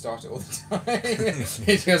pause and restart it all the time.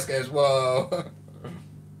 It just goes, whoa.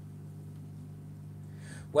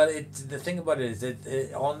 Well, the thing about it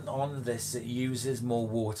is on this it uses more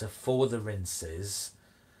water for the rinses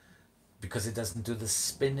because it doesn't do the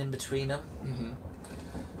spin in between them.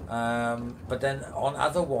 Mm-hmm. But then on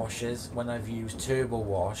other washes, when I've used Turbo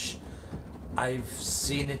Wash, I've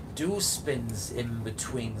seen it do spins in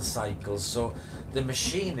between cycles, so the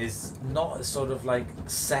machine is not sort of like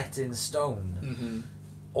set in stone. Mm-hmm.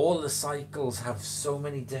 All the cycles have so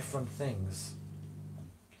many different things.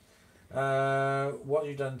 What have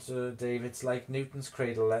you done to Dave? It's like Newton's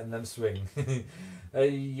cradle letting them swing.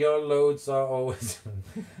 Your loads are always...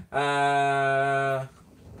 I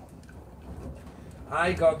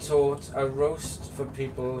got taught a roast for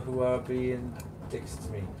people who are being dicks to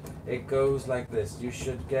me. It goes like this. You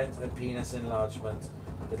should get a penis enlargement.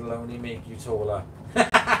 It'll only make you taller.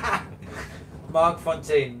 Mark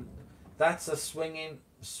Fontaine. That's a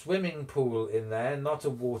swimming pool in there, not a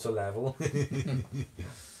water level.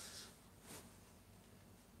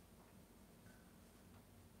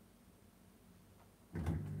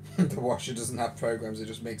 The washer doesn't have programs, it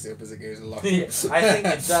just makes it up as it goes along. Yeah, I think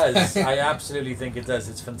it does. I absolutely think it does.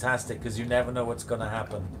 It's fantastic because you never know what's going to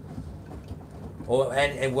happen.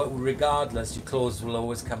 And regardless, your clothes will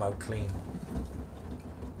always come out clean.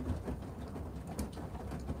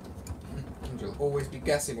 And you'll always be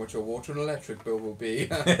guessing what your water and electric bill will be.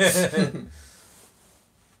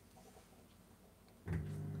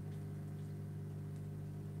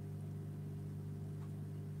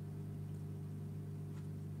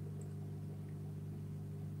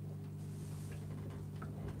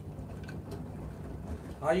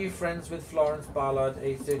 Are you friends with Florence Ballard,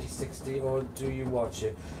 A3060, or do you watch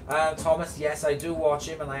it? Thomas, yes, I do watch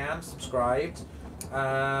him, and I am subscribed.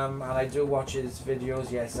 And I do watch his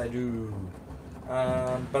videos, yes, I do.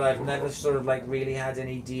 But I've never sort of like really had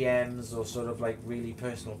any DMs or sort of like really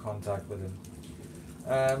personal contact with him.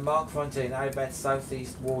 Mark Fontaine, I bet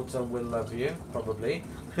Southeast Water will love you, probably.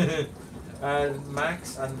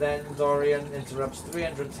 Max, and then Dorian interrupts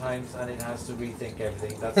 300 times and it has to rethink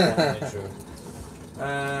everything. That's definitely true.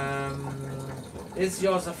 Is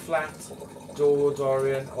yours a flat door,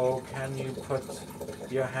 Dorian, or can you put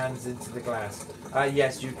your hands into the glass?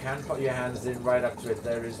 Yes, you can put your hands in right up to it.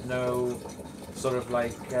 There is no sort of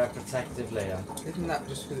like protective layer. Isn't that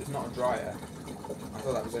just because it's not a dryer? I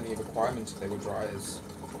thought that was only a requirement if they were dryers.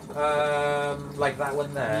 Like that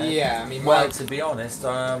one there? Yeah, I mean... Well, to be honest,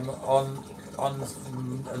 on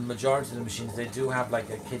a majority of the machines, they do have like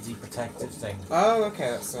a kiddie protective thing. Oh,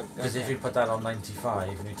 okay, that's... Because if you put that on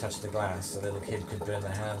 95 and you touch the glass, a little kid could burn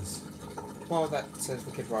their hands. Well, that says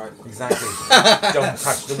the kid right. Exactly. Don't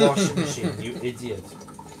touch the washing machine, you idiot.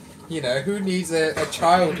 You know, who needs a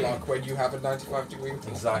child lock when you have a 95-degree...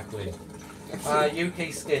 Exactly.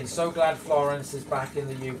 UK Skin. So glad Florence is back in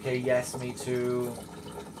the UK. Yes, me too.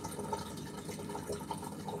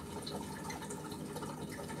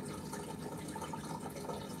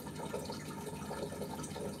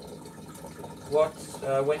 What,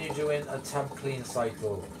 when you're doing a tub clean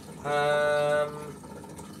cycle?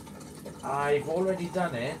 I've already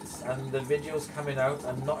done it and the video's coming out.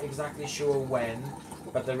 I'm not exactly sure when,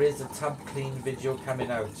 but there is a tub clean video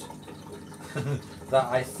coming out that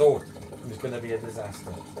I thought was going to be a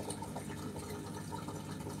disaster.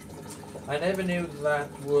 I never knew that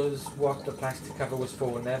was what the plastic cover was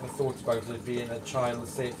for. Never thought about it being a child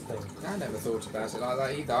safe thing. I never thought about it like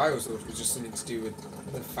that either. I always thought it was just something to do with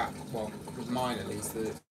the fact, well, with mine at least,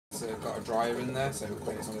 that it's got a dryer in there, so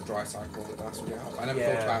when it's on a dry cycle, the glass will get up. I never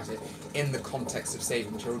thought about it in the context of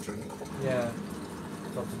saving children. Yeah,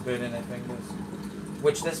 stop them burning their fingers.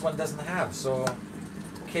 Which this one doesn't have, so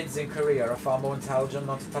kids in Korea are far more intelligent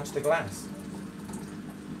not to touch the glass.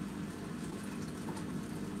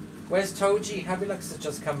 Where's Toji? Happy Lux has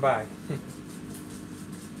just come back.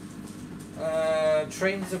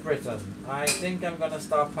 Train to Britain. I think I'm gonna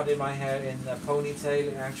start putting my hair in a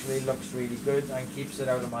ponytail. It actually looks really good and keeps it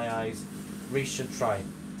out of my eyes. Reese should try.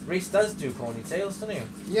 Reese does do ponytails, doesn't he?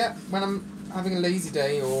 Yeah, when I'm having a lazy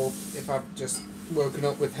day or if I've just woken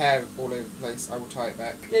up with hair all over the place, I will tie it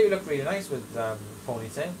back. Yeah, you look really nice with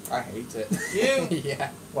ponytail. I hate it. You?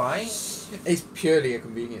 Yeah. Why? It's purely a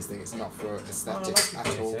convenience thing. It's not for aesthetics at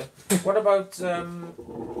all. What about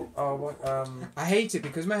I hate it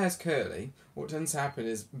because my hair's curly. What tends to happen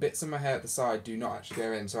is bits of my hair at the side do not actually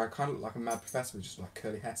go in, so I kind of look like a mad professor with just like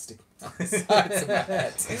curly hair sticking out the sides of my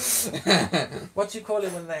head. what do you call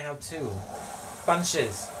it when they have two?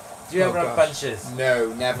 Bunches. Do you Oh, ever have gosh. bunches?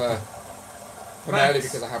 No, never. Primarily Max,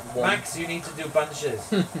 because I have one. Max, you need to do bunches.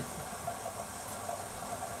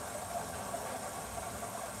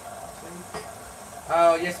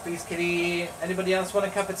 Oh, yes, please, kitty. Anybody else want a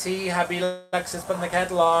cup of tea? Happy Lux is putting the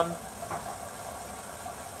kettle on.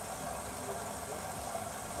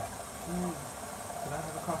 Can I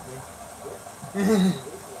have a coffee?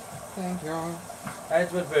 Thank you.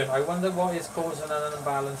 Edward Byrne, I wonder what is causing an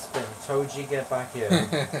unbalanced spin. Toji, get back here.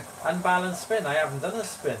 Unbalanced spin? I haven't done a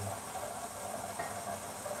spin.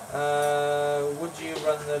 Would you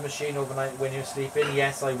run the machine overnight when you're sleeping?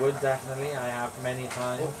 Yes, I would, definitely. I have many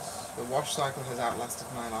times. Oops. The wash cycle has outlasted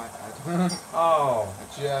my iPad. Oh. I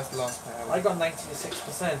just lost power. I got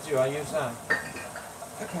 96%, too. I use that.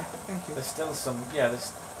 Okay, thank you. There's still some, yeah,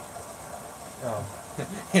 there's... Oh.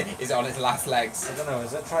 Is it on its last legs? I don't know,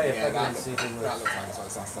 is it? Try it, Yeah, and see if it works. that looks like it's on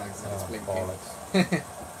its last legs and it's blinking. Bollocks.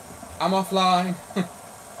 I'm offline.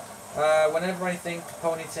 Whenever I think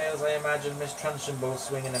ponytails, I imagine Miss Truncheonbull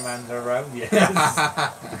swinging Amanda around. Yes.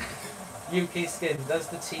 UK Skin, does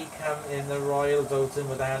the tea come in the Royal Doulton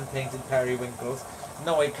with the hand-painted periwinkles?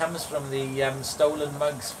 No, it comes from the stolen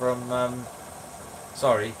mugs from,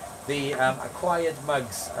 the acquired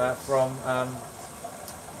mugs from,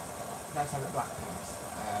 Nice to have it black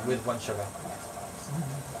with one sugar.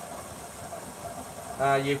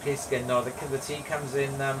 UK Skin, no, the tea comes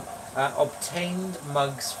in obtained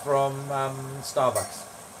mugs from Starbucks.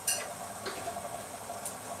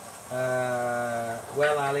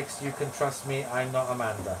 Well, Alex, you can trust me, I'm not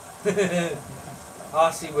Amanda.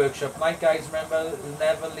 RC Workshop. Night, guys, remember,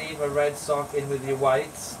 never leave a red sock in with your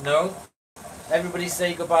whites. No? Everybody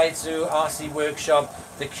say goodbye to RC Workshop,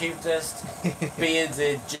 the cutest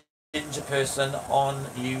bearded ginger person on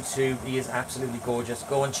YouTube. He is absolutely gorgeous.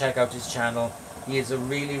 Go and check out his channel. He is a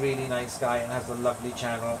really, really nice guy and has a lovely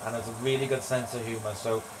channel and has a really good sense of humour.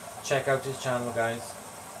 So check out his channel, guys.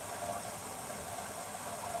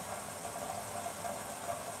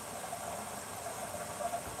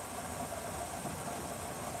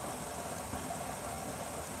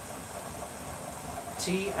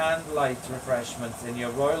 Tea and light refreshments in your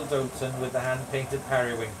Royal Doulton with the hand-painted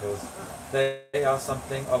periwinkles. They are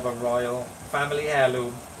something of a royal family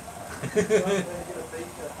heirloom.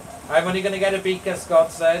 I'm only going to get a beaker,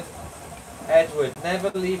 Scott said. Edward, never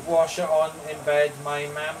leave washer on in bed. My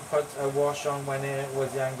mum put a wash on when I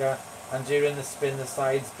was younger, and during the spin the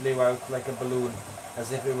sides blew out like a balloon,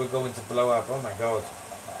 as if it were going to blow up. Oh my god.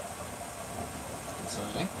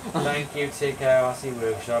 Certainly. Thank you, take care, RC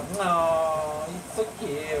Workshop. Aww, it's so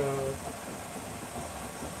cute.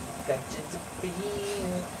 Got ginger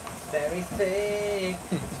beard, very thick,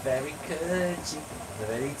 very cutchy,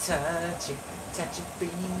 very touchy, touchy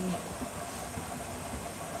bee.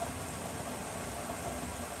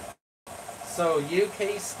 So,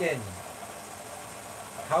 UK Skin,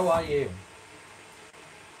 how are you?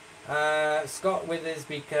 Scott with his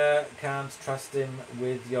beaker, can't trust him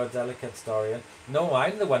with your delicate story. No,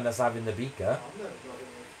 I'm the one that's having the beaker.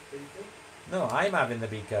 No, I'm having the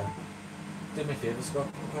beaker. Do me a favour, Scott,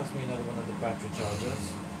 can you pass me another one of the battery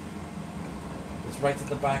chargers? It's right at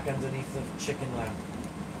the back underneath the chicken lamp.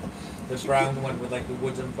 The brown one with like the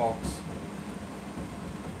wooden box.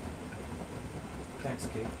 Thanks,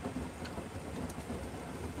 Keith.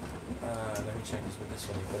 Let me check this with this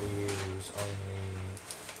one. You've got to use only...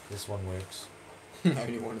 This one works.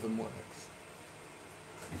 Only one of them works.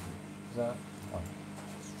 Is that one?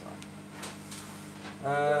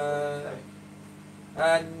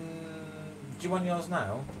 And do you want yours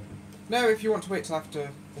now? No, if you want to wait till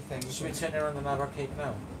after the thing. Should we turn it around and have our cake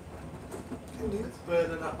now? It's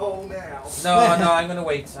burning a hole now. No, I'm gonna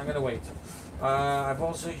wait. I'm gonna wait. I've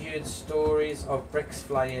also heard stories of bricks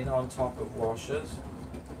flying on top of washers.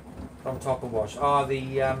 From top of wash.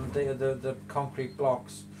 The concrete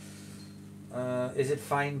blocks. Is it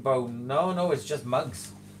fine bone? No, it's just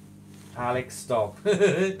mugs. Alex, stop.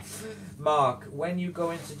 Mark, when you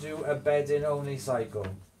going to do a bed-in only cycle?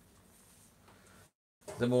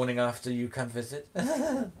 The morning after you can visit.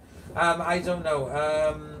 I don't know.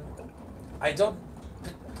 I don't.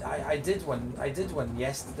 I did one. I did one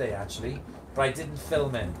yesterday actually, but I didn't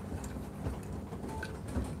film it.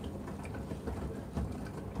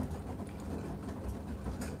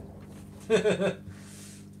 Grace.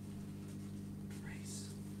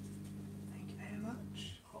 Thank you very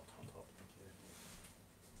much. Hot, hot, hot.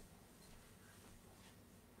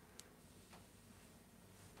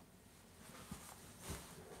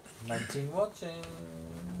 19 watching.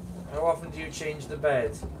 How often do you change the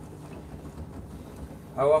bed?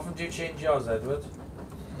 How often do you change yours, Edward?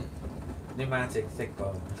 Pneumatic, thick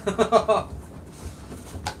bone.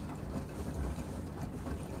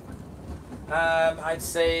 I'd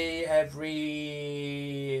say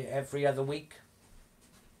every other week.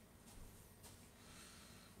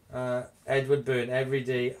 Edward Byrne every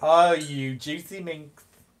day. Oh, you juicy minx.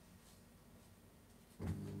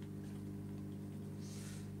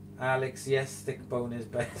 Alex, yes, thick bone is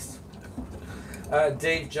best.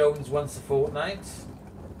 Dave Jones once a fortnight.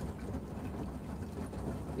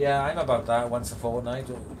 Yeah, I'm about that, once a fortnight.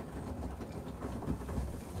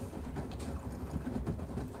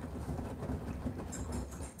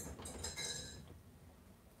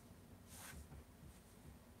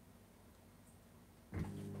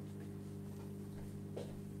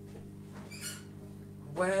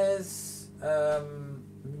 Where's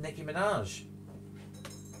Nicki Minaj?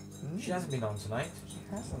 She hasn't been on tonight. She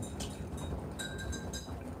hasn't.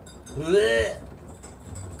 Blech.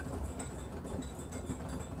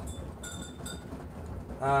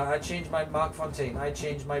 I change my Mark Fontaine. I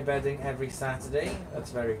change my bedding every Saturday. That's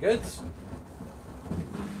very good.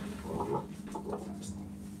 Oh,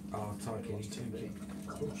 Tarky, oh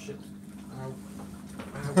shit. Ow.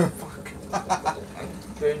 Ow, fuck.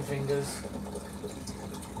 Burn fingers.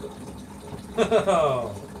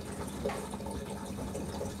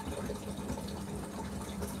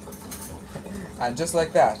 And just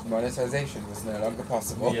like that, monetization was no longer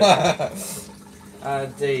possible. Yeah.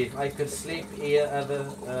 Dave, I could sleep here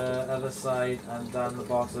other side and down the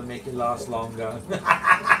bottom and make it last longer.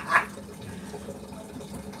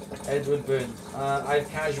 Edward Byrne, I've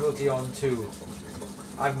Casualty on too.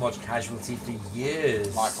 I've watched Casualty for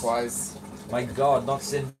years. Likewise. My God, not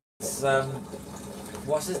since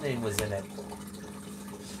what's his name was in it.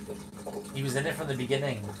 He was in it from the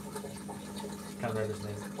beginning. Can't remember his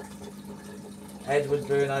name. Edward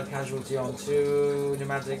Byrne, I've Casualty on too.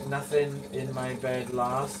 Pneumatic, nothing in my bed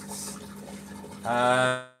lasts.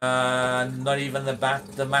 Not even the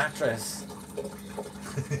mattress.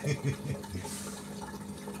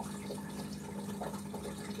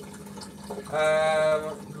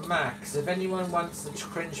 Max, if anyone wants the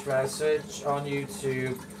cringe bear, search on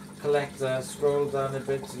YouTube. Collector, scroll down a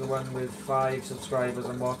bit to the one with 5 subscribers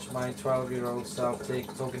and watch my 12-year-old self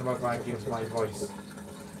talking about vacuums my voice.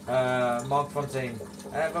 Mark Fontaine,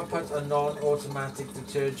 ever put a non-automatic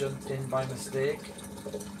detergent in by mistake?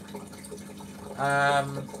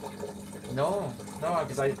 No,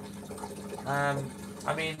 because I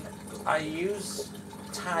mean, I use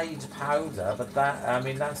Tide powder, but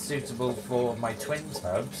that's suitable for my twin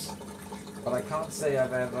tubs. But I can't say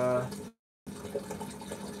I've ever.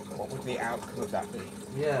 What would the outcome of that be?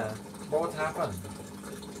 Yeah, what would happen?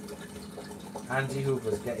 Andy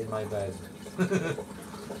Hoover's get in my bed.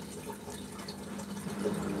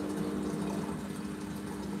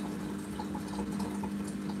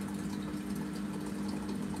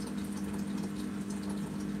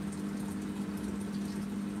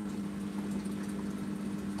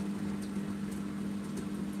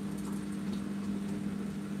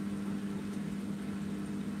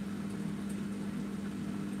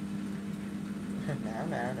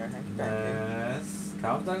 No, thank you. Yes,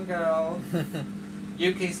 calm down, girl.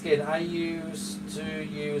 UK Skin, I used to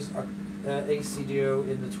use ACDO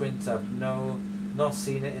in the twin tub. No, not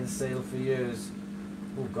seen it in sale for years.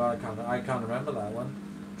 Oh God, I can't remember that one.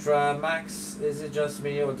 Max, is it just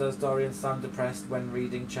me or does Dorian sound depressed when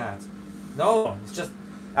reading chat? No, it's just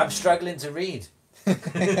I'm struggling to read.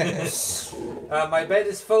 My bed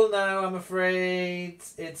is full now, I'm afraid.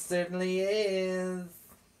 It certainly is.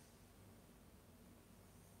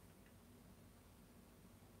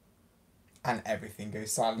 And everything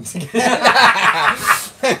goes silent again.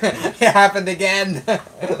 It happened again.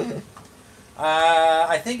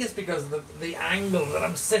 I think it's because the angle that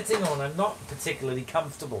I'm sitting on, I'm not particularly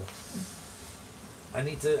comfortable. I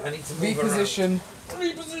need to move Reposition.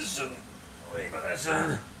 around.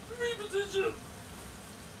 Reposition.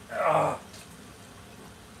 Ah.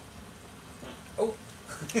 Oh.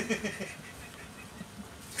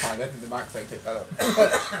 I don't think the mic won't pick that up. Well,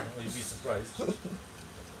 you'd be surprised.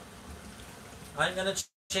 I'm gonna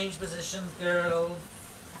Change positions, girl.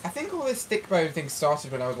 I think all this thick bone thing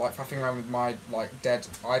started when I was like faffing around with my like dead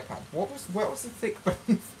iPad. What was the thick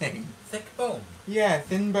bone thing? Thick bone. Yeah,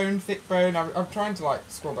 thin bone, thick bone. I'm trying to like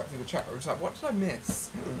scroll back through the chat. I was like, what did I miss?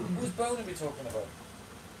 Whose bone are we talking about?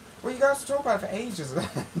 Well, you guys talk about it for ages. I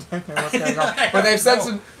don't know what's going on. But they've said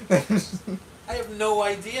some. I have no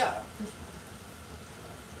idea.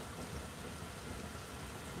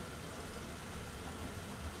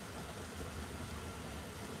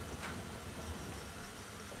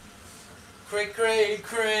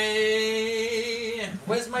 Cray.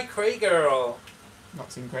 Where's my cray girl?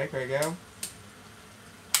 Not seen cray girl.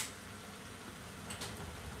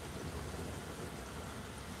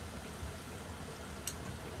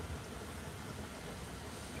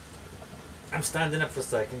 I'm standing up for a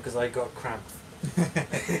second because I got cramp. Here's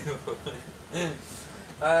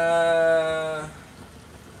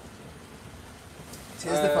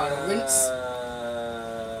the final rinse.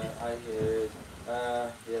 I heard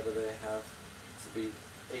the other day have to be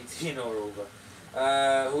 18 or over.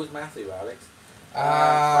 Who's Matthew, Alex?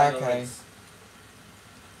 Final Okay. rinse.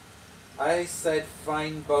 I said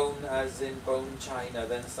fine bone as in bone china,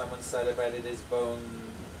 then someone said about it is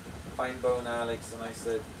bone, fine bone Alex, and I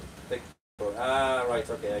said thick bone. Right,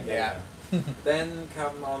 okay, I get Yeah. it. Then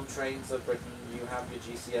come on trains of Britain, you have your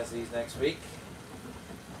GCSEs next week.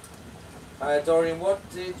 Dorian, what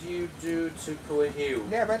did you do to poor Hugh?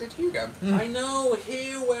 Yeah, where did Hugh go? I know,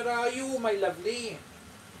 Hugh, where are you, my lovely?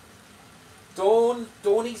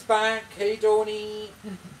 Donny's back. Hey, Donny.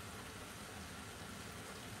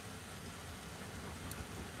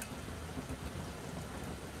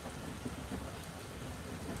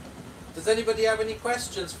 Does anybody have any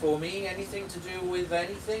questions for me? Anything to do with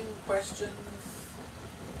anything? Questions?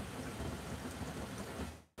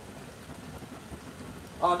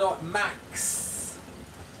 Oh, not Max.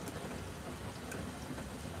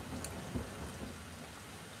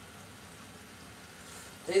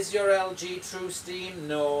 Is your LG True Steam?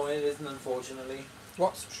 No, it isn't, unfortunately.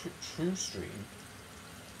 What's True Stream?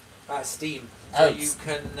 Steam. So Oh. you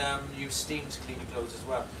can use Steam to clean your clothes as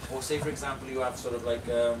well. Or say, for example, you have sort of like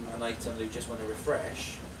an item that you just want to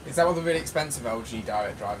refresh. Is that what the really expensive LG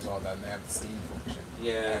direct drivers are then? They have the Steam function.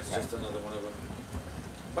 Yeah, it's Okay. just another one of them.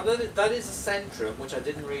 But that is a Centum, which I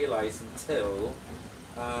didn't realise until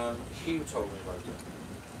Hugh told me about it.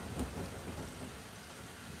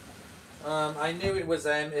 I knew it was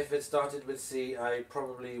M. If it started with C, I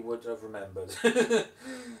probably would have remembered.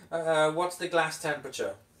 What's the glass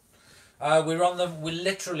temperature? We're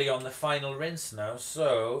literally on the final rinse now,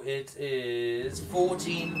 so it is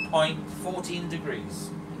 14 degrees.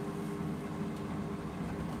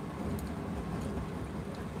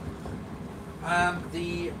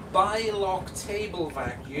 The Bilock table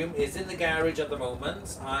vacuum is in the garage at the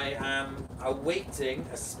moment. I am awaiting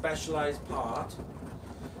a specialised part,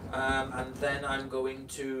 and then I'm going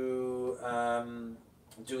to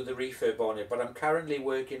do the refurb on it. But I'm currently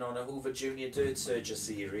working on a Hoover Junior Dirt Searcher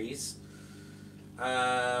series,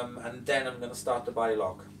 and then I'm going to start the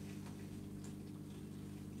Bilock.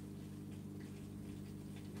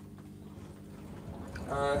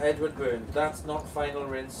 Edward Byrne, that's not final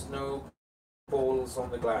rinse, no balls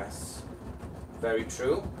on the glass. Very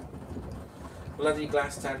true. Bloody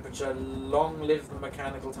glass temperature, long live the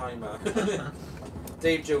mechanical timer.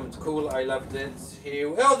 Dave Jones, cool, I loved it.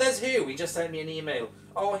 Hugh, oh, there's Hugh, he just sent me an email.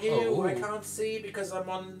 Oh, Hugh, Oh. I can't see because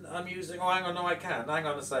I'm using, oh, hang on, no, I can. Hang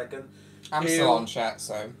on a second. I'm Hugh, still on chat,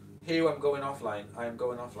 so. Hugh, I'm going offline. I am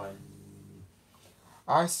going offline.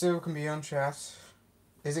 I still can be on chat.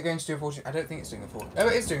 Is it going to do a 14? I don't think it's doing a 14. Oh,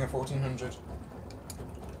 it is doing a 1400.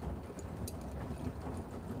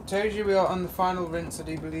 Told you we are on the final rinse, I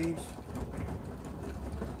do believe.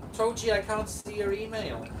 Told you I can't see your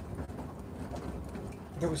email.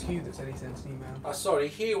 That was Hugh that said he sent an email. Oh, sorry,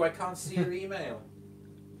 Hugh, I can't see your email.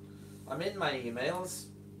 I'm in my emails,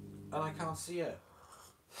 and I can't see it.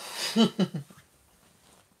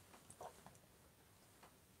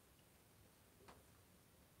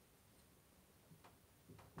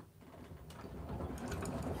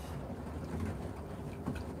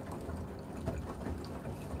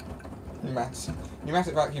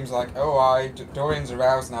 Pneumatic vacuum's like, oh, Dorian's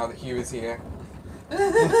aroused now that Hugh is here.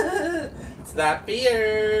 It's that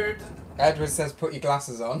beard. Edward says put your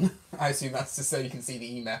glasses on. I assume that's just so you can see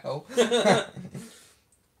the email.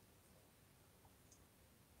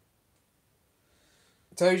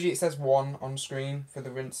 Toji, it says 1 on screen for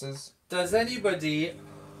the rinses. Does anybody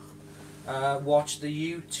watch the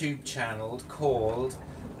YouTube channel called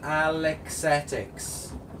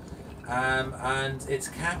Alexetics? And it's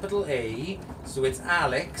capital A, so it's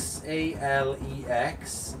Alex,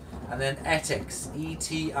 A-L-E-X, And then Ethics,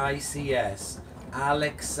 E-T-I-C-S,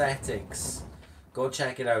 Alex Ethics. Go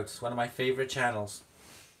check it out. It's one of my favourite channels.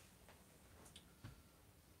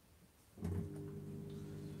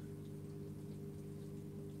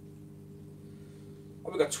 Oh,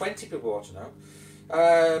 we've got 20 people watching now.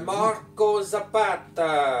 Marco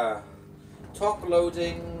Zapata. Top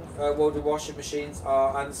loading loaded washing machines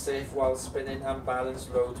are unsafe while spinning.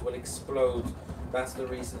 Unbalanced loads will explode. That's the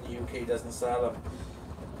reason the UK doesn't sell them.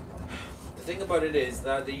 The thing about it is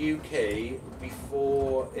that the UK,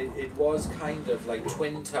 before, it was kind of like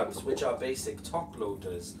twin tubs, which are basic top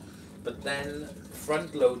loaders. But then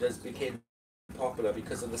front loaders became popular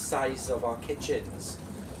because of the size of our kitchens.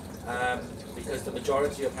 Because the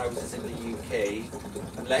majority of houses in the UK,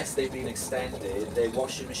 unless they've been extended, their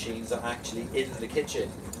washing machines are actually in the kitchen.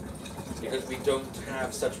 Because we don't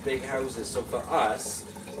have such big houses. So for us,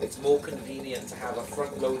 it's more convenient to have a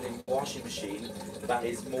front-loading washing machine that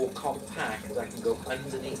is more compact, that can go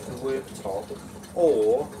underneath the worktop,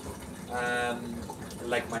 or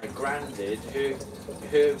like my gran did,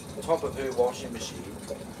 her top of her washing machine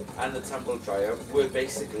and the tumble dryer were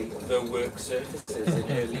basically the work surfaces in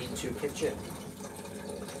her lean-to kitchen.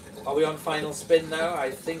 Are we on final spin now? I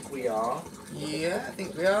think we are. Yeah, I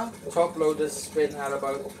think we are. Top loaders spin at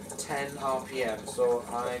about 10 RPM, so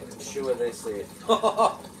I'm sure they're safe.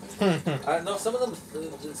 No, some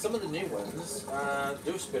of the new ones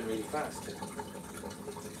do spin really fast.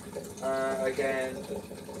 Again,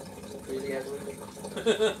 really, Edward?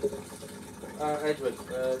 Edward,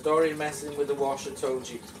 Dorian messing with the washer told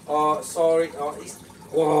you. Oh, sorry. Oh,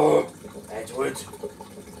 whoa, Edward.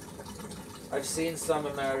 I've seen some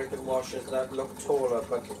American washers that look taller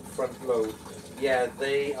but front load. Yeah,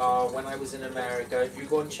 they are. When I was in America, if you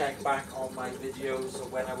go and check back on my videos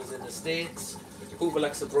of when I was in the States,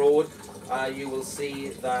 Hooverlux Abroad, you will see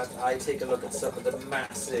that I take a look at some of the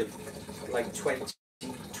massive, like 20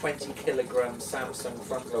 kilogram Samsung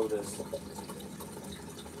front loaders.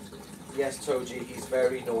 Yes, Toji, he's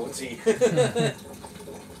very naughty.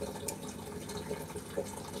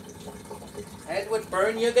 Edward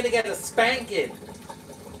Byrne, you're going to get a spanking.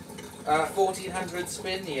 1400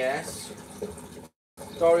 spin, yes.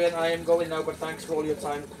 Dorian, I am going now, but thanks for all your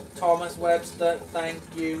time. Thomas Webster, thank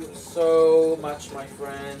you so much, my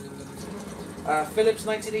friend. Phillips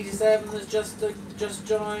 1987 has just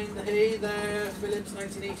joined. Hey there, Phillips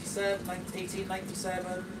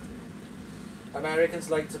 1897. Americans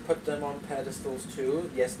like to put them on pedestals too.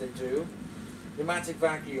 Yes, they do. Pneumatic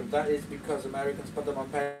vacuum, that is because Americans put them on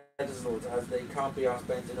pedestals as they can't be asked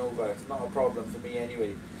bending over. It's not a problem for me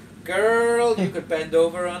anyway. Girl, you could bend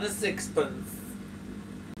over on a sixpence.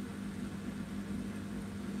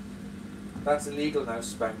 That's illegal now,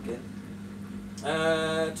 spanking.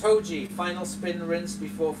 Toji, final spin, rinse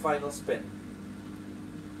before final spin.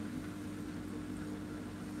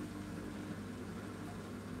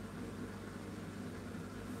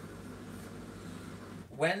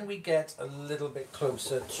 When we get a little bit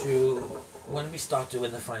closer to when we start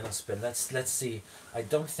doing the final spin, let's see. I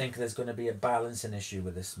don't think there's going to be a balancing issue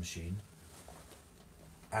with this machine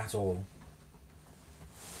at all.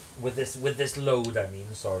 With this load, I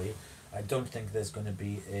mean, sorry. I don't think there's going to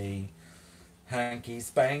be a hanky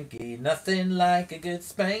spanky, nothing like a good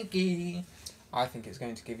spanky. I think it's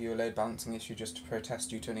going to give you a load balancing issue just to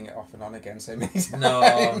protest you turning it off and on again so many times. No,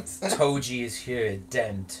 Toji is here,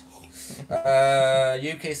 dent.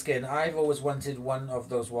 UK Skin, I've always wanted one of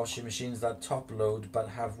those washing machines that top load but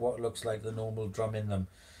have what looks like the normal drum in them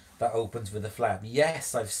that opens with a flap.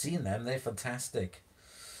 Yes, I've seen them, they're fantastic.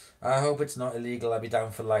 I hope it's not illegal, I'll be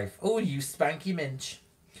down for life. Oh, you spanky minch.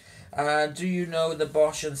 Do you know the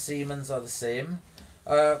Bosch and Siemens are the same?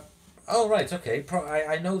 Oh right, okay.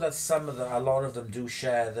 I know that a lot of them do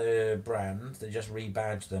share the brand. They just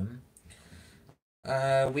rebadge them.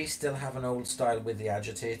 We still have an old style with the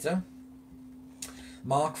agitator.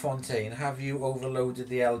 Mark Fontaine, have you overloaded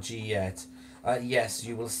the LG yet? Yes,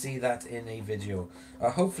 you will see that in a video.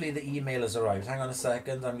 Hopefully the email has arrived. Hang on a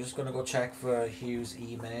second. I'm just going to go check for Hugh's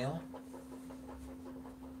email.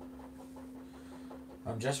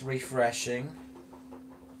 I'm just refreshing.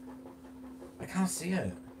 I can't see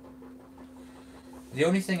it. The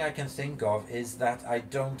only thing I can think of is that I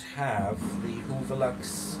don't have the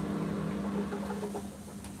Hooverlux.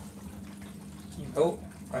 Oh,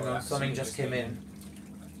 hang on, something just came in.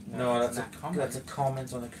 No, that's a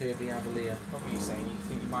comment on a Kirby Avalier. What were you saying? You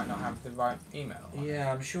think you might not have the right email?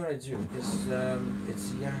 Yeah, I'm sure I do, because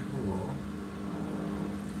it's Yahoo.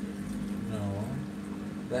 No.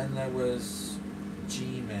 Then there was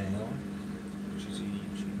Gmail. Which is a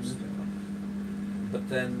YouTube still. But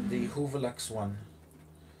then the Hooverlux one.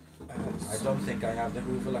 I don't think I have the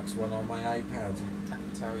Hooverlux one on my iPad. I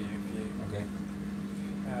can tell you if you. Okay.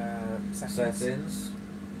 Settings. Settings.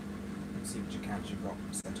 Let's see which accounts you've got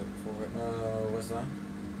set up for it. What's that?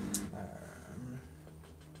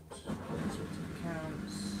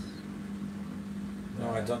 Accounts. No,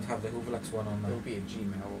 I don't have the Hooverlux one on There there. will be a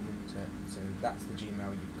Gmail, won't it? So that's the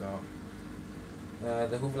Gmail you've got.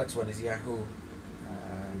 The Hooverlux one is yahoo.com.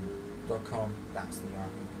 That's the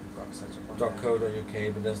Yahoo you've got set up on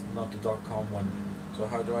 .co.uk, but there's not the .com one. So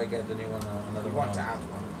how do I get the new one? Another You one. want to on? add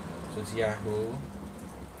one. So it's Yahoo.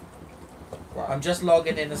 Well, I'm just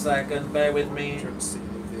logging in a second. Bear with me. trying to see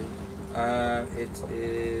the. It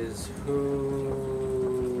is Hooverlux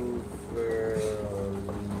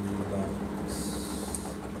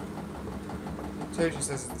Toji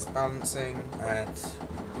says it's balancing. at.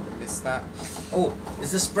 Missed that. Oh,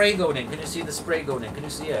 is the spray going in? Can you see the spray going in? Can you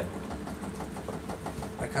see it?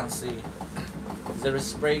 I can't see. Is there a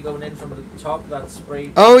spray going in from the top? That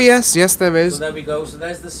spray. Oh yes, yes there So is. there we go. So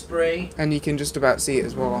there's the spray And you can just about see it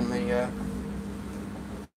as well on the.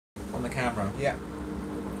 on the camera. Yeah.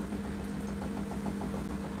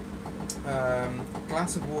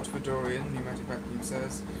 Glass of water for Dorian, pneumatic vacuum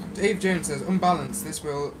says. Dave Jones says, unbalanced, this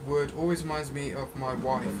word always reminds me of my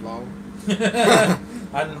wife, lol.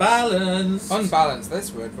 Unbalanced. Unbalanced,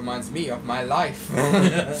 this word reminds me of my life.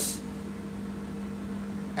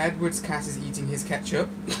 Edward's cat is eating his ketchup.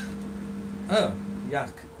 Oh,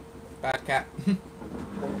 yuck. Bad cat.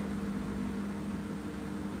 Oh,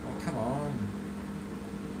 come on.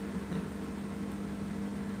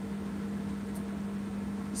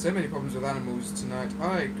 So many problems with animals tonight.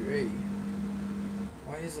 I agree.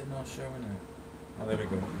 Why is it not showing it? Oh, there we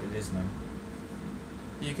go. It is now.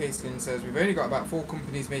 UK Skin says, we've only got about 4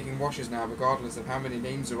 companies making washes now, regardless of how many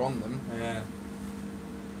names are on them. Yeah.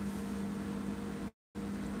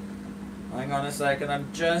 Hang on a second.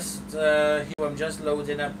 I'm just I'm just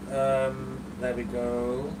loading up. There we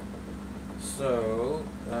go. So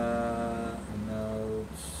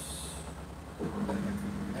notes.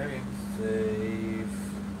 There we go. Save.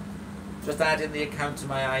 Just adding the account to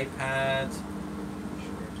my iPad.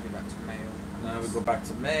 Should be able to go back to mail. Now we go back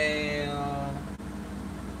to mail.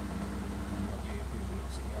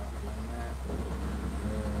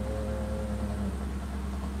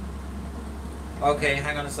 Okay,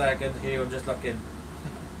 hang on a second. Hugh, I'm just looking.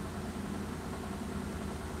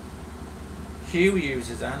 Hugh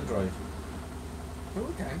uses Android. Oh,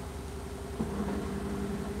 okay.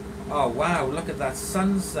 Oh wow, look at that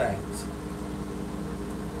sunset.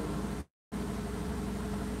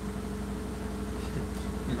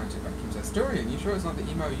 Pneumatic vacuum says, Dorian, you sure it's not the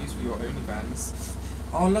email you use for your OnlyFans?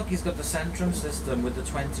 Oh look, he's got the Centum system with the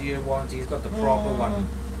 20-year warranty. He's got the proper one.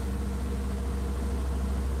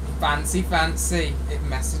 Fancy, fancy. It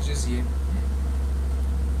messages you.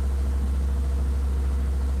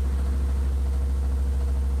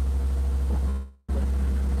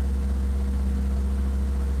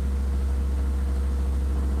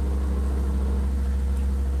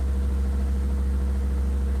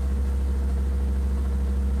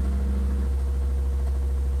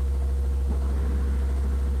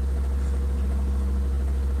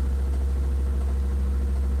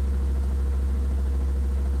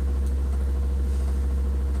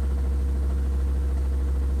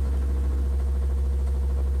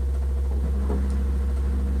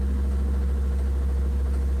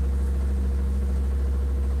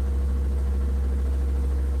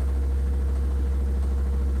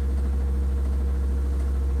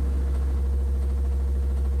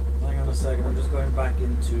 A second, I'm just going back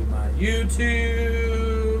into my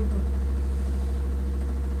YouTube.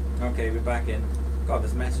 Okay, we're back in. God,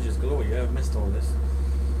 there's messages galore. Yeah, I've missed all this.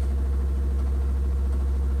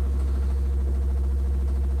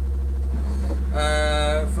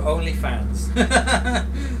 For OnlyFans.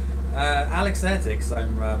 Alex Ethics. I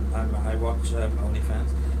watch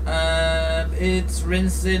OnlyFans. It's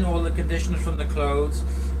rinsing all the conditioners from the clothes.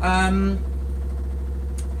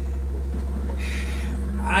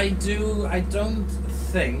 I don't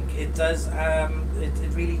think it does,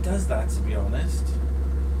 it really does that, to be honest.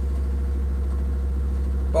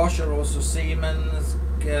 Bosch are also Siemens,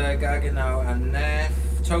 Gaggenau and Neff.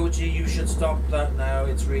 Toji, you should stop that now,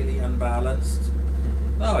 it's really unbalanced.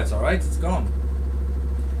 No, it's alright, it's gone.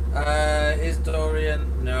 Is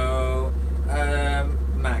Dorian? No.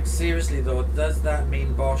 Max, seriously though, does that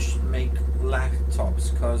mean Bosch make laptops?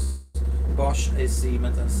 Because Bosch is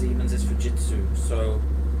Siemens and Siemens is Fujitsu, so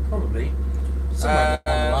probably.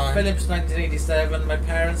 Philips 1987, my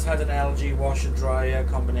parents had an LG washer dryer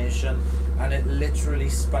combination and it literally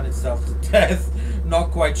spun itself to death.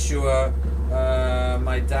 Not quite sure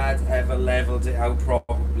my dad ever leveled it out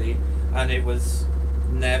properly. basically, and it was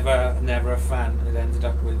never a fan. It ended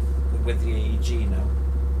up with the AEG now.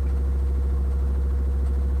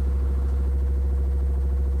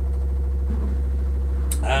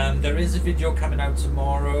 There is a video coming out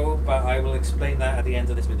tomorrow, but I will explain that at the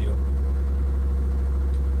end of this video.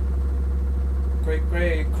 Great.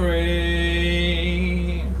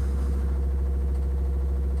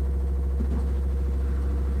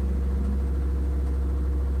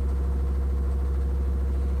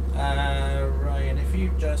 Ryan, if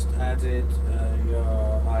you just added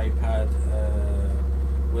your iPad,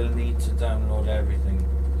 we'll need to download everything.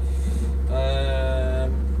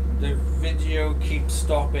 The video keeps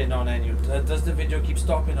stopping on any. Does the video keep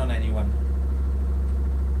stopping on anyone?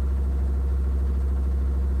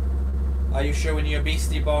 Are you showing your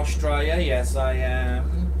Beastie Bosch dryer? Yes, I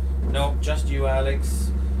am. Nope, just you,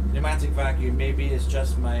 Alex. Pneumatic vacuum. Maybe it's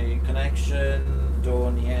just my connection.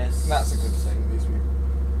 Dawn, yes. That's a good thing. At least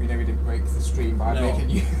we know we didn't break the stream by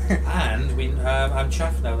making you. And I'm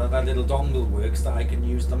chuffed now that little dongle works, that I can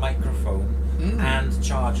use the microphone and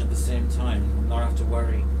charge at the same time. Not have to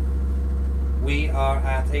worry. We are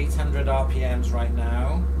at 800 RPMs right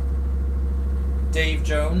now. Dave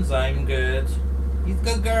Jones, I'm good. He's a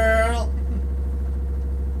good girl.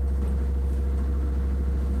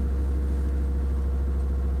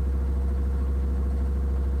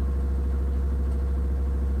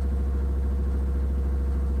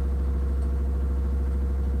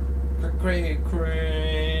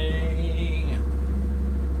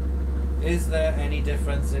 Is there any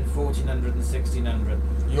difference in 1400 and 1600?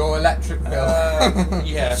 Your electric bill.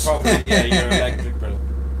 Yeah, probably. Yeah, your electric bill.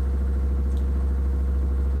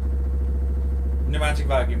 Pneumatic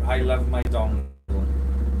vacuum. I love my dongle.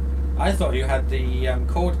 I thought you had the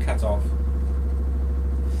cord cut off.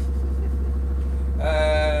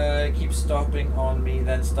 Keeps stopping on me,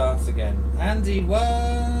 then starts again. Andy,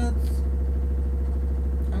 what?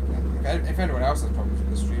 Okay. If anyone else has problems with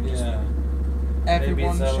the stream, just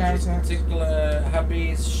everyone maybe shout out. Particular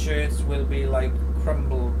hubby's shirts will be like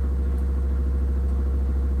crumbled,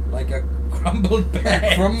 like a crumbled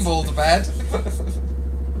bed. Crumbled bed.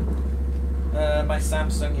 My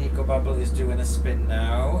Samsung EcoBubble is doing a spin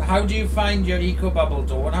now. How do you find your EcoBubble,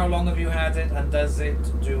 Dawn? How long have you had it, and does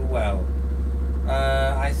it do well?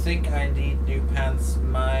 I think I need new pants.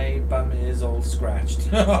 My bum is all scratched.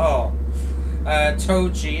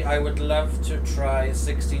 Toji, I would love to try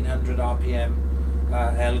 1600 RPM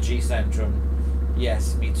LG Centum.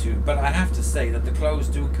 Yes, me too. But I have to say that the clothes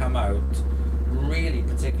do come out really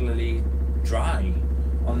particularly dry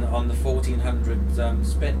on the 1400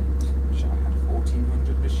 spin. Wish I had a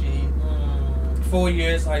 1400 machine. 4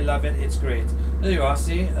 years, I love it. It's great. There you are.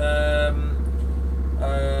 See,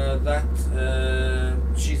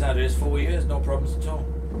 she's had hers 4 years, no problems at all.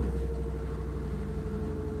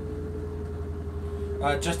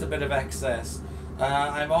 Just a bit of excess.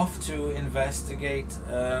 I'm off to investigate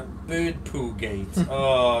bird poo gate.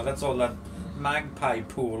 Oh, that's all that magpie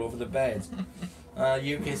poo all over the bed.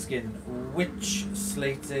 UK Skin, which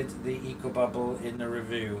slated the EcoBubble in the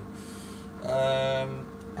review?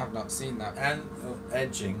 I've not seen that. And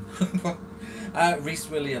edging. Reese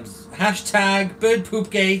Williams. Hashtag bird poop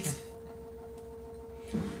gate.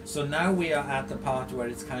 So now we are at the part where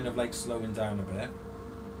it's kind of like slowing down a bit.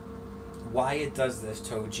 Why it does this,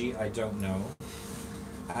 Toji, I don't know.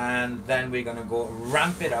 And then we're going to go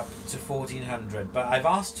ramp it up to 1400. But I've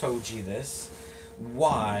asked Toji this.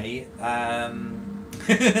 Why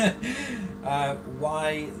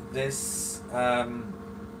why this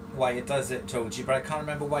why it does it, Toji, but I can't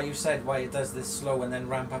remember why you said why it does this slow and then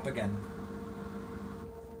ramp up again.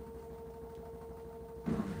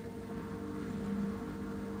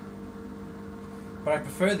 But I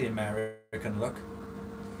prefer the American look.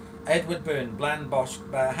 Edward Byrne, bland bosh,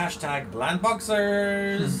 hashtag bland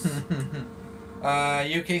boxers.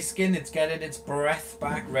 UK Skin, it's getting its breath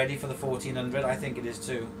back, ready for the 1400. I think it is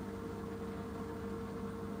too.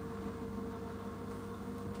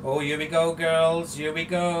 Oh, here we go, girls. Here we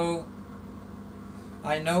go.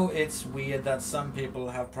 I know it's weird that some people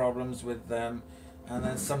have problems with them, and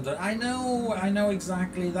then some don't. I know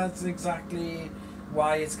exactly. That's exactly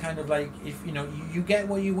why it's kind of like, if you know, you get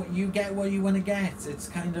what you get what you want to get. It's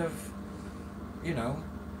kind of, you know,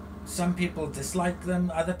 some people dislike them,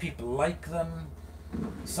 other people like them.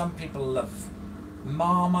 Some people love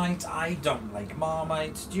Marmite. I don't like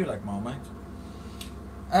Marmite. Do you like Marmite?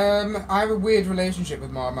 I have a weird relationship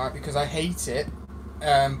with Marmite because I hate it,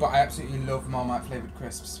 but I absolutely love Marmite flavoured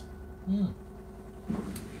crisps.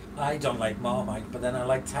 I don't like Marmite, but then I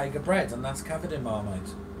like Tiger Bread, and that's covered in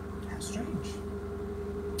Marmite. How strange.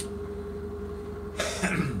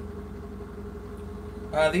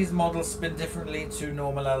 These models spin differently to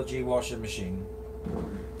normal LG washing machine.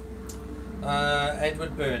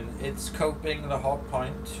 Edward Byrne, it's coping the hot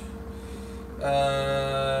point.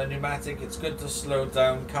 Pneumatic, it's good to slow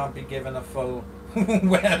down, can't be given a full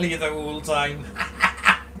welly the whole time.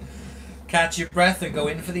 Catch your breath and go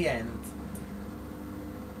in for the end.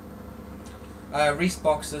 Reese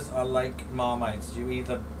boxes are like Marmites. You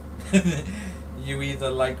either you either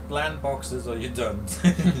like bland boxes or you don't.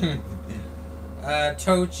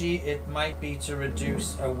 Toji, it might be to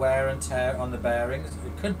reduce a wear and tear on the bearings.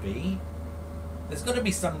 It could be. There's got to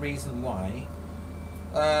be some reason why.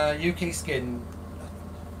 UK Skin,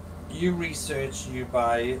 you research, you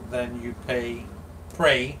buy, then you pay.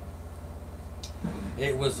 Pray.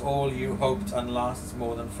 It was all you hoped and lasts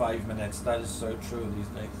more than 5 minutes. That is so true these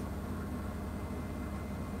days.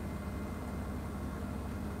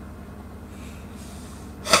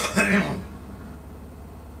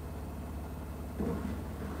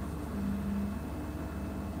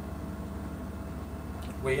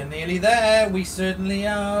 We are nearly there. We certainly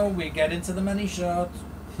are. We get into the money shot.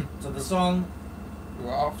 To the song. We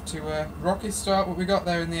were off to a rocky start, but we got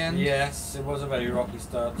there in the end. Yes, it was a very rocky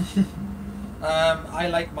start. I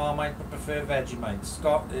like Marmite but prefer Vegemite.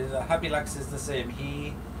 Scott, Hubby Lux is the same.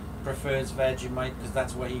 He prefers Vegemite because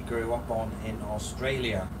that's what he grew up on in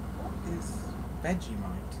Australia. What is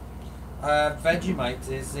Vegemite? Vegemite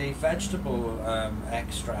is a vegetable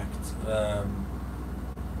extract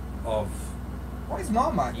of What is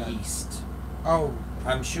Marmite then? yeast. Oh,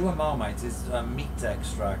 I'm sure Marmite is a meat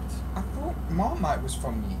extract. I thought Marmite was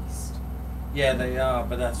from yeast. Yeah, they are,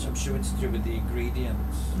 but I'm sure it's to do with the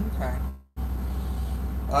ingredients. Okay.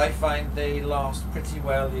 I find they last pretty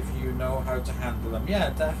well if you know how to handle them. Yeah,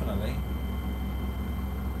 definitely.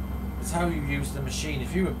 It's how you use the machine.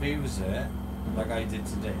 If you abuse it, like I did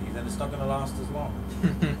today, then it's not going to last as long.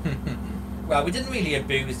 Well, we didn't really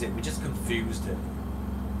abuse it, we just confused it.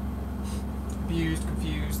 Abused,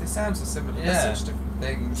 confused, they sound so similar. Yeah. They're such different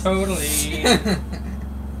things. Totally.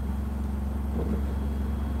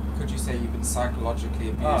 Could you say you've been psychologically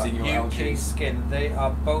abusing your UK LG? Skin, they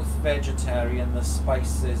are both vegetarian, the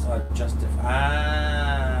spices are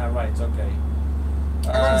justified. Right, okay. I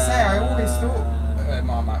gotta say, I always thought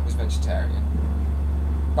Marmite was vegetarian.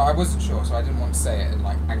 But I wasn't sure, so I didn't want to say it in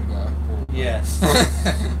like anger or Yes.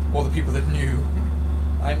 or the people that knew.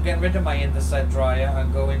 I'm getting rid of my Indeset dryer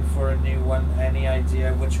and going for a new one. Any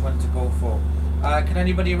idea which one to go for? Can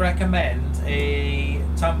anybody recommend a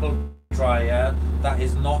tumble dryer that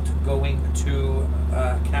is not going to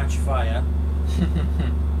catch fire?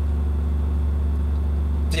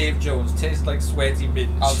 Dave Jones, tastes like sweaty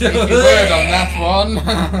minge. I'll take your word on that one.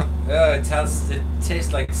 It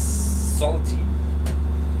tastes like salty.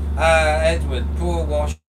 Edward, poor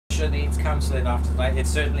washer needs counselling after tonight. It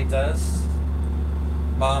certainly does.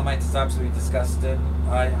 Marmite is absolutely disgusting.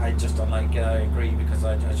 I just don't like it. I agree because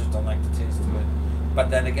I just don't like the taste of it. But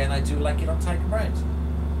then again, I do like it on tiger bread.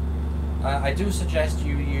 I do suggest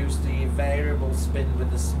you use the variable spin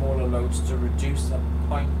with the smaller loads to reduce a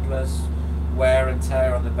pointless wear and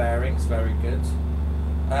tear on the bearings. Very good.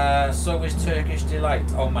 So is Turkish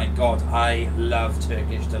Delight. Oh my god, I love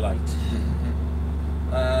Turkish Delight.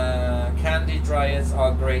 Candy dryers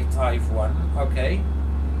are great. I've won. Okay.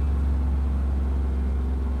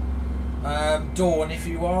 Dawn, if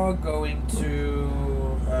you are going to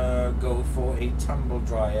go for a tumble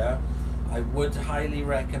dryer, I would highly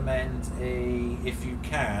recommend if you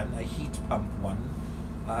can, a heat pump one,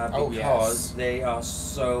 because they are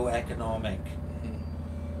so economic.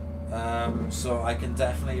 So I can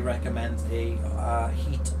definitely recommend a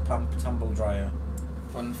heat pump tumble dryer.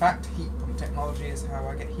 Fun fact, heat pump technology is how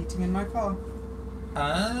I get heating in my car.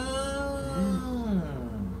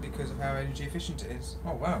 Because of how energy efficient it is.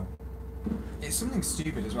 Oh wow. It's something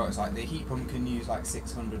stupid as well. It's like the heat pump can use like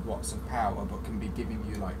 600 watts of power, but can be giving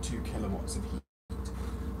you like 2 kilowatts of heat.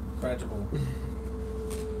 Incredible.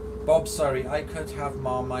 Bob, sorry, I could have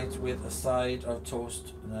Marmite with a side of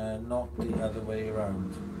toast, not the other way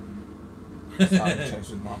around. Side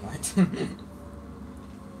chose with Marmite.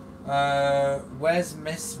 Where's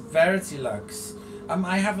Miss Veritylux?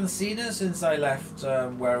 I haven't seen her since I left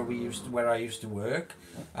where I used to work.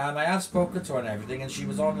 I have spoken to her and everything, and she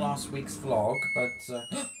was on last week's vlog, but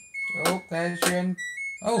Oh, there's Jin.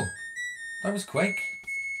 oh, that was quick.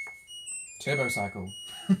 Turbo cycle.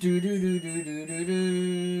 Do.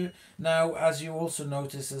 Now, as you also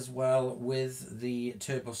notice as well with the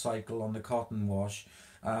turbo cycle on the cotton wash,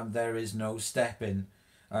 there is no stepping.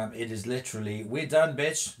 It is literally, we're done,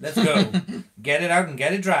 bitch. Let's go. Get it out and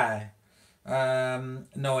get it dry.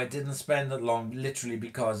 No, it didn't spend that long, literally,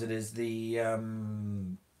 because it is the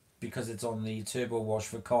because it's on the turbo wash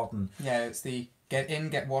for cotton. Yeah, it's the get in,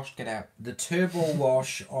 get washed, get out. The turbo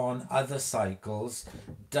wash on other cycles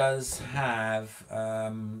does have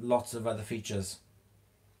lots of other features.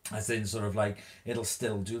 As in sort of like it'll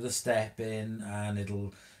still do the step in, and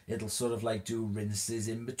it'll sort of like do rinses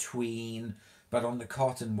in between. But on the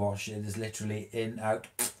cotton wash, it is literally in, out,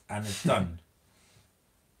 and it's done.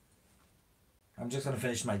 I'm just going to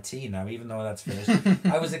finish my tea now, even though that's finished.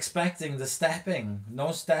 I was expecting the stepping.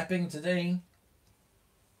 No stepping today.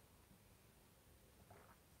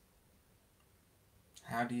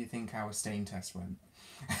 How do you think our stain test went?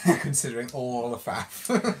 Considering all the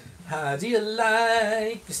faff. How do you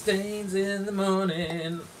like the stains in the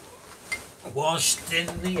morning? Washed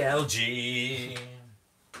in the algae.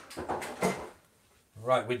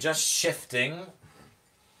 Right, we're just shifting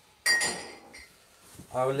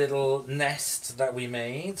our little nest that we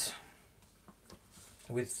made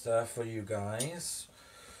with for you guys.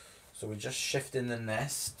 So we're just shifting the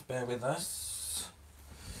nest. Bear with us.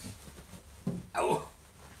 Oh,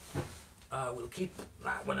 we'll keep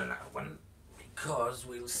that one and that one because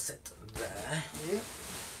we'll sit there. Yeah.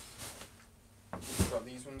 Got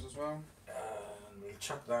these ones as well. And we'll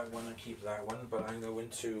chuck that one and keep that one, but I'm going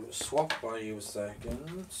to swap by you a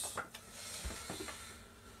second.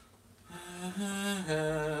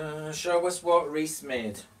 Show us what Reese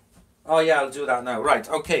made. Oh yeah, I'll do that now. Right,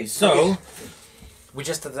 okay, so we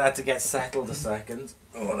just had to get settled a second.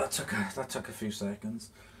 Oh, that took a few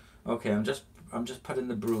seconds. Okay, I'm just putting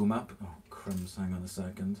the broom up. Oh crumbs, hang on a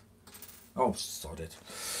second. Oh, sod it.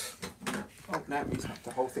 Oh, now he's knocked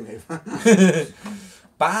the whole thing over.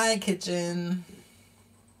 Bye, kitchen.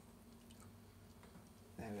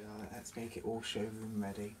 There we are. Let's make it all showroom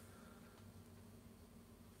ready.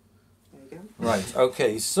 There you go. Right,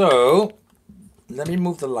 okay, so let me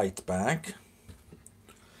move the light back.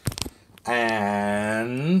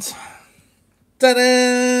 And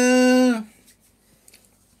ta-da!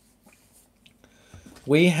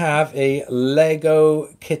 We have a Lego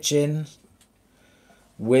kitchen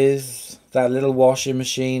with that little washing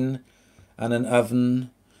machine and an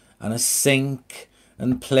oven and a sink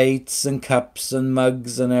and plates and cups and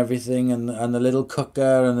mugs and everything, and a little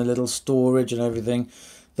cooker and a little storage and everything.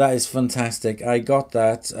 That is fantastic. I got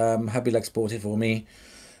that. Hubby Lex bought it for me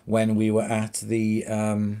when we were at the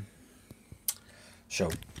show.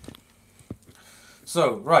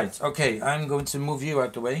 So, right, okay, I'm going to move you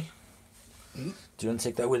out the way. Do you want to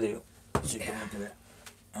take that with you? So you can look at it.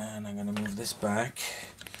 And I'm going to move this back.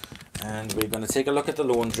 And we're going to take a look at the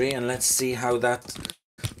laundry and let's see how that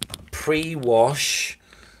pre-wash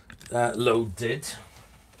load did.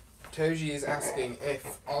 Toji is asking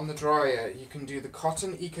if on the dryer you can do the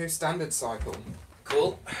cotton eco standard cycle.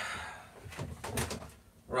 Cool.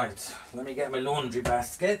 Right, let me get my laundry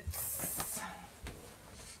basket.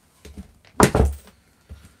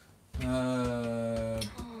 Oh,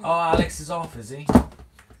 Alex is off, is he?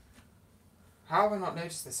 How have I not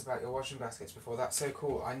noticed this about your washing baskets before? That's so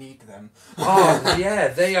cool. I need them. Oh yeah,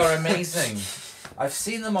 they are amazing. I've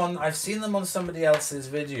seen them on somebody else's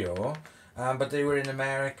video, but they were in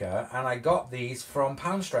America, and I got these from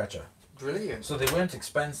Pound Stretcher. Brilliant. So they weren't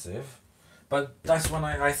expensive, but that's when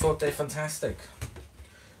I thought they're fantastic.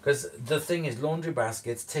 Because the thing is, laundry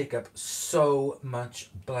baskets take up so much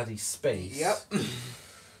bloody space. Yep.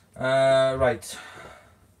 Right.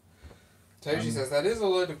 Toji says that is a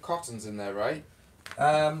load of cottons in there, right?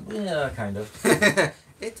 Yeah, kind of.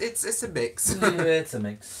 It's a mix. Yeah, it's a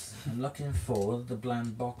mix. I'm looking for the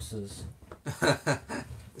bland boxes. The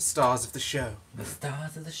stars of the show. The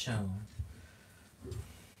stars of the show.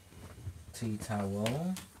 Tea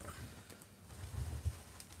towel.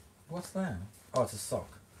 What's that? Oh, it's a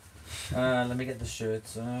sock. Let me get the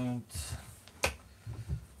shirts out.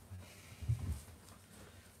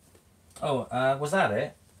 Oh, was that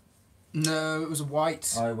it? No, it was a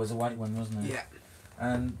white. Oh, it was a white one, wasn't it? Yeah.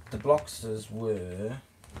 And the boxers were...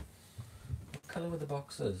 What colour were the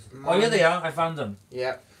boxers? Oh, yeah, they are. I found them.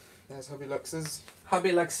 Yeah. There's Hubby Lux's.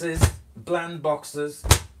 Hubby Lux's bland boxers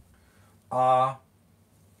are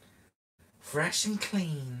fresh and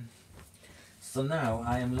clean. So now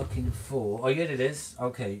I am looking for... Oh, yeah, it is.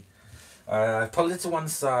 Okay. I pulled it to one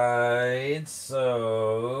side.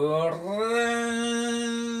 So...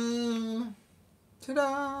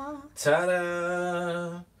 Ta-da!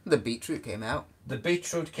 Ta-da! The beetroot came out. The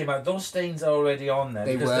beetroot came out. Those stains are already on there.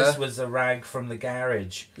 They because were. this was a rag from the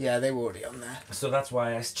garage. Yeah, they were already on there. So that's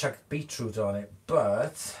why I chucked beetroot on it.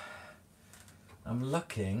 But I'm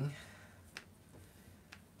looking.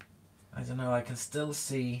 I don't know. I can still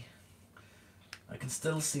see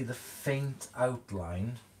the faint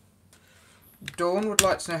outline. Dawn would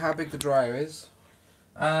like to know how big the dryer is.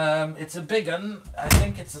 It's a big one. I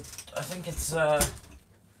think it's I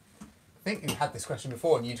think you had this question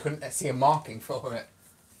before and you couldn't see a marking for it.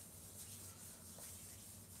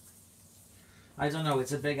 I don't know,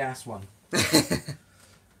 it's a big ass one.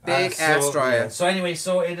 Big ass dryer. Yeah. So anyway,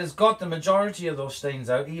 so it has got the majority of those stains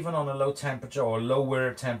out, even on a low temperature or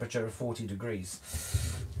lower temperature of 40 degrees.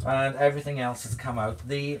 And everything else has come out.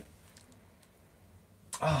 The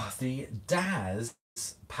Daz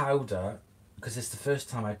powder, because it's the first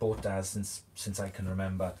time I bought Daz since I can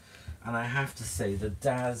remember, and I have to say the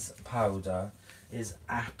Daz powder is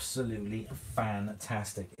absolutely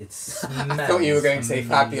fantastic. It smells I thought you were going to say amazing.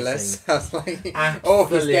 fabulous. I was like, oh,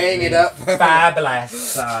 he's getting it up.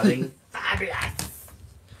 Fabulous, darling. Fabulous.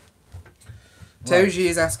 Toji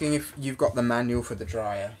is asking if you've got the manual for the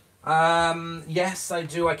dryer. Yes, I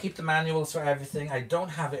do. I keep the manuals for everything. I don't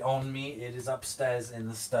have it on me. It is upstairs in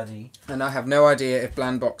the study. And I have no idea if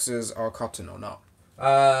bland boxes are cotton or not.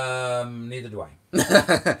 Neither do I.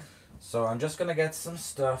 So I'm just going to get some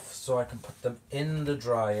stuff so I can put them in the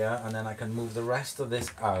dryer and then I can move the rest of this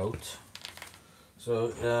out.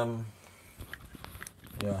 So,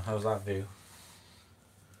 yeah, how's that view?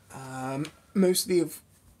 Mostly of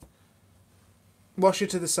washer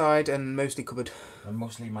to the side and mostly cupboard. And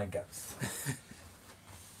mostly my guts.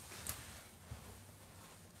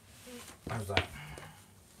 How's that?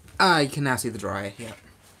 You can now see the dryer, yeah.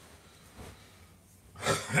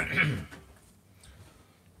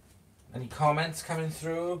 Any comments coming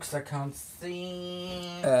through? Because I can't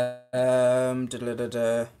see.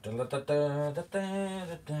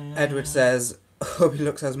 Edward says, hope he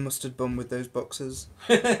looks as mustard bum with those boxes.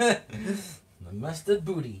 The mustard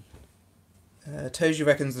booty. Toji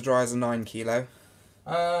reckons the dryer's a 9 kilo.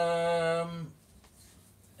 It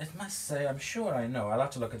must say, I'm sure I know. I'll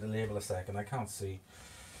have to look at the label a second. I can't see.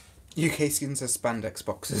 UK Skin says spandex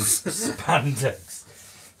boxes. Spandex.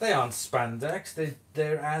 They aren't spandex.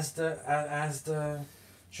 They're Asda.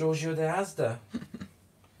 Giorgio de Asda.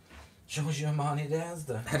 Giorgio Armani de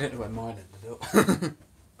Asda. I don't know where mine ended up.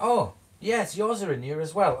 Oh, yes, yours are in here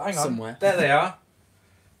as well. Hang on. Somewhere. There they are.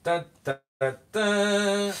 Da, da, da,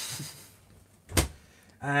 da.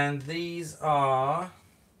 And these are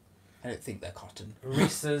I don't think they're cotton.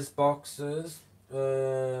 Reese's boxes,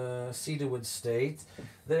 cedarwood state.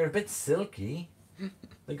 They're a bit silky.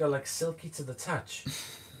 They got like silky to the touch.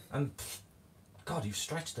 And God, you've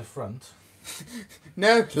stretched the front.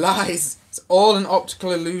 No, lies. It's all an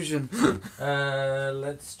optical illusion.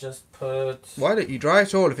 Let's just put... Why don't you dry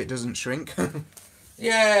it all if it doesn't shrink?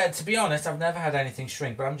 Yeah, to be honest, I've never had anything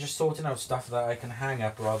shrink, but I'm just sorting out stuff that I can hang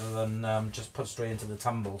up rather than just put straight into the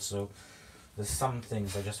tumble. So there's some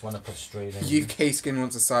things I just want to put straight in. UK Skin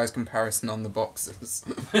wants a size comparison on the boxes.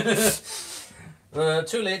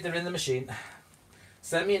 Too late, they're in the machine.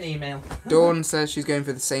 Send me an email. Dawn says she's going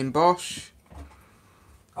for the same Bosch.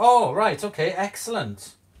 Oh, right, okay,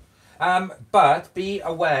 excellent. But be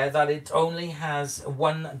aware that it only has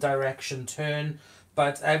one direction turn.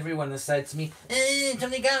 But everyone has said to me, it's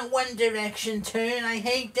only got one direction turn, I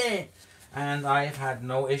hate it. And I've had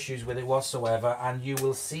no issues with it whatsoever. And you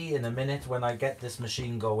will see in a minute when I get this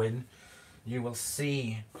machine going, you will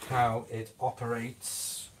see how it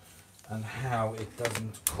operates and how it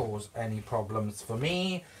doesn't cause any problems for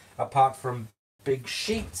me, apart from big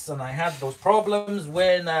sheets. And I had those problems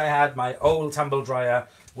when I had my old tumble dryer,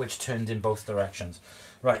 which turned in both directions.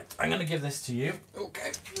 Right, I'm going to give this to you.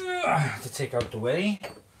 Okay. To take out the way.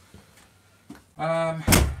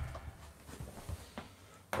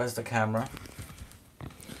 Where's the camera?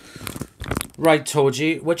 Right,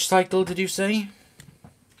 Toji, which cycle did you say?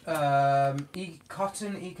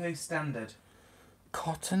 Cotton Eco Standard.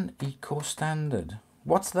 Cotton Eco Standard.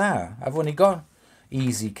 What's that? I've only got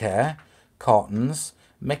Easy Care, Cottons,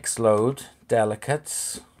 Mix Load,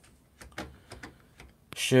 Delicates,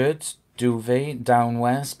 shirts, duvet,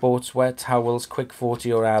 downwear, sportswear, towels, quick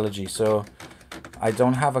 40 or allergy. So I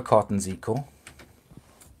don't have a Cottons Eco.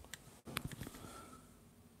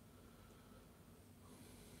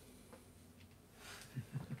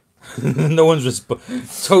 No one's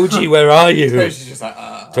Toji, where are you? Toji's just like,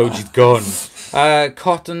 Toji's gone.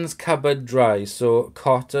 Cotton's cupboard dry. So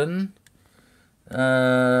cotton.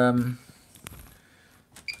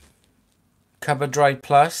 Cupboard dry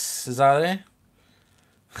plus. Is that it?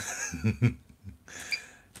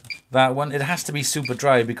 That one. It has to be super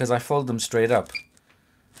dry because I fold them straight up.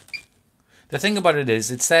 The thing about it is,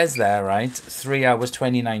 it says there, right, 3 hours,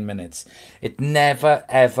 29 minutes. It never,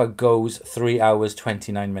 ever goes 3 hours,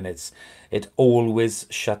 29 minutes. It always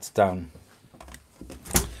shuts down.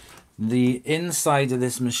 The inside of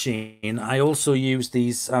this machine, I also use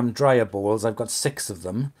these dryer balls. I've got 6 of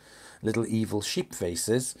them. little evil sheep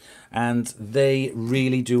faces, and they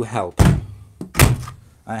really do help.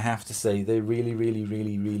 I have to say, they really, really,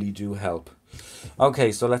 really, really do help.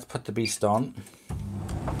 Okay, so let's put the beast on.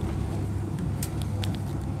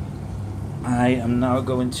 I am now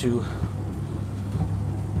going to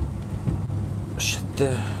shut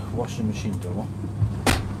the washing machine door.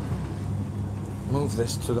 Move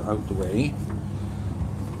this out the way.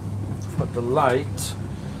 Put the light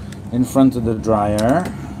in front of the dryer.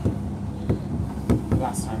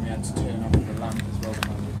 Last time we had to turn off the lamp as well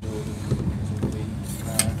when we built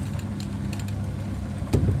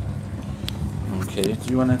the Okay, do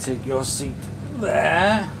you want to take your seat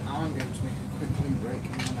there? Now I'm going to make a quick loo break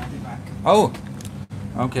and then I'll be back. Oh,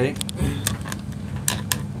 okay.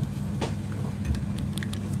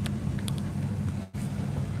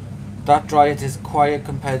 That dryer is quiet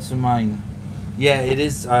compared to mine. Yeah, it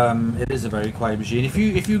is. It is a very quiet machine. If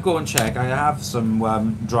you go and check, I have some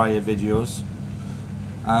dryer videos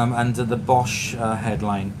under the Bosch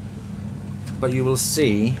headline, but you will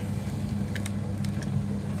see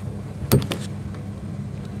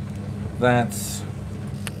that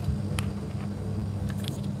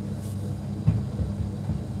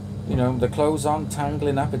the clothes aren't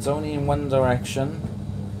tangling up. It's only in one direction,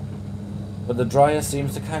 but the dryer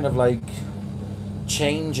seems to kind of like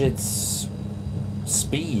change its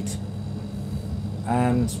speed,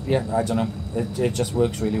 and yeah, I don't know, it just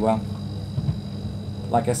works really well.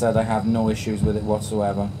 Like I said, I have no issues with it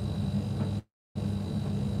whatsoever.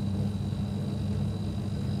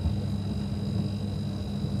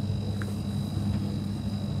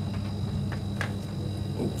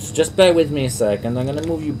 Oops, just bear with me a second. I'm going to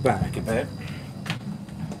move you back a bit.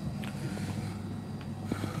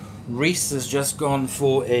 Reese has just gone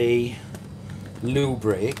for a loo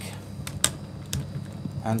break,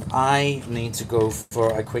 and I need to go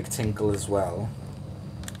for a quick tinkle as well.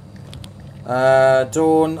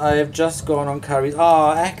 Dawn, I have just gone on Carrie's.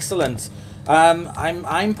 Oh, excellent.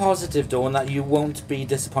 I'm positive, Dawn, that you won't be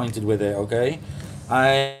disappointed with it. Okay,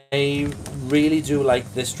 I really do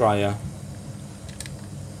like this dryer.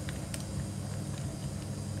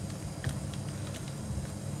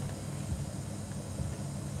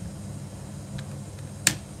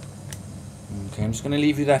 Okay, I'm just going to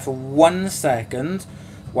leave you there for 1 second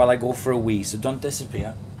while I go for a wee, so don't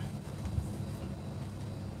disappear.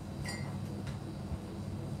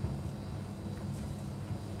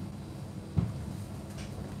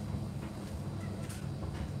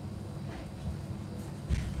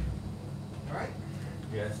 Alright.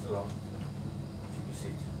 Yes, still on. Keep your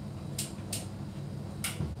seat.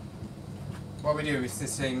 What we do is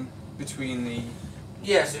sitting between the...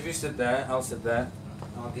 Yes, if you sit there, I'll sit there.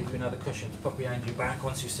 I'll give you another cushion to put behind your back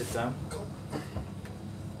once you sit down. Cool.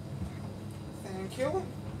 Thank you.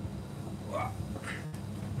 I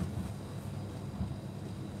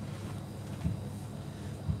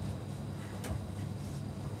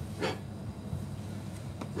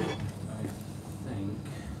think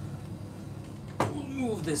we'll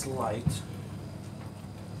move this light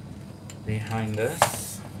behind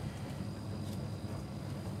us.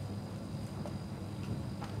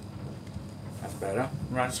 That's better.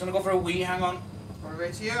 Right, just gonna go for a wee, hang on. All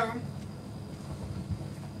right, to you.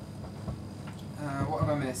 What have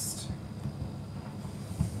I missed?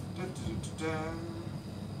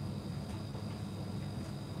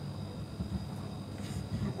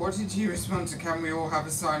 What did you respond to? Can we all have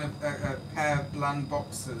a sign of a pair of bland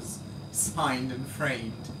boxers signed and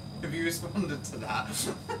framed? Have you responded to that?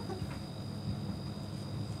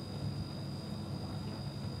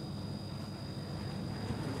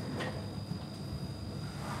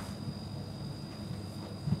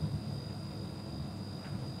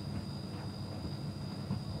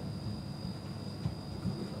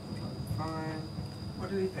 Fine. What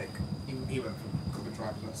did he pick? He went for Cover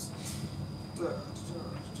Drive Plus.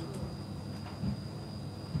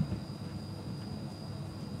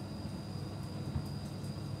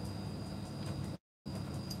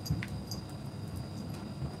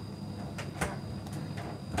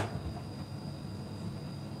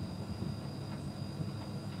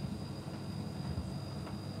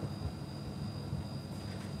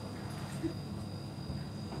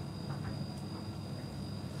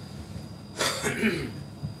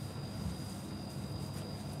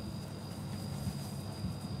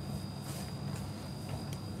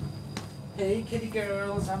 Hey kitty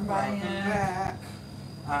girls, I'm Welcome back.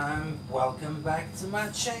 Welcome back to my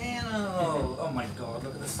channel. Oh my god,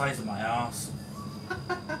 look at the size of my ass.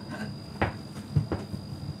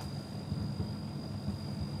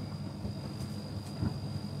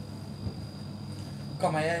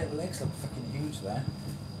 God, my legs look fucking huge there.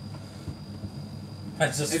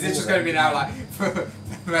 That's just Is it just going to be now like for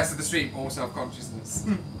the rest of the stream all self-consciousness?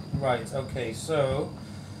 Right, okay, so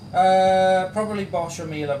probably Bosch or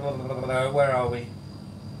Mila, blah, blah, blah, blah. Where are we?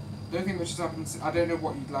 The only thing which has happened, I don't know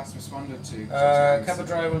what you last responded to. Cover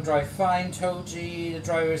dryer will drive fine. Toji, the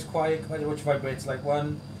driver is quiet, which vibrates like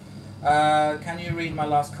one. Can you read my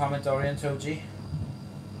last comment, Dorian, Toji?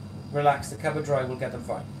 Relax, the cover dryer will get them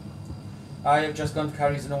fine. I have just gone to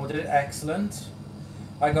Curry's and ordered it. Excellent.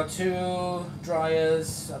 I got 2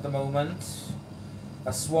 dryers at the moment.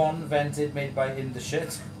 A Swan vented made by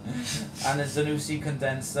Indashit and a Zanussi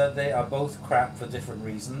condenser. They are both crap for different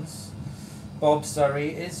reasons. Bob Surrey,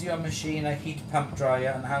 is your machine a heat pump dryer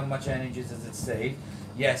and how much energy does it save?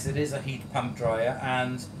 Yes, it is a heat pump dryer,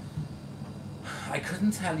 and I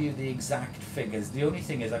couldn't tell you the exact figures. The only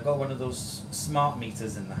thing is I've got one of those smart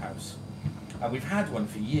meters in the house. We've had one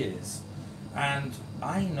for years, and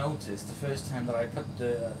I noticed the first time that I put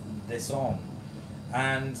this on,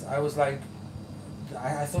 and I was like,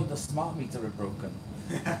 I thought the smart meter had broken.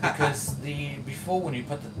 Because before when you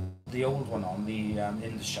put the old one on,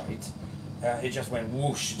 in the shite, it just went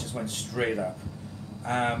whoosh, it just went straight up.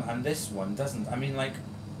 And this one doesn't. I mean, like,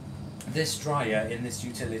 this dryer in this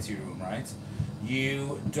utility room, right?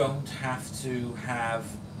 You don't have to have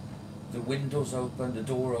the windows open, the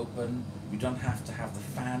door open. You don't have to have the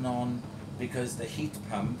fan on, because the heat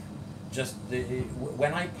pump,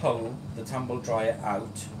 when I pull the tumble dryer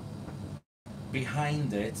out,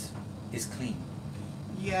 behind it is clean.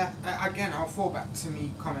 Yeah, again, I'll fall back to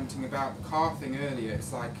me commenting about the car thing earlier.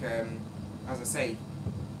 It's like, as I say,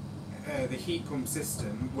 the heat pump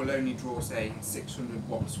system will only draw, say, 600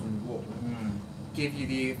 watts from the wall, give you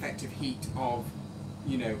the effective heat of,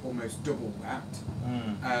 almost double that.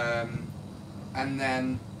 And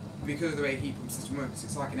then, because of the way the heat pump system works,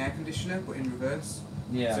 it's like an air conditioner, but in reverse.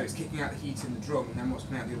 Yeah. So it's kicking out the heat in the drum, and then what's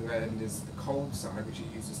coming out the other end is the cold side, which it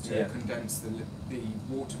uses to condense the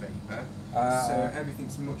water vapour. So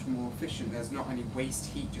everything's much more efficient. There's not any waste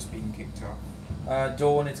heat just being kicked off.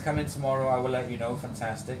 Dawn, it's coming tomorrow. I will let you know.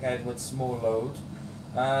 Fantastic. Edward, small load.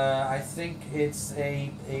 I think it's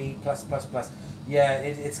a plus plus plus. Yeah,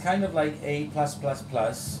 it's kind of like A plus plus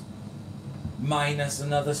plus minus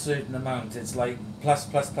another certain amount. It's like plus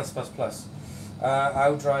plus plus plus plus.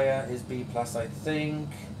 Our dryer is B plus, I think.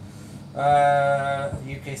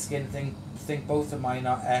 UK Skin think both of mine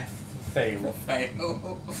are F fail.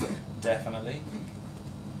 Fail. Definitely.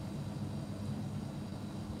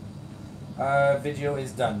 Video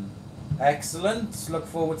is done. Excellent. Look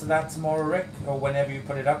forward to that tomorrow, Rick, or whenever you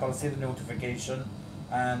put it up. I'll see the notification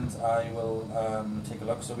and I will take a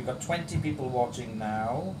look. So we've got 20 people watching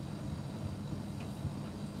now.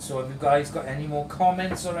 So have you guys got any more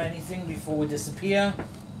comments or anything before we disappear?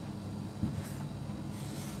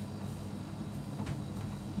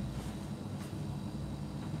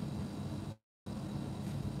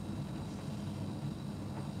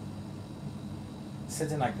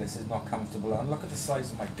 Sitting like this is not comfortable, and look at the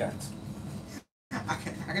size of my gut.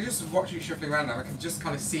 I can just watch you shuffling around now. I can just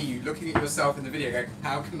kind of see you looking at yourself in the video going,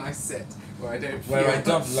 how can I sit where I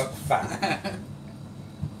don't look fat?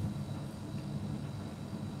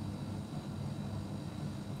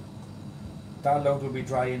 That load will be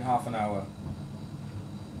dry in half an hour.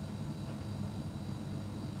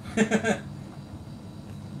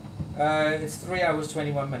 It's 3 hours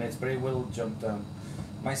 21 minutes, but it will jump down.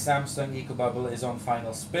 My Samsung EcoBubble is on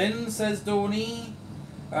final spin, says Donny.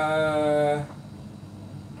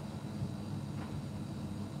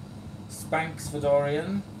 Spanks for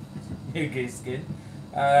Dorian. UK Skin.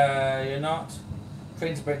 You're not.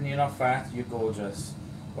 Train to Britain, you're not fat, you're gorgeous.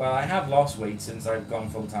 Well, I have lost weight since I've gone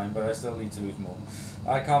full time, but I still need to lose more.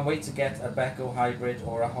 I can't wait to get a Beko Hybrid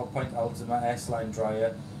or a Hotpoint Ultima S-Line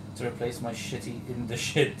dryer to replace my shitty in the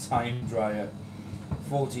shit time dryer.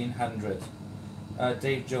 1400.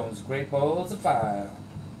 Dave Jones, Great Balls of Fire.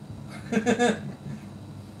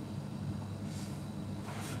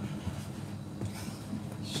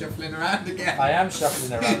 Shuffling around again. I am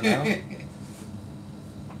shuffling around now.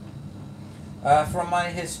 From my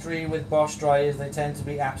history with Bosch dryers, they tend to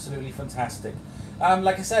be absolutely fantastic.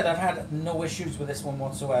 Like I said, I've had no issues with this one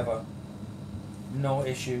whatsoever. No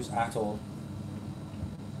issues at all.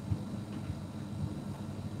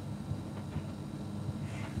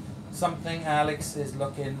 Something Alex is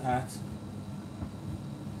looking at.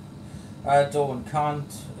 Dawn, can't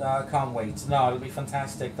wait. No, it'll be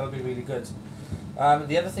fantastic. That'll be really good.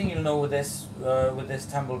 The other thing you'll know with this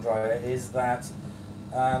tumble dryer is that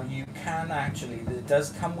you can actually, it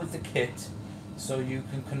does come with the kit, so you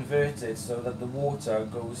can convert it so that the water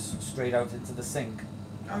goes straight out into the sink.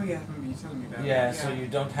 Oh yeah, I remember you telling me about that. Yeah, so you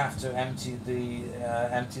don't have to empty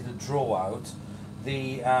the draw out.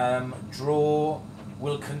 the drawer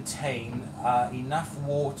will contain enough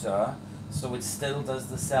water so it still does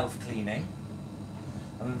the self-cleaning.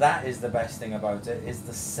 And that is the best thing about it, is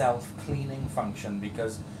the self-cleaning function,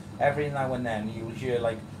 because every now and then you'll hear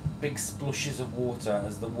like big splashes of water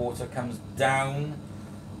as the water comes down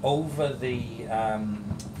over the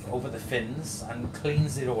fins and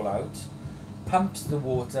cleans it all out, pumps the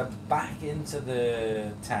water back into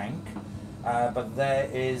the tank, but there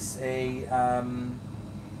is a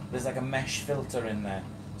there's like a mesh filter in there.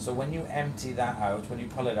 So when you empty that out, when you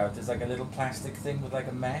pull it out, there's like a little plastic thing with like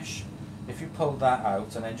a mesh. If you pull that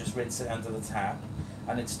out and then just rinse it under the tap,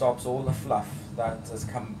 and it stops all the fluff that has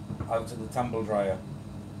come out of the tumble dryer.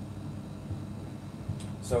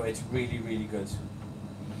 So it's really, really good.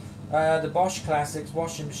 The Bosch Classics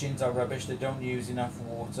washing machines are rubbish. They don't use enough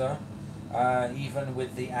water, even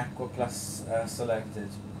with the Aqua Plus selected.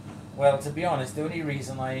 Well, to be honest, the only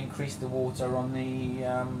reason I increased the water on the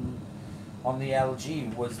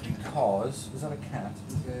LG was because... Is that a cat?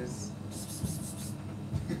 Because...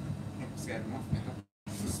 scared him off now.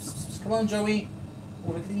 Come on, Joey.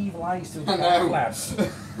 Oh, look at the evil eyes through the I know. flaps.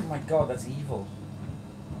 Oh my god, that's evil.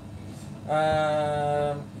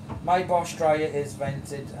 My Bosch dryer is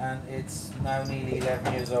vented and it's now nearly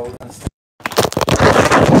 11 years old. And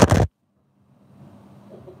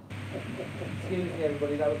excuse me,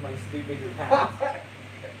 everybody, that was my stupid cat.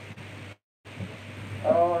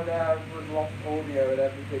 Oh no, we've lost audio and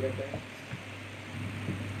everything, I think.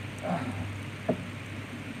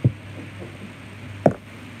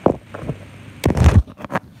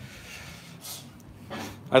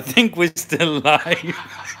 I think we're still live.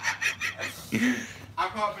 I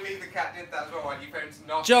can't believe the cat did that as well, and you phone's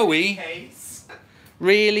not Joey? in the case.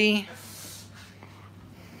 Really?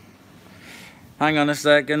 Hang on a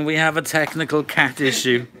second, we have a technical cat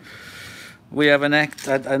issue. We have a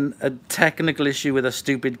technical issue with a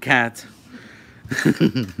stupid cat.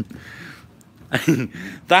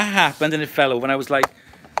 That happened and it fell over and I was like,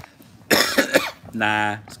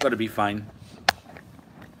 nah, it's got to be fine.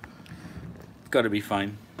 It's got to be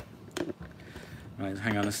fine. Right,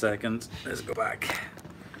 hang on a second. Let's go back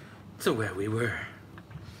to where we were.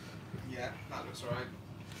 Yeah, that looks right.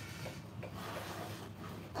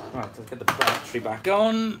 Right, let's get the battery back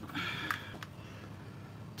on.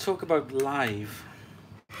 Talk about live.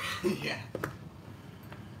 Yeah.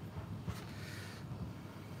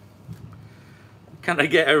 Can I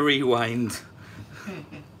get a rewind?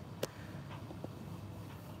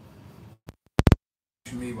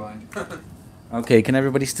 Rewind. Okay, can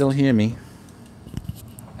everybody still hear me?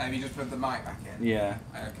 Have you just put the mic back in? Yeah.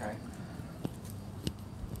 Okay.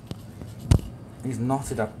 He's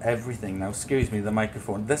knotted up everything now. Excuse me, the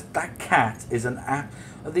microphone. That cat is an app.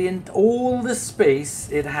 All the space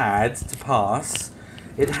it had to pass,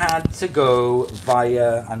 it had to go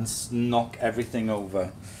via and knock everything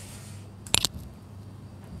over.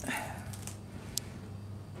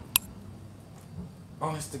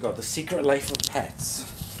 Honest to God, the secret life of pets.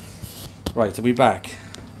 Right, are we back?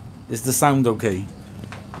 Is the sound okay?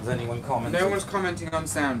 Has anyone commented? No one's commenting on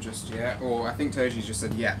sound just yet, or I think Toji's just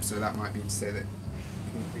said yep, so that might be to say that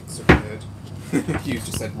it's heard. You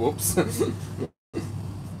just said whoops.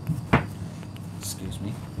 Excuse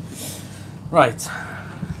me. Right,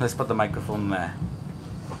 let's put the microphone there.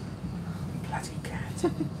 Bloody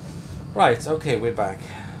cat. Right, okay, we're back.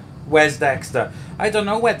 Where's Dexter? I don't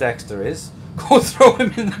know where Dexter is. Go throw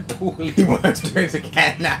him in the pool. He wants to do it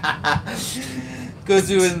again. Go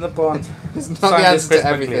do it in the pond. It's not Sound the is answer to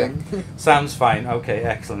crystal everything. clear. Sounds fine. Okay,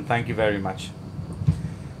 excellent. Thank you very much.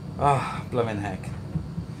 Ah, blooming heck.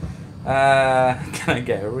 Can I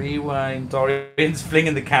get a rewind? Dorian's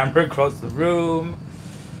flinging the camera across the room.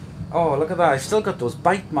 Oh, look at that. I've still got those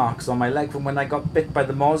bite marks on my leg from when I got bit by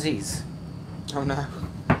the mozzies. Oh no.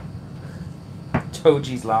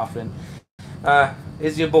 Toji's laughing.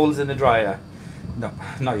 Is your balls in the dryer? No,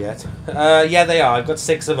 not yet. Yeah, they are. I've got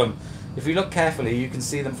 6 of them. If you look carefully, you can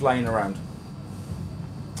see them flying around.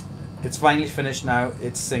 It's finally finished now.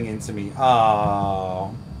 It's singing to me. Ah.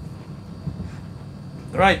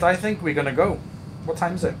 Right, I think we're going to go. What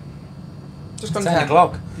time is it? Just on 10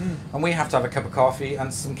 o'clock. And we have to have a cup of coffee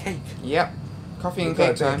and some cake. Yep. Coffee and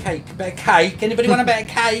We've got cake a bit time. of cake. A bit of cake. Anybody want a bit of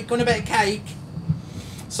cake? Want a bit of cake?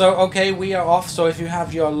 So, okay, we are off. So if you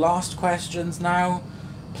have your last questions now,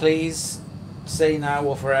 please say now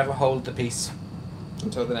or forever hold the peace.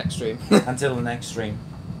 Until the next stream. Until the next stream.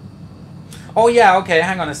 Oh yeah, okay,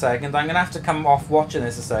 hang on a second. I'm going to have to come off watching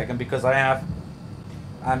this a second because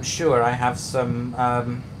I'm sure I have some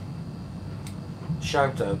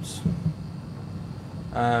shout outs.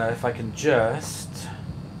 If I can just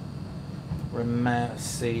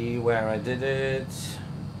see where I did it.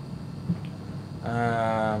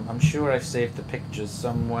 I'm sure I've saved the pictures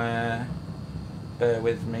somewhere. Bear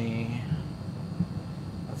with me.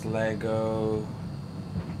 That's Lego.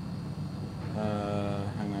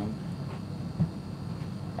 Hang on.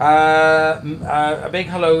 A big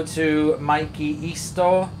hello to Mikey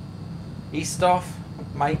Eastoff.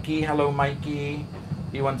 Mikey, hello Mikey.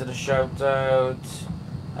 He wanted a shout out.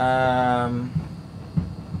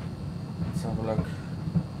 Let's have a look.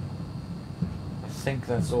 I think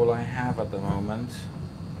that's all I have at the moment.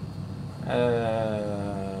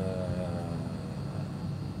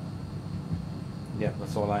 Yeah,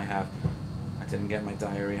 that's all I have. I didn't get my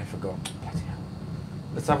diary, I forgot. Bloody hell.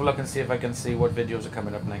 Let's have a look and see if I can see what videos are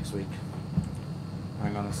coming up next week.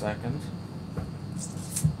 Hang on a second.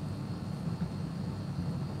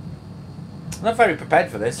 I'm not very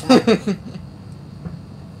prepared for this.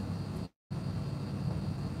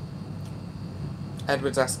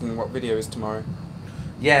 Edward's asking what video is tomorrow.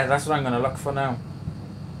 Yeah, that's what I'm going to look for now.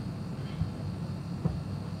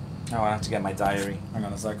 Oh, I have to get my diary. Hang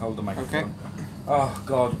on a sec, hold the microphone. Okay. Oh,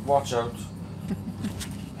 God, watch out.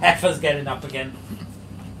 Heifer's getting up again.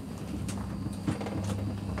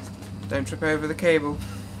 Don't trip over the cable,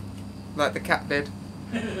 like the cat did.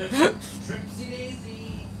 Tripsy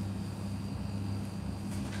daisy.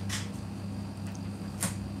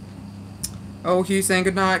 Oh, Hugh saying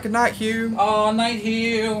good night. Good night, Hugh. Oh, night,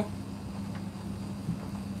 Hugh.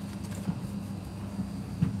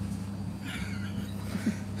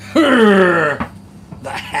 The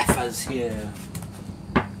heifer's here.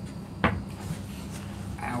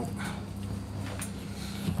 Ow.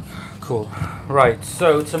 Cool. Right,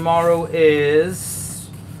 so tomorrow is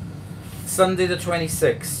Sunday the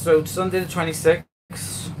 26th. So Sunday the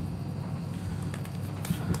 26th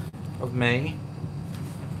of May.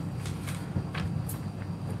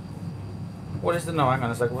 What is the, no, hang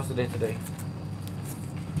on a second, what's the date today?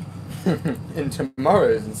 In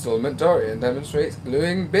tomorrow's installment, Dorian demonstrates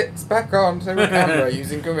gluing bits back onto a camera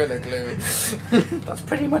using Gorilla Glue. That's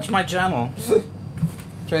pretty much my channel.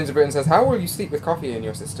 Trains of Britain says, how will you sleep with coffee in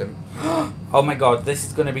your system? Oh my god, this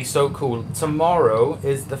is going to be so cool. Tomorrow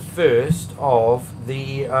is the first of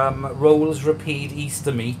the Rolls Repeat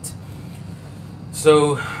Easter meat.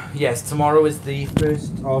 So, yes, tomorrow is the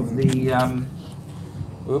first of the...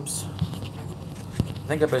 oops. I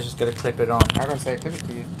think I better just gotta clip it on. I'm going to say clip it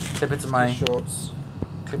to you. Clip it to my... shorts.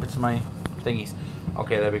 Clip it to my thingies.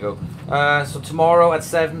 Okay, there we go. So tomorrow at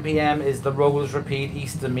 7 PM is the Rolls Repeat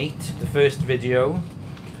Easter meat, the first video.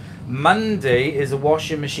 Monday is a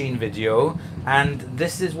washing machine video, and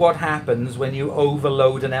this is what happens when you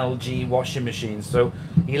overload an LG washing machine. So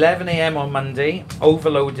 11 AM on Monday,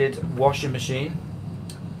 overloaded washing machine.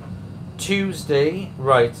 Tuesday,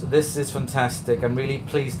 right, this is fantastic. I'm really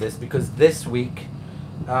pleased this because this week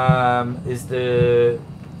is the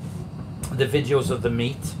videos of the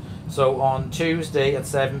meat. So on Tuesday at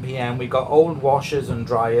 7 PM we got old washers and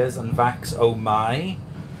dryers and Vax Oh My.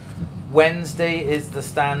 Wednesday is the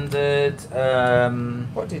standard.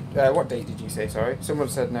 What date did you say? Sorry, someone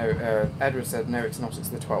said no. Edward said no. It's not. It's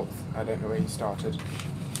the 12th. I don't know where you started.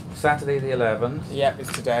 Saturday the 11th. Yep,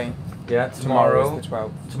 it's today. Yeah, tomorrow. Is the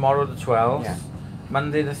 12th. Tomorrow the 12th. Yeah.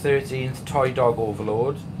 Monday the 13th, toy dog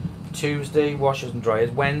overload. Tuesday, washers and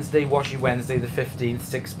dryers. Wednesday, washy Wednesday the 15th,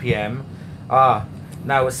 6 PM.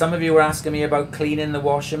 Now some of you were asking me about cleaning the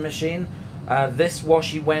washing machine. This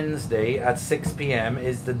washy Wednesday at 6 PM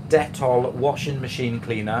is the Dettol washing machine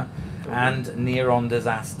cleaner and Neon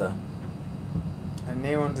disaster. A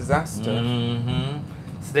neon disaster.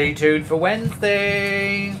 Stay tuned for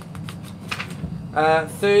Wednesday.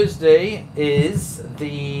 Thursday is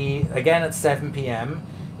again at 7 PM,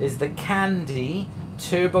 is the Candy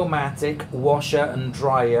Turbomatic washer and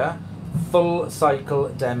dryer full cycle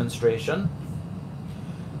demonstration.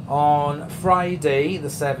 On Friday the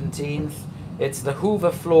 17th, it's the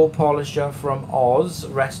Hoover floor polisher from Oz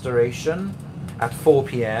Restoration at 4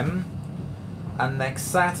 PM. And next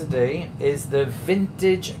Saturday is the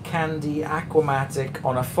Vintage Candy Aquamatic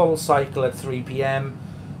on a full cycle at 3 PM.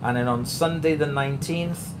 And then on Sunday the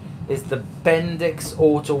 19th is the Bendix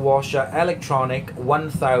Auto Washer Electronic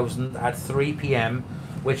 1000 at 3 PM,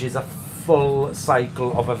 which is a full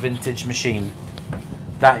cycle of a vintage machine.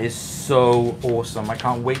 That is so awesome. I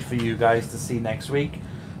can't wait for you guys to see next week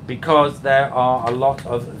because there are a lot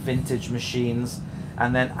of vintage machines.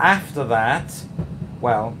 And then after that,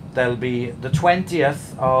 well, there'll be the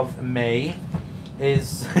 20th of May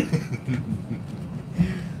is...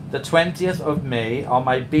 The 20th of May are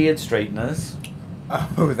my beard straighteners.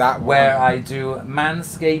 Oh, that one. Where I do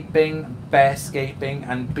manscaping, bearscaping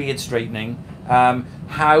and beard straightening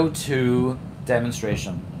how-to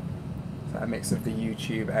demonstration. Is that a mix of the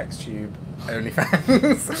YouTube, Xtube,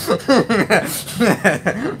 OnlyFans?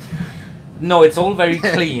 No, it's all very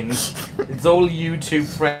clean. It's all YouTube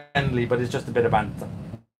friendly, but it's just a bit of banter.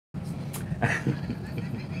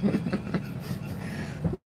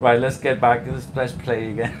 Right, let's get back. Let's play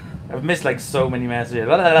again. I've missed like so many messages.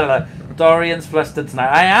 Dorian's flustered tonight.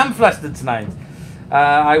 I am flustered tonight.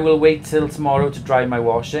 I will wait till tomorrow to dry my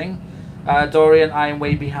washing. Dorian, I am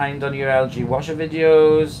way behind on your LG washer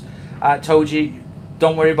videos. Toji,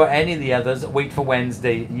 don't worry about any of the others. Wait for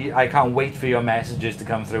Wednesday. I can't wait for your messages to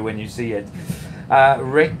come through when you see it.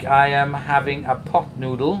 Rick, I am having a pot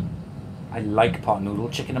noodle. I like pot noodle.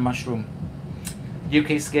 Chicken and mushroom.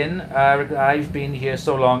 UK Skin, I've been here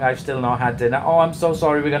so long, I've still not had dinner. Oh, I'm so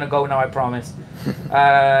sorry, we're going to go now, I promise.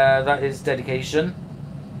 That is dedication.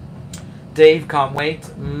 Dave, can't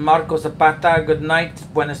wait. Marco Zapata, good night.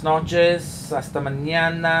 Buenas noches. Hasta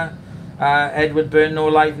mañana. Edward Byrne, no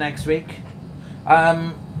live next week.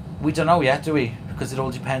 We don't know yet, do we? Because it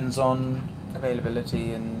all depends on...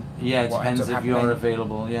 availability and... Yeah, it what depends ends if up you're happening.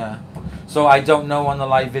 available, yeah. So I don't know on the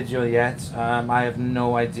live video yet. I have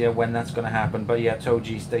no idea when that's going to happen. But yeah,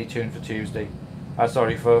 Toji, stay tuned for Tuesday.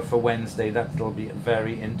 Sorry, for Wednesday. That'll be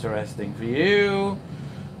very interesting for you.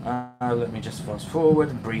 Let me just fast forward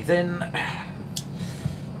and breathe in.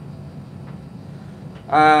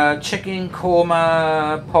 Chicken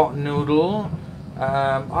korma pot noodle.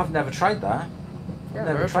 I've never tried that. Yeah,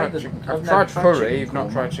 Never tried the- chicken. I've I've never tried tried curry, chicken you've not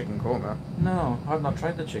korma. tried chicken korma. No, I've not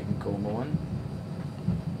tried the chicken korma one.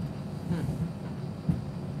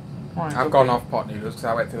 Right, I've okay. gone off pot noodles because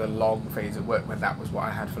I went through a long phase at work when that was what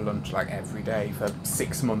I had for lunch like every day for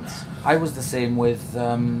 6 months. I was the same with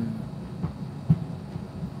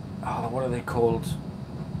what are they called?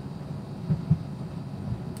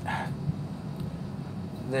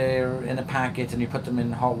 They're in a packet and you put them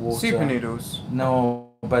in hot water. Super noodles.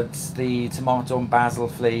 No, but the tomato and basil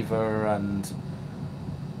flavour, and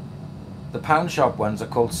the pound shop ones are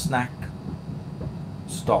called Snack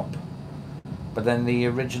Stop. But then the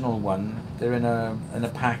original one, they're in a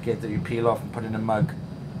packet that you peel off and put in a mug.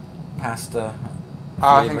 Pasta.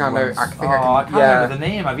 Oh, I think I know. ones. I think I I can. can't remember the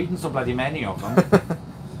name. I've eaten so bloody many of them.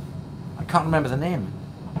 I can't remember the name.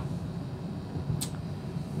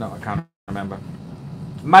 No, I can't remember.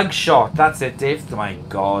 Mugshot, that's it, Dave. My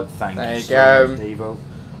God, thank There you you so go. much, Dave.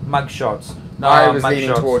 Mugshots. No, I was leaning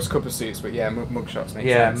mugshots. towards cup of suits, but yeah, mugshots make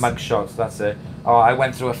Yeah, sense. mugshots, that's it. Oh, I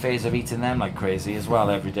went through a phase of eating them like crazy as well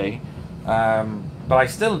every day. But I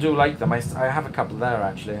still do like them. I have a couple there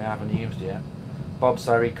actually I haven't used yet. Bob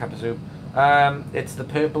Sorry, cup of soup. It's the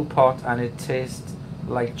purple pot and it tastes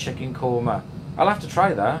like chicken korma. I'll have to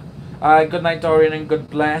try that. Good night, Dorian, and good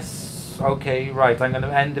bless. Okay, right, I'm going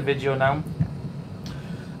to end the video now.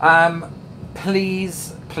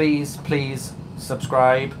 Please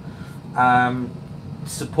subscribe.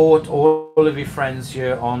 Support all of your friends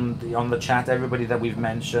here on the chat. Everybody that we've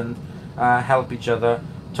mentioned. Help each other.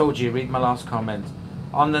 Toji, read my last comment.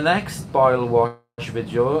 On the next boil wash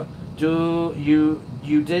video, you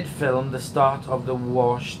did film the start of the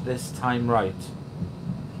wash this time, right?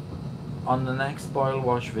 On the next boil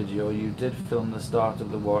wash video, you did film the start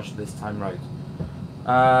of the wash this time, right?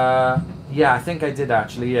 Yeah, I think I did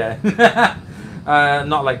actually, yeah.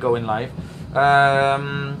 Not like going live.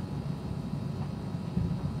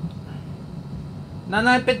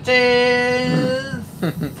 Nana bitches!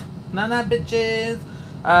 Nana bitches!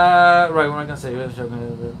 Right, what am I going to say?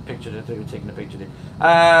 Picture it, we're taking a picture there.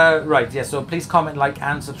 Right, yeah, so please comment, like,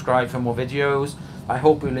 and subscribe for more videos. I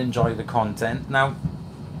hope you'll enjoy the content. Now,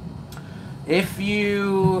 if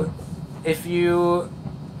you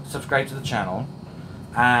subscribe to the channel,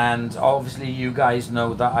 and obviously you guys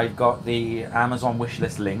know that I've got the Amazon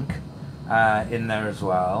wishlist link in there as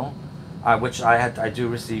well, which I do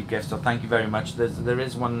receive gifts, so thank you very much. There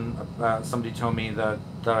is one, somebody told me that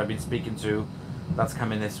I've been speaking to, that's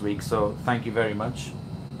coming this week, so thank you very much.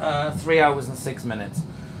 3 hours and 6 minutes.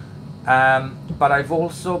 But I've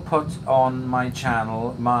also put on my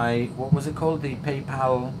channel my, what was it called, the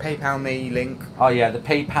PayPal me link. Oh yeah, the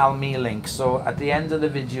PayPal me link. So at the end of the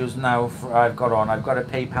videos now I've got a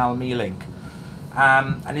PayPal me link.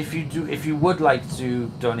 And if you would like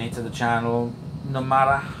to donate to the channel, no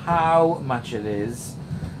matter how much it is,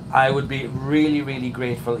 I would be really, really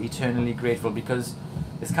grateful, eternally grateful, because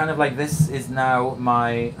it's kind of like, this is now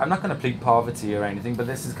my, I'm not going to plead poverty or anything, but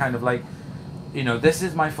this is kind of like, you know, this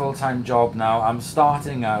is my full-time job now. I'm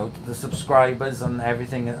starting out. The subscribers and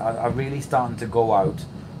everything are really starting to go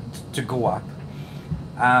up.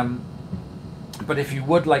 But if you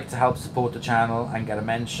would like to help support the channel and get a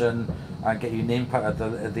mention, and get your name put at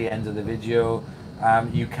the end of the video.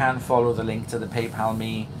 You can follow the link to the PayPal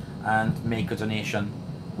me and make a donation,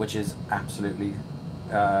 which is absolutely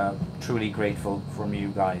truly grateful from you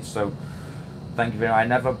guys. So thank you very much. I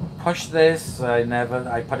never push this.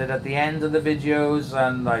 I put it at the end of the videos,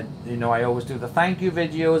 and I always do the thank you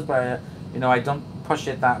videos, but I don't push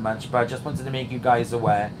it that much. But I just wanted to make you guys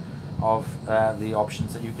aware of the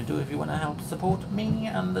options that you can do if you want to help support me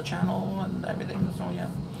and the channel and everything. So yeah.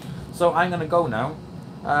 So I'm gonna go now.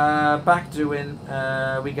 Back doing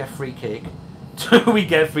we get free cake. We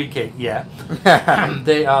get free cake, yeah.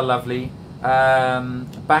 They are lovely.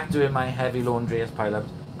 Back doing my heavy laundry as pile-ups.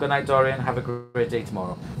 Good night, Dorian. Have a great day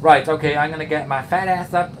tomorrow. Right, okay, I'm gonna get my fat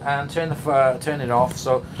ass up and turn it off.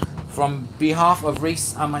 So from behalf of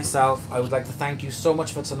Reese and myself, I would like to thank you so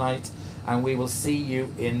much for tonight, and we will see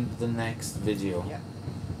you in the next video. Yeah.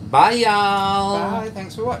 Bye, y'all. Bye.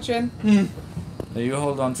 Thanks for watching. Now you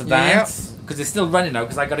hold on to that because it's still running now.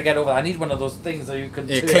 Because I got to get over. I need one of those things so you can.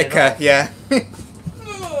 Your clicker, yeah.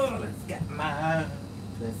 Let's get mine.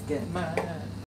 Let's get mine.